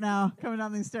right now coming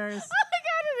down these stairs. Oh my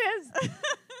God, it is.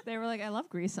 They were like, I love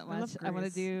Grease so I love much. I want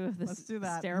to Grease. do this Let's do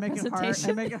that. stare Make it hard. presentation.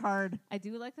 And make it hard. I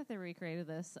do like that they recreated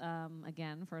this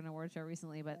again for an award show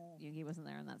recently, but Yoongi wasn't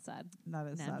there, and that's sad. That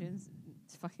is sad. Namjoon's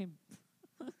fucking.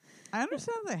 I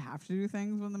understand they have to do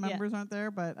things when the Yeah. members aren't there,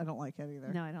 but I don't like it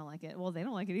either. No, I don't like it. Well, they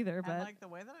don't like it either, And but like the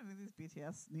way that I need these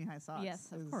BTS knee-high socks.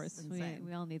 yes, of is course, insane.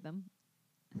 we all need them.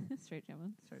 Straight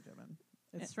Jimin. Straight Jimin.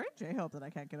 It's straight J-Hope that I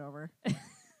can't get over.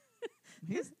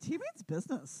 He means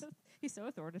business. He's so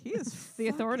authoritative. He is the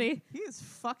authority. He is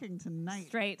fucking tonight.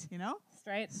 Straight. You know?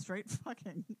 Straight. Straight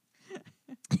fucking.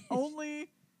 Only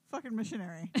fucking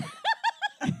missionary.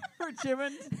 For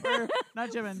Jimin, or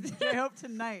not Jimin, J-Hope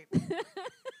tonight.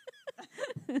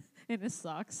 In his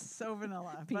socks. So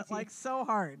vanilla, PT. but like so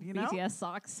hard, you know? BTS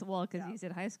socks. Well, because Yeah. he's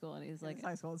in high school and he's In like,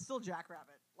 high school. It's still Jackrabbit.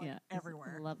 Like yeah,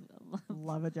 everywhere. Love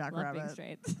Love a being Jackrabbit.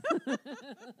 straight.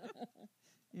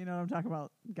 You know what I'm talking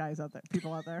about, guys out there,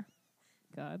 people out there.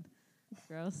 God,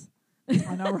 gross.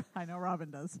 I know Robin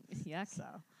does. Yuck. So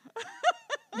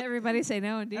Everybody say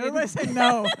no, indeed. everybody say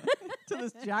no to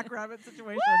this Jackrabbit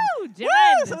situation. Woo, Jimin.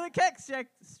 Woo! So the kicks,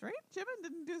 straight Jimin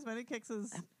didn't do as many kicks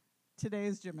as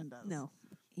today's Jimin does. No,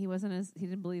 he wasn't as he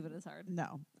didn't believe it as hard.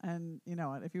 No. And you know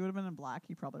what? If he would have been in black,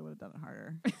 he probably would have done it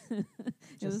harder. It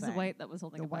was the saying. white that was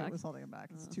holding The him white back. was holding him back.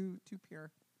 It's Oh. too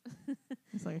pure.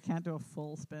 It's like I can't do a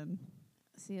full spin.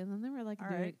 See, and then they were like, All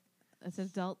doing, right. it's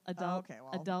adult okay,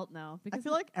 well, adult now. I Because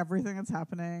feel like everything that's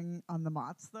happening on the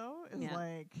Mots though is Yeah.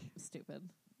 like stupid.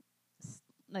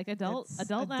 Like adult It's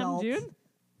adult adult. Namjoon.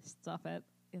 Stop it.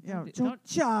 Yeah, don't don't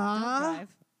drive.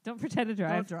 Don't pretend to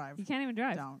drive. Don't drive. You can't even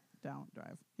drive. Don't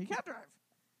drive. He can't drive.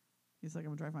 He's like,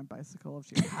 I'm gonna drive my bicycle up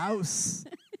to your house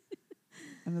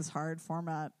in this hard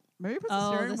format. Maybe he puts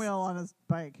the steering this- wheel on his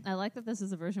bike. I like that this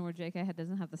is a version where JK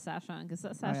doesn't have the sash on because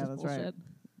that sash yeah, is that's bullshit. right.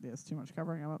 Yeah, it's too much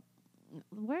covering him up.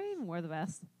 Why do you even wear the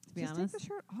vest? To be Just honest, take the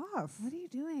shirt off. what are you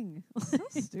doing? So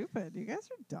stupid. You guys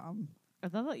are dumb. I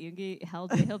thought that Yoongi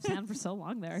held J-Hope's hand for so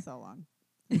long there. So long.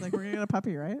 He's like, we're gonna get a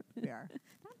puppy, right? We are.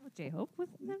 Not with J-Hope, with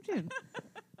Namjoon.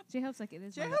 J-Hope's like, it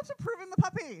is. J-Hope's approving the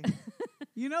puppy.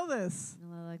 You know this.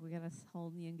 And they're like, we gotta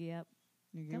hold Yoongi up.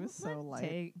 He Come was on, so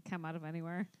light. come out of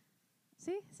anywhere.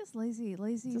 See, it's just lazy,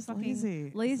 Just fucking lazy.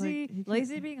 It's lazy, like he can't-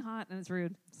 lazy being hot, and it's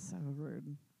rude. So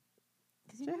rude.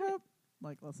 'Cause you know J-Hope,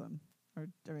 like, listen. Or,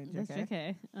 I mean, That's JK.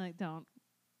 JK. Like, don't.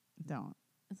 Don't.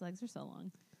 His legs are so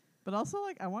long. But also,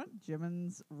 like, I want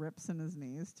Jimin's rips in his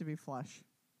knees to be flush.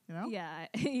 You know? Yeah,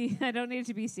 I don't need it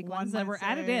to be sequins that might were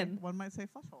added say- in. One might say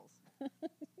flush holes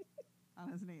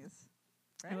on his knees.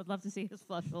 I would love to see his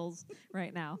flush holes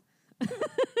right now.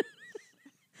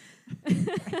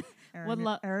 Aaron, Would you're,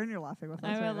 lo- Aaron, you're laughing with us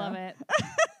I right would love now. it.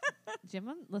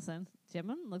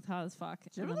 Jimin looked hot as fuck.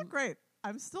 Jimin And looked great.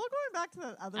 I'm still going back to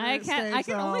that other I stage,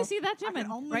 can only though. see that I can Jimin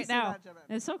only right see now. that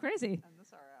Jimin. It's so crazy. And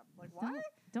this RM. Like, why?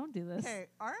 Don't do this. Okay,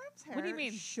 RM's hair What do you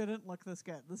mean? shouldn't look this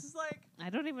good. This is like I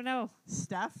don't even know.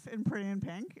 Steph in Pretty in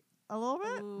Pink a little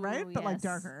bit, Ooh, right? But like yes.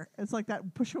 darker. It's like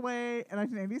that push away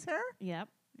 1980s hair. Yep.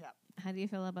 Yep. How do you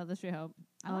feel about this J-Hope?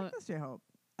 I like this J-Hope.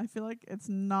 I feel like it's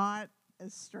not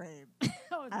as straight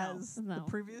Oh, as no. the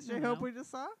previous No, J-Hope no. we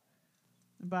just saw.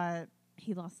 But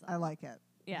He lost I like it.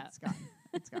 Yeah. It's gone.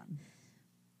 It's gone.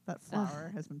 That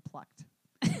flower has been plucked.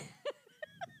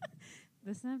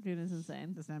 This Namjoon is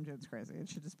insane. This Namjoon's crazy. It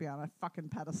should just be on a fucking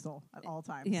pedestal at all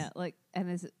times. Yeah, like, and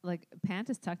his like pant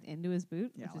is tucked into his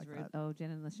boot, Yeah, which like is rude. that. Oh, Jin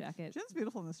in this jacket. Jin's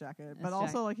beautiful in this jacket, This but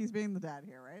also like he's being the dad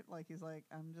here, right? Like he's like,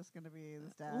 I'm just gonna be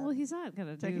this dad. Well, he's not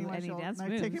gonna taking do my any children, dance like,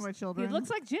 moves. taking my children. He looks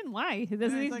like Jin. Why? He And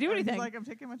doesn't he's need to like, do anything. He's like, I'm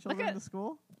taking my children at- to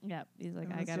school. Yeah, he's like,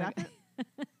 in I this gotta.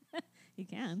 jacket. He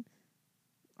can.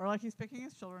 Or like he's picking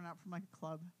his children up from like a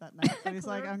club that night, and he's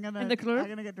like, Club? I'm In the club?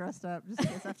 gonna get dressed up just in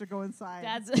case I have to go inside.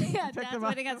 Dad's pick Dad's them up.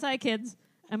 waiting outside, kids.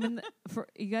 I'm in. For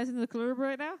you guys in the club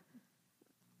right now?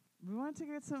 We wanted to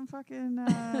get some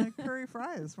fucking curry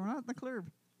fries. We're not in the club.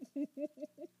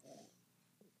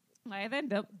 I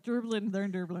end up Dublin. They're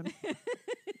in Dublin.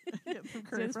 Get some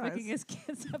curry Just fries. picking his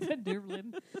kids up in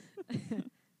Dublin.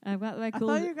 I've got my I cool.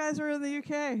 thought you guys were in the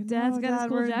UK. Dad's No, got his Dad,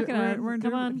 cool we're in jacket we're, on. We're in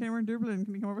Come Dublin. on. Okay, we're in Dublin.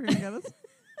 Can you come over here and get us?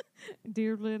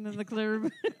 Dublin in the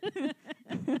club.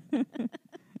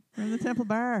 We're in the Temple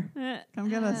Bar. Come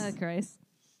get us. Christ.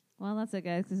 Well, that's it,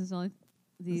 guys. This is only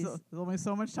these. There's only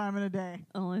so much time in a day.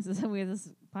 Only we have this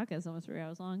podcast almost 3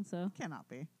 hours long, so Cannot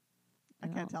be. I I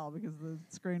can't know. tell because the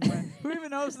screen went. Who even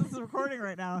knows this is recording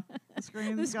right now? The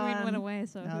screen's the screen gone. went away.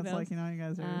 So Now who it's knows? like, you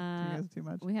guys are too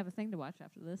much. We have a thing to watch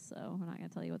after this, so we're not going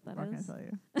to tell you what that I'm not is. gonna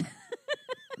tell you.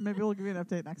 Maybe we'll give you an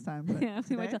update next time. But Yeah,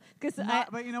 we might today, tell. Because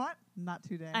but you know what? Not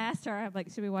today. I asked her, I'm like,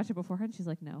 should we watch it beforehand? And she's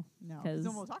like, no. No, 'cause-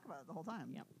 then we'll talk about it the whole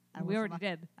time. Yep. And We we're already not,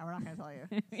 did. and we're not going to tell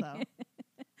you. So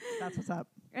that's what's up.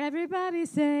 Everybody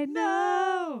say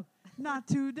no. Not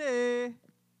today.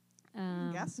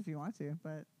 Um, Guess if you want to,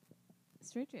 but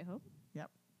Straight J-Hope. Yep.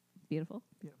 Beautiful.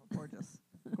 beautiful, gorgeous,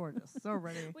 gorgeous. So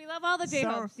ready. We love all the So-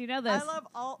 J-Hopes. You know this. I love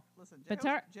all. Listen, But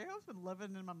J-Hope's been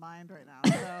living in my mind right now,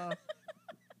 so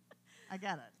I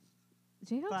get it.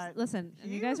 J-Hope's, but listen, and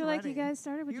he you guys was are like, ready. you guys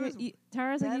started with He was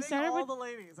Tara's like, you Vetting started all with. the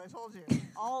ladies. I told you,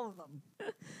 all of them.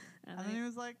 And then he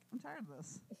was like, "I'm tired of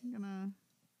this. I'm gonna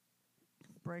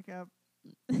break up,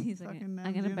 He's like, fucking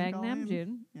I'm gonna Namjoon bag and Colleen.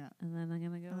 Namjoon, Yeah. and then I'm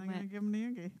gonna go. and I'm gonna give him to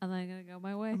Yoongi. and then I'm gonna go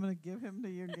my way. I'm gonna give him to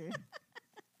Yoongi."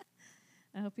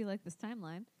 I hope you like this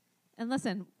timeline. And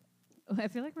listen, I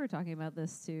feel like we were talking about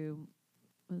this to,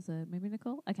 was it maybe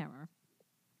Nicole? I can't remember.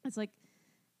 It's like,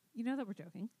 you know that we're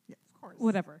joking. Yeah, of course.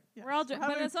 Whatever. Yes. We're all joking.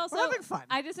 But it's also, we're having fun.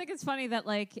 I just think it's funny that,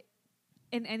 like,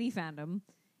 in any fandom,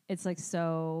 it's like,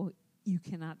 so you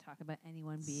cannot talk about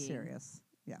anyone being serious.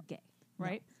 Yeah. gay, No,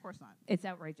 right? of course not. It's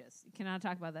outrageous. You cannot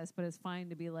talk about this, but it's fine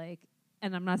to be like,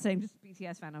 and I'm not saying just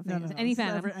BTS fandom No, fans, no, no. any It's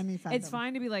fandom. any fandom. It's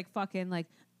fine to be like fucking like,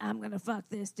 I'm gonna fuck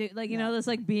this dude. Like, you Yeah. know, this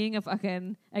like being a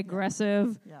fucking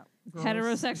aggressive, Yeah.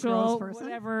 heterosexual, gross person.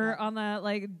 whatever Yeah. on the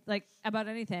like about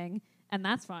anything. And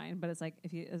that's fine. But it's like,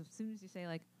 if you, as soon as you say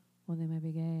like, well, they might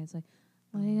be gay, it's like,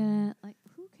 what are you gonna, like,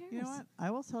 who cares? You know what?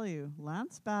 I will tell you.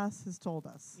 Lance Bass has told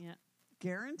us, Yeah.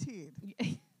 guaranteed,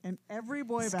 in every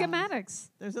boy band,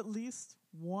 Schematics. there's at least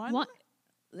one. What?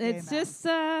 It's man. just,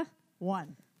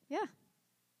 One. yeah.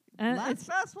 And Lance it's,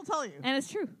 Bass will tell you. and it's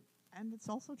true. And it's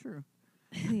also true.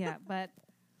 Yeah, but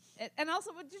and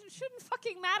also it just shouldn't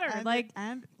fucking matter. And like,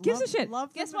 and gives love, a shit.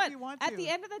 Love Guess them what? If you want At to. the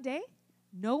end of the day,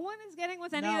 no one is getting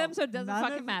with any of No, them, so it doesn't none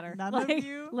fucking of- matter. none like, of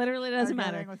you literally doesn't are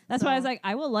getting matter. with- That's why I was so- like,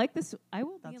 I will like this. I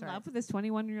will be That's in right. love with this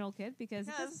 21-year-old kid because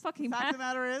it doesn't Because fucking the fact of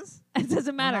matter. the matter is, It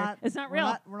doesn't matter. We're not, It's not we're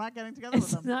real. We're not getting together with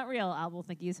It's them. not real. I will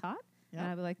think he's hot, and Yeah.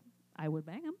 I'll be like, I would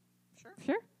bang him. Sure.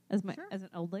 Sure, as Sure. as an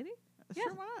old lady. Yeah.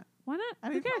 Sure, why not? Why not?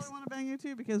 And Who he'd cares? probably want to bang you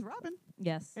too because Robin,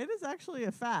 Yes. it is actually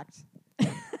a fact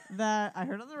that I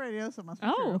heard on the radio, so it must be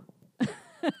Oh. true.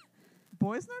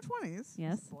 Boys in their 20s,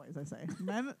 Yes. boys I say,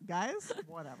 men, guys,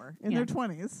 whatever, in Yeah. their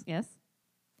 20s Yes.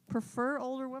 prefer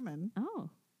older women Oh.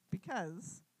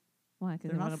 because Why?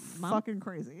 Because they're they not want a mom. fucking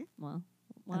crazy. Well.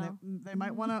 And they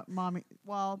might want to mommy,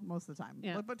 well, most of the time.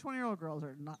 Yeah. But 20-year-old girls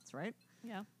are nuts, right?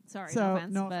 Yeah. Sorry. so, no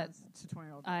offense. no but offense to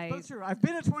 20-year-old girls. I- But it's true. I've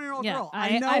been a 20-year-old yeah, girl.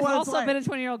 I know I've what also it's like. been a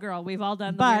 20-year-old girl. We've all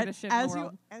done the But weirdest shit in as the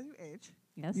world. as you age,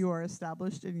 Yes. you are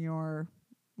established in your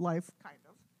life, kind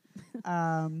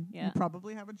of. Yeah. You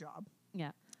probably have a job.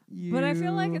 Yeah. You But I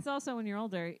feel like it's also when you're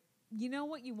older, you know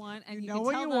what you want, and you know can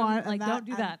what tell you them, want, like, and don't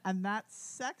do that. And that's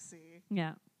sexy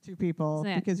Yeah. to people So,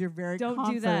 yeah, because you're very don't do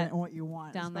confident that in what you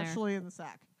want, down there. especially in the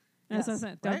sack. That's what I'm Yes,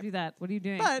 saying. Don't right? do that. What are you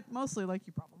doing? But mostly, like,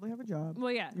 you probably have a job.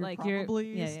 well, yeah, You're like probably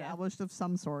you're yeah, established of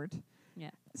some sort.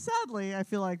 Yeah. Sadly, I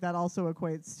feel like that also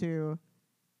equates to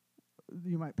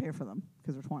you might pay for them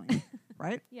because they're 20,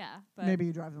 right? Yeah. But Maybe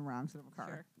you drive them around instead of a car,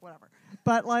 Sure. whatever.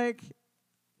 But like,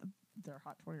 they're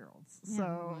hot 20-year-olds, Yeah,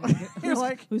 so like, you're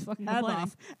like, who's fucking hand complaining?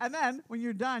 off. And then when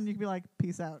you're done, you can be like,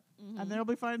 peace out, Mhm. and they'll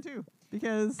be fine too.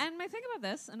 Because And my thing about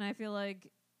this, and I feel like,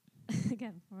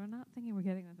 again, we're not thinking we're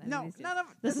getting with any of no, these dudes. none of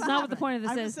This it's is not what the happening. point of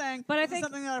this I'm is. just saying, But I this is think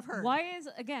something that I've heard. why is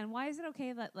it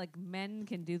okay that like men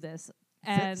can do this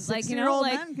and like you know 60-year-old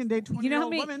like men can date 20-year-old you know how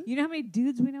many women. you know how many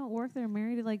dudes we know at work that are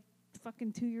married to like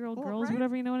fucking 2-year-old Well, girls, right.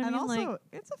 whatever, you know what I And mean? also, Like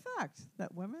it's a fact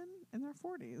that women in their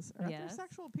 40s are at Yes. their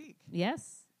sexual peak.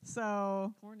 yes,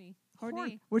 So horny,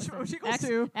 which Listen, equals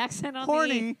to accent on the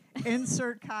horny.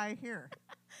 Insert Kai here.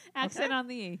 E. Accent Okay. on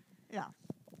the E. Yeah.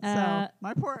 Uh, So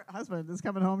my poor husband is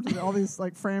coming home to all these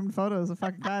like framed photos of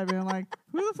fucking Kai, being like,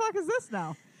 "Who the fuck is this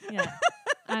now?" Yeah.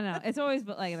 I don't know. It's always,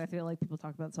 but like, and I feel like people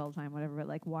talk about this all the time, whatever. But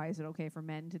like, why is it okay for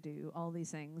men to do all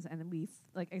these things, and then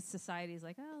like, a society is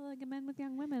like, oh, like men with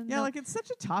young women. Yeah, No, like it's such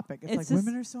a topic. It's It's like just-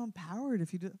 women are so empowered.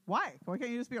 If you do, why? Why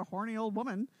can't you just be a horny old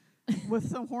woman with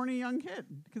some horny young kid?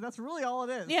 Because that's really all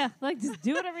it is. yeah, like just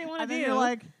do whatever you want to And do. then you're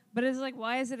like, but it's like,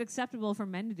 why is it acceptable for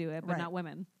men to do it but Right. not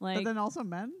women? but Like, then also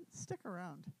men stick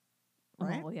around,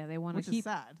 right? oh yeah, they want Which to keep. is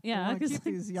sad. yeah, they want to 'cause, keep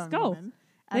like, these young go. women.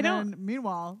 They And don't- then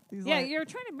meanwhile, these Yeah, like, you're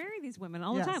trying to marry these women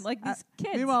all the Yes. time, like these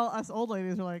kids. meanwhile, us old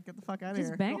ladies are like, get the fuck out of here.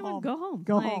 just bang go them home. and go home.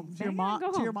 Go Like, home to bang your 'em mom and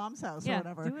go to your home. mom's house Yeah, or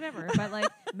whatever. do whatever. But like,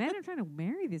 men are trying to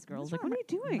marry these girls. What's Like, what are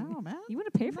you doing? No, man. You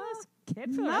want to pay for Nah. this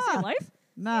kid for the rest of your Nah. life?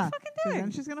 Nah. fucking 'Cause doing?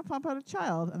 then she's gonna pump out a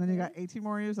child, and then you got 18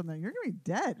 more years, and then you're gonna be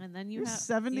dead And then you You're have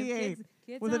 78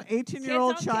 kids with on- an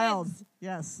 18-year-old kids on child. kids.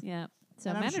 Yes. Yeah. So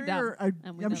and I'm men sure are dumb. your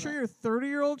and we I'm know sure that. your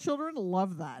 30-year-old children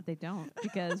love that. They don't,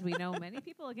 because we know many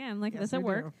people, again, like Yes, this at we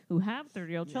work, do. who have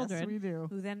 30-year-old Yes, children we do.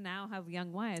 who then now have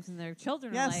young wives, and their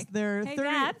children are Yes, like, their "Hey, 30,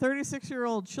 Dad."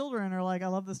 36-year-old children are like, I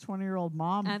love this 20-year-old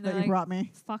mom And that they're you like, brought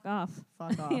me. fuck off.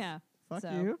 Fuck off. Yeah. Fuck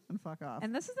So- you and fuck off.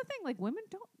 And this is the thing, like, women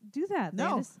don't do that. They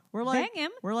No, just we're like, bang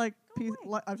him. we're like, Go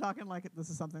away. I'm talking like this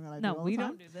is something that I do No, all we the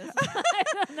time. don't do this. I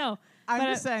don't know. I'm but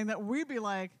just saying that we'd be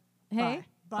like, Hey,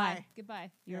 bye. Goodbye.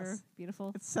 You're Yes.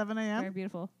 beautiful. It's 7 Very a.m.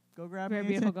 beautiful. Go grab Very me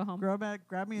beautiful. a Go home.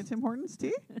 grab me a Tim Hortons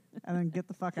tea, and then get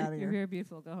the fuck out of You're here. very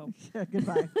beautiful. Go home. Yeah,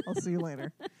 goodbye. I'll see you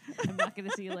later. I'm not going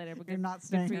to see you later, but You're good, not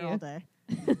staying for here you. all day.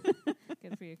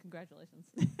 good for you. Congratulations.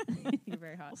 You're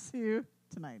very hot. I'll see you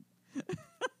tonight.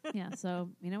 Yeah. So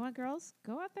you know what, girls,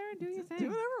 go out there and do your thing. Do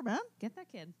whatever, man. Get that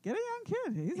kid. Get a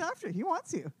young kid. He's after. He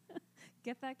wants you.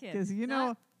 Get that kid. 'Cause you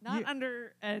know, not you-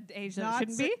 under an age that Not it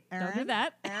shouldn't si- be. Don't do Aaron.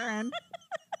 that. Aaron.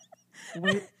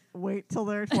 wait till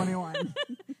they're 21.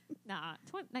 Nah,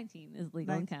 19 is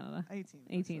legal in 19. Canada. 18.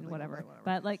 18, whatever.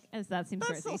 But like, as that seems that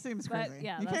crazy. still seems But, crazy.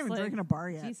 yeah, you that's can't even like, drink in a bar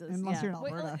yet, Jesus, unless yeah. you're in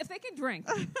Wait, Alberta. if they can drink,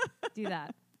 do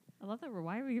that. I love that.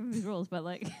 Why are we giving these rules? But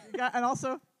like, And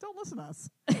also, don't listen to us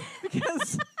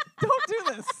because don't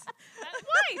do this.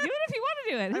 why? Do it if you want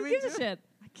to do it. I Who mean, gives a do- shit?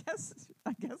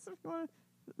 I guess if you want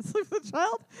to sleep with a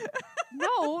child,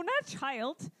 No, not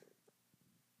child.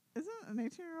 isn't an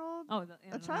 18-year-old Oh,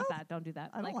 no, child? not that. Don't do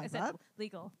that. I don't like said, that.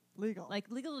 legal. legal? Like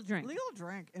legal to drink. Legal to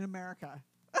drink in America.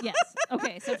 Yes.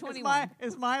 Okay. So 21.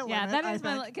 Is my limit. Yeah, that I is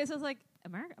my think. because I was like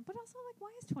America, but also like, why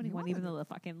is 21 wanna even do- though the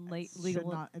fucking late It legal?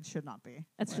 should not. It should not be.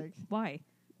 That's like, why.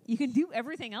 You can do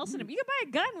everything else in it. You can buy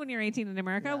a gun when you're 18 in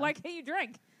America. Yeah. Why can't you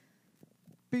drink?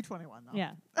 be 21 though.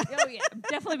 Yeah. Oh yeah.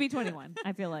 Definitely be 21.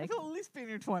 I feel I like. feel at least be in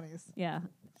your 20s. Yeah.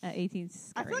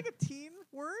 18's I scary. feel like a teen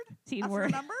word. teen after word.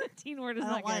 a number. Teen word is I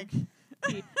not don't like.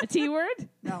 good. A T word?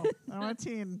 No, I don't want a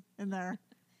teen in there.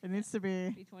 It needs to be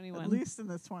Be 21. at least in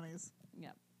the 20s.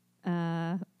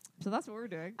 So that's what we're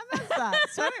doing. And that's that.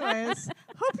 So, anyways,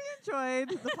 hope you enjoyed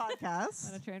the What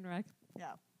podcast. a train wreck.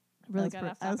 Yeah. Really as got per,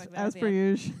 off topic there at as the per end.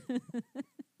 usual.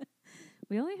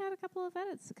 We only had a couple of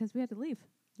edits because we had to leave.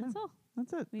 That's all.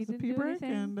 That's it. We It's a didn't pee do break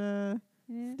anything. and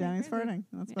Yeah, Danny's farting.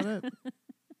 That's about it.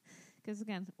 Because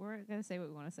again, we're gonna say what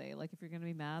we want to say. Like if you're gonna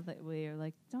be mad that we are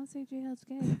like, don't say J Hope's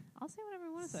gay. I'll say whatever I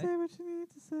want to say. Say what you need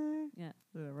to say. Yeah.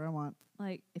 Whatever I want.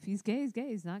 Like if he's gay, he's gay.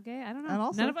 He's not gay. I don't know. And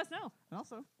also- None of us know. And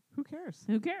also, who cares?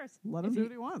 Who cares? Let If him do he-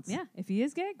 what he wants. Yeah. If he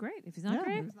is gay, great. If he's not Yeah,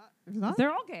 gay, If he's not, if he's not,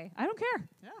 they're all gay. I don't care.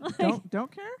 yeah. like-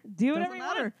 don't care. Do whatever Doesn't you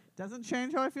matter. want. Doesn't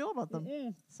change how I feel about them.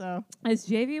 So As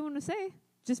JV want to say,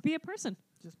 just be a person.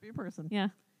 just be a person. Yeah.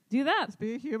 Do that. Just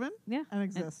be a human Yeah. and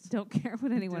exist. Don't care what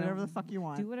Do anyone. whatever the fuck you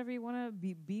want. Do whatever you want to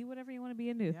be. Be whatever you want to be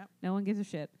and do. Yep. No one gives a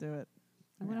shit. Do it.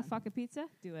 You want Yeah. to fuck a pizza?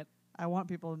 Do it. I want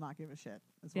people to not give a shit.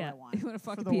 That's Yeah. what I want. You want to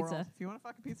fuck for a the pizza? world. If you want to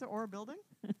fuck a pizza or a building,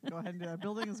 go ahead and do that.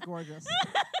 Building is gorgeous.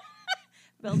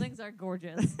 Buildings are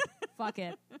gorgeous. Fuck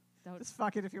it. Don't. Just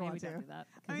fuck it if you maybe want to. don't do that.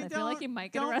 'Cause I mean, feel like you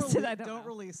might get don't arrested. rele- I don't know.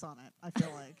 release on it. I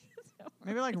feel like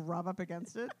maybe like rub up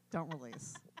against it. Don't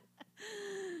release.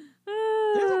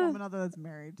 There's a woman out there that's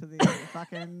married to the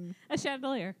fucking. A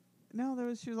chandelier.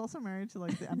 No, she was also married to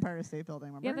like the Empire State Building.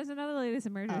 Remember? Yeah, there's another lady that's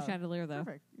married to a Oh, chandelier though.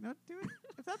 Perfect. You know, do it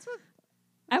if that's what.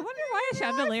 I wonder why a you know,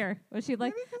 chandelier. Was she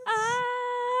like, maybe 'cause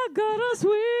I gotta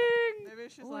swing? maybe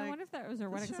she's Oh, I like. wonder if that was her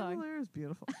 "This wedding song. chandelier is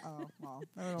beautiful. Oh well,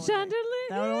 that would only Chandelier.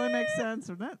 that would only make sense,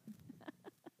 wouldn't it?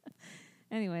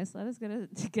 Anyways, let us get into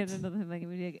the thing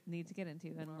we need to get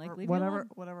into and like leave whatever, you alone.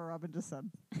 whatever Robin just said.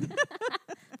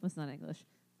 It's not English.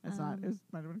 It's not. It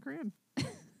might have been Korean.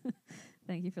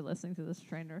 Thank you for listening to this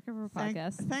train wreck of a Thank-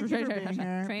 podcast. thank you for being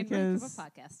here, Train wreck of a because-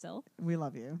 podcast still. We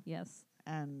love you, Yes.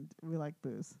 and we like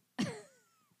booze.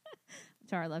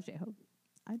 Tara loves J-Hope.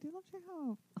 I do love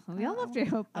J-Hope. We all love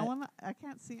J-Hope. I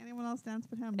can't see anyone else dance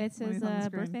but him. It's when his he's on the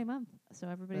screen. birthday month, so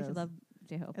everybody It should is. love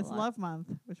J-Hope a It's lot. Love Month,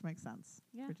 which makes sense.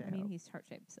 Yeah, for I mean, J-Hope. he's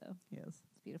heart-shaped, so He is. it's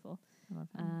beautiful. I love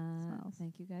him. Smiles.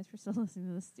 Thank you guys for still listening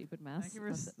to this stupid mess.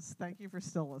 Thank you for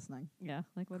still listening. Yeah,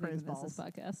 like what Craze even is this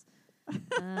balls. podcast?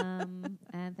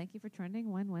 And thank you for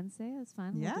trending Wine Wednesday. It was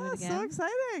fun. Yeah, we'll do it again. so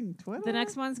exciting. Twitter. The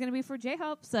next one's going to be for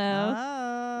J-Hope, so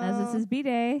Oh. as this is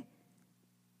B-Day.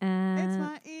 It's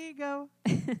my ego.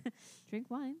 Drink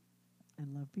wine.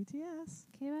 And love BTS.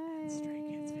 Okay, bye. Straight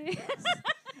Kids videos.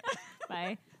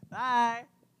 Bye. Bye.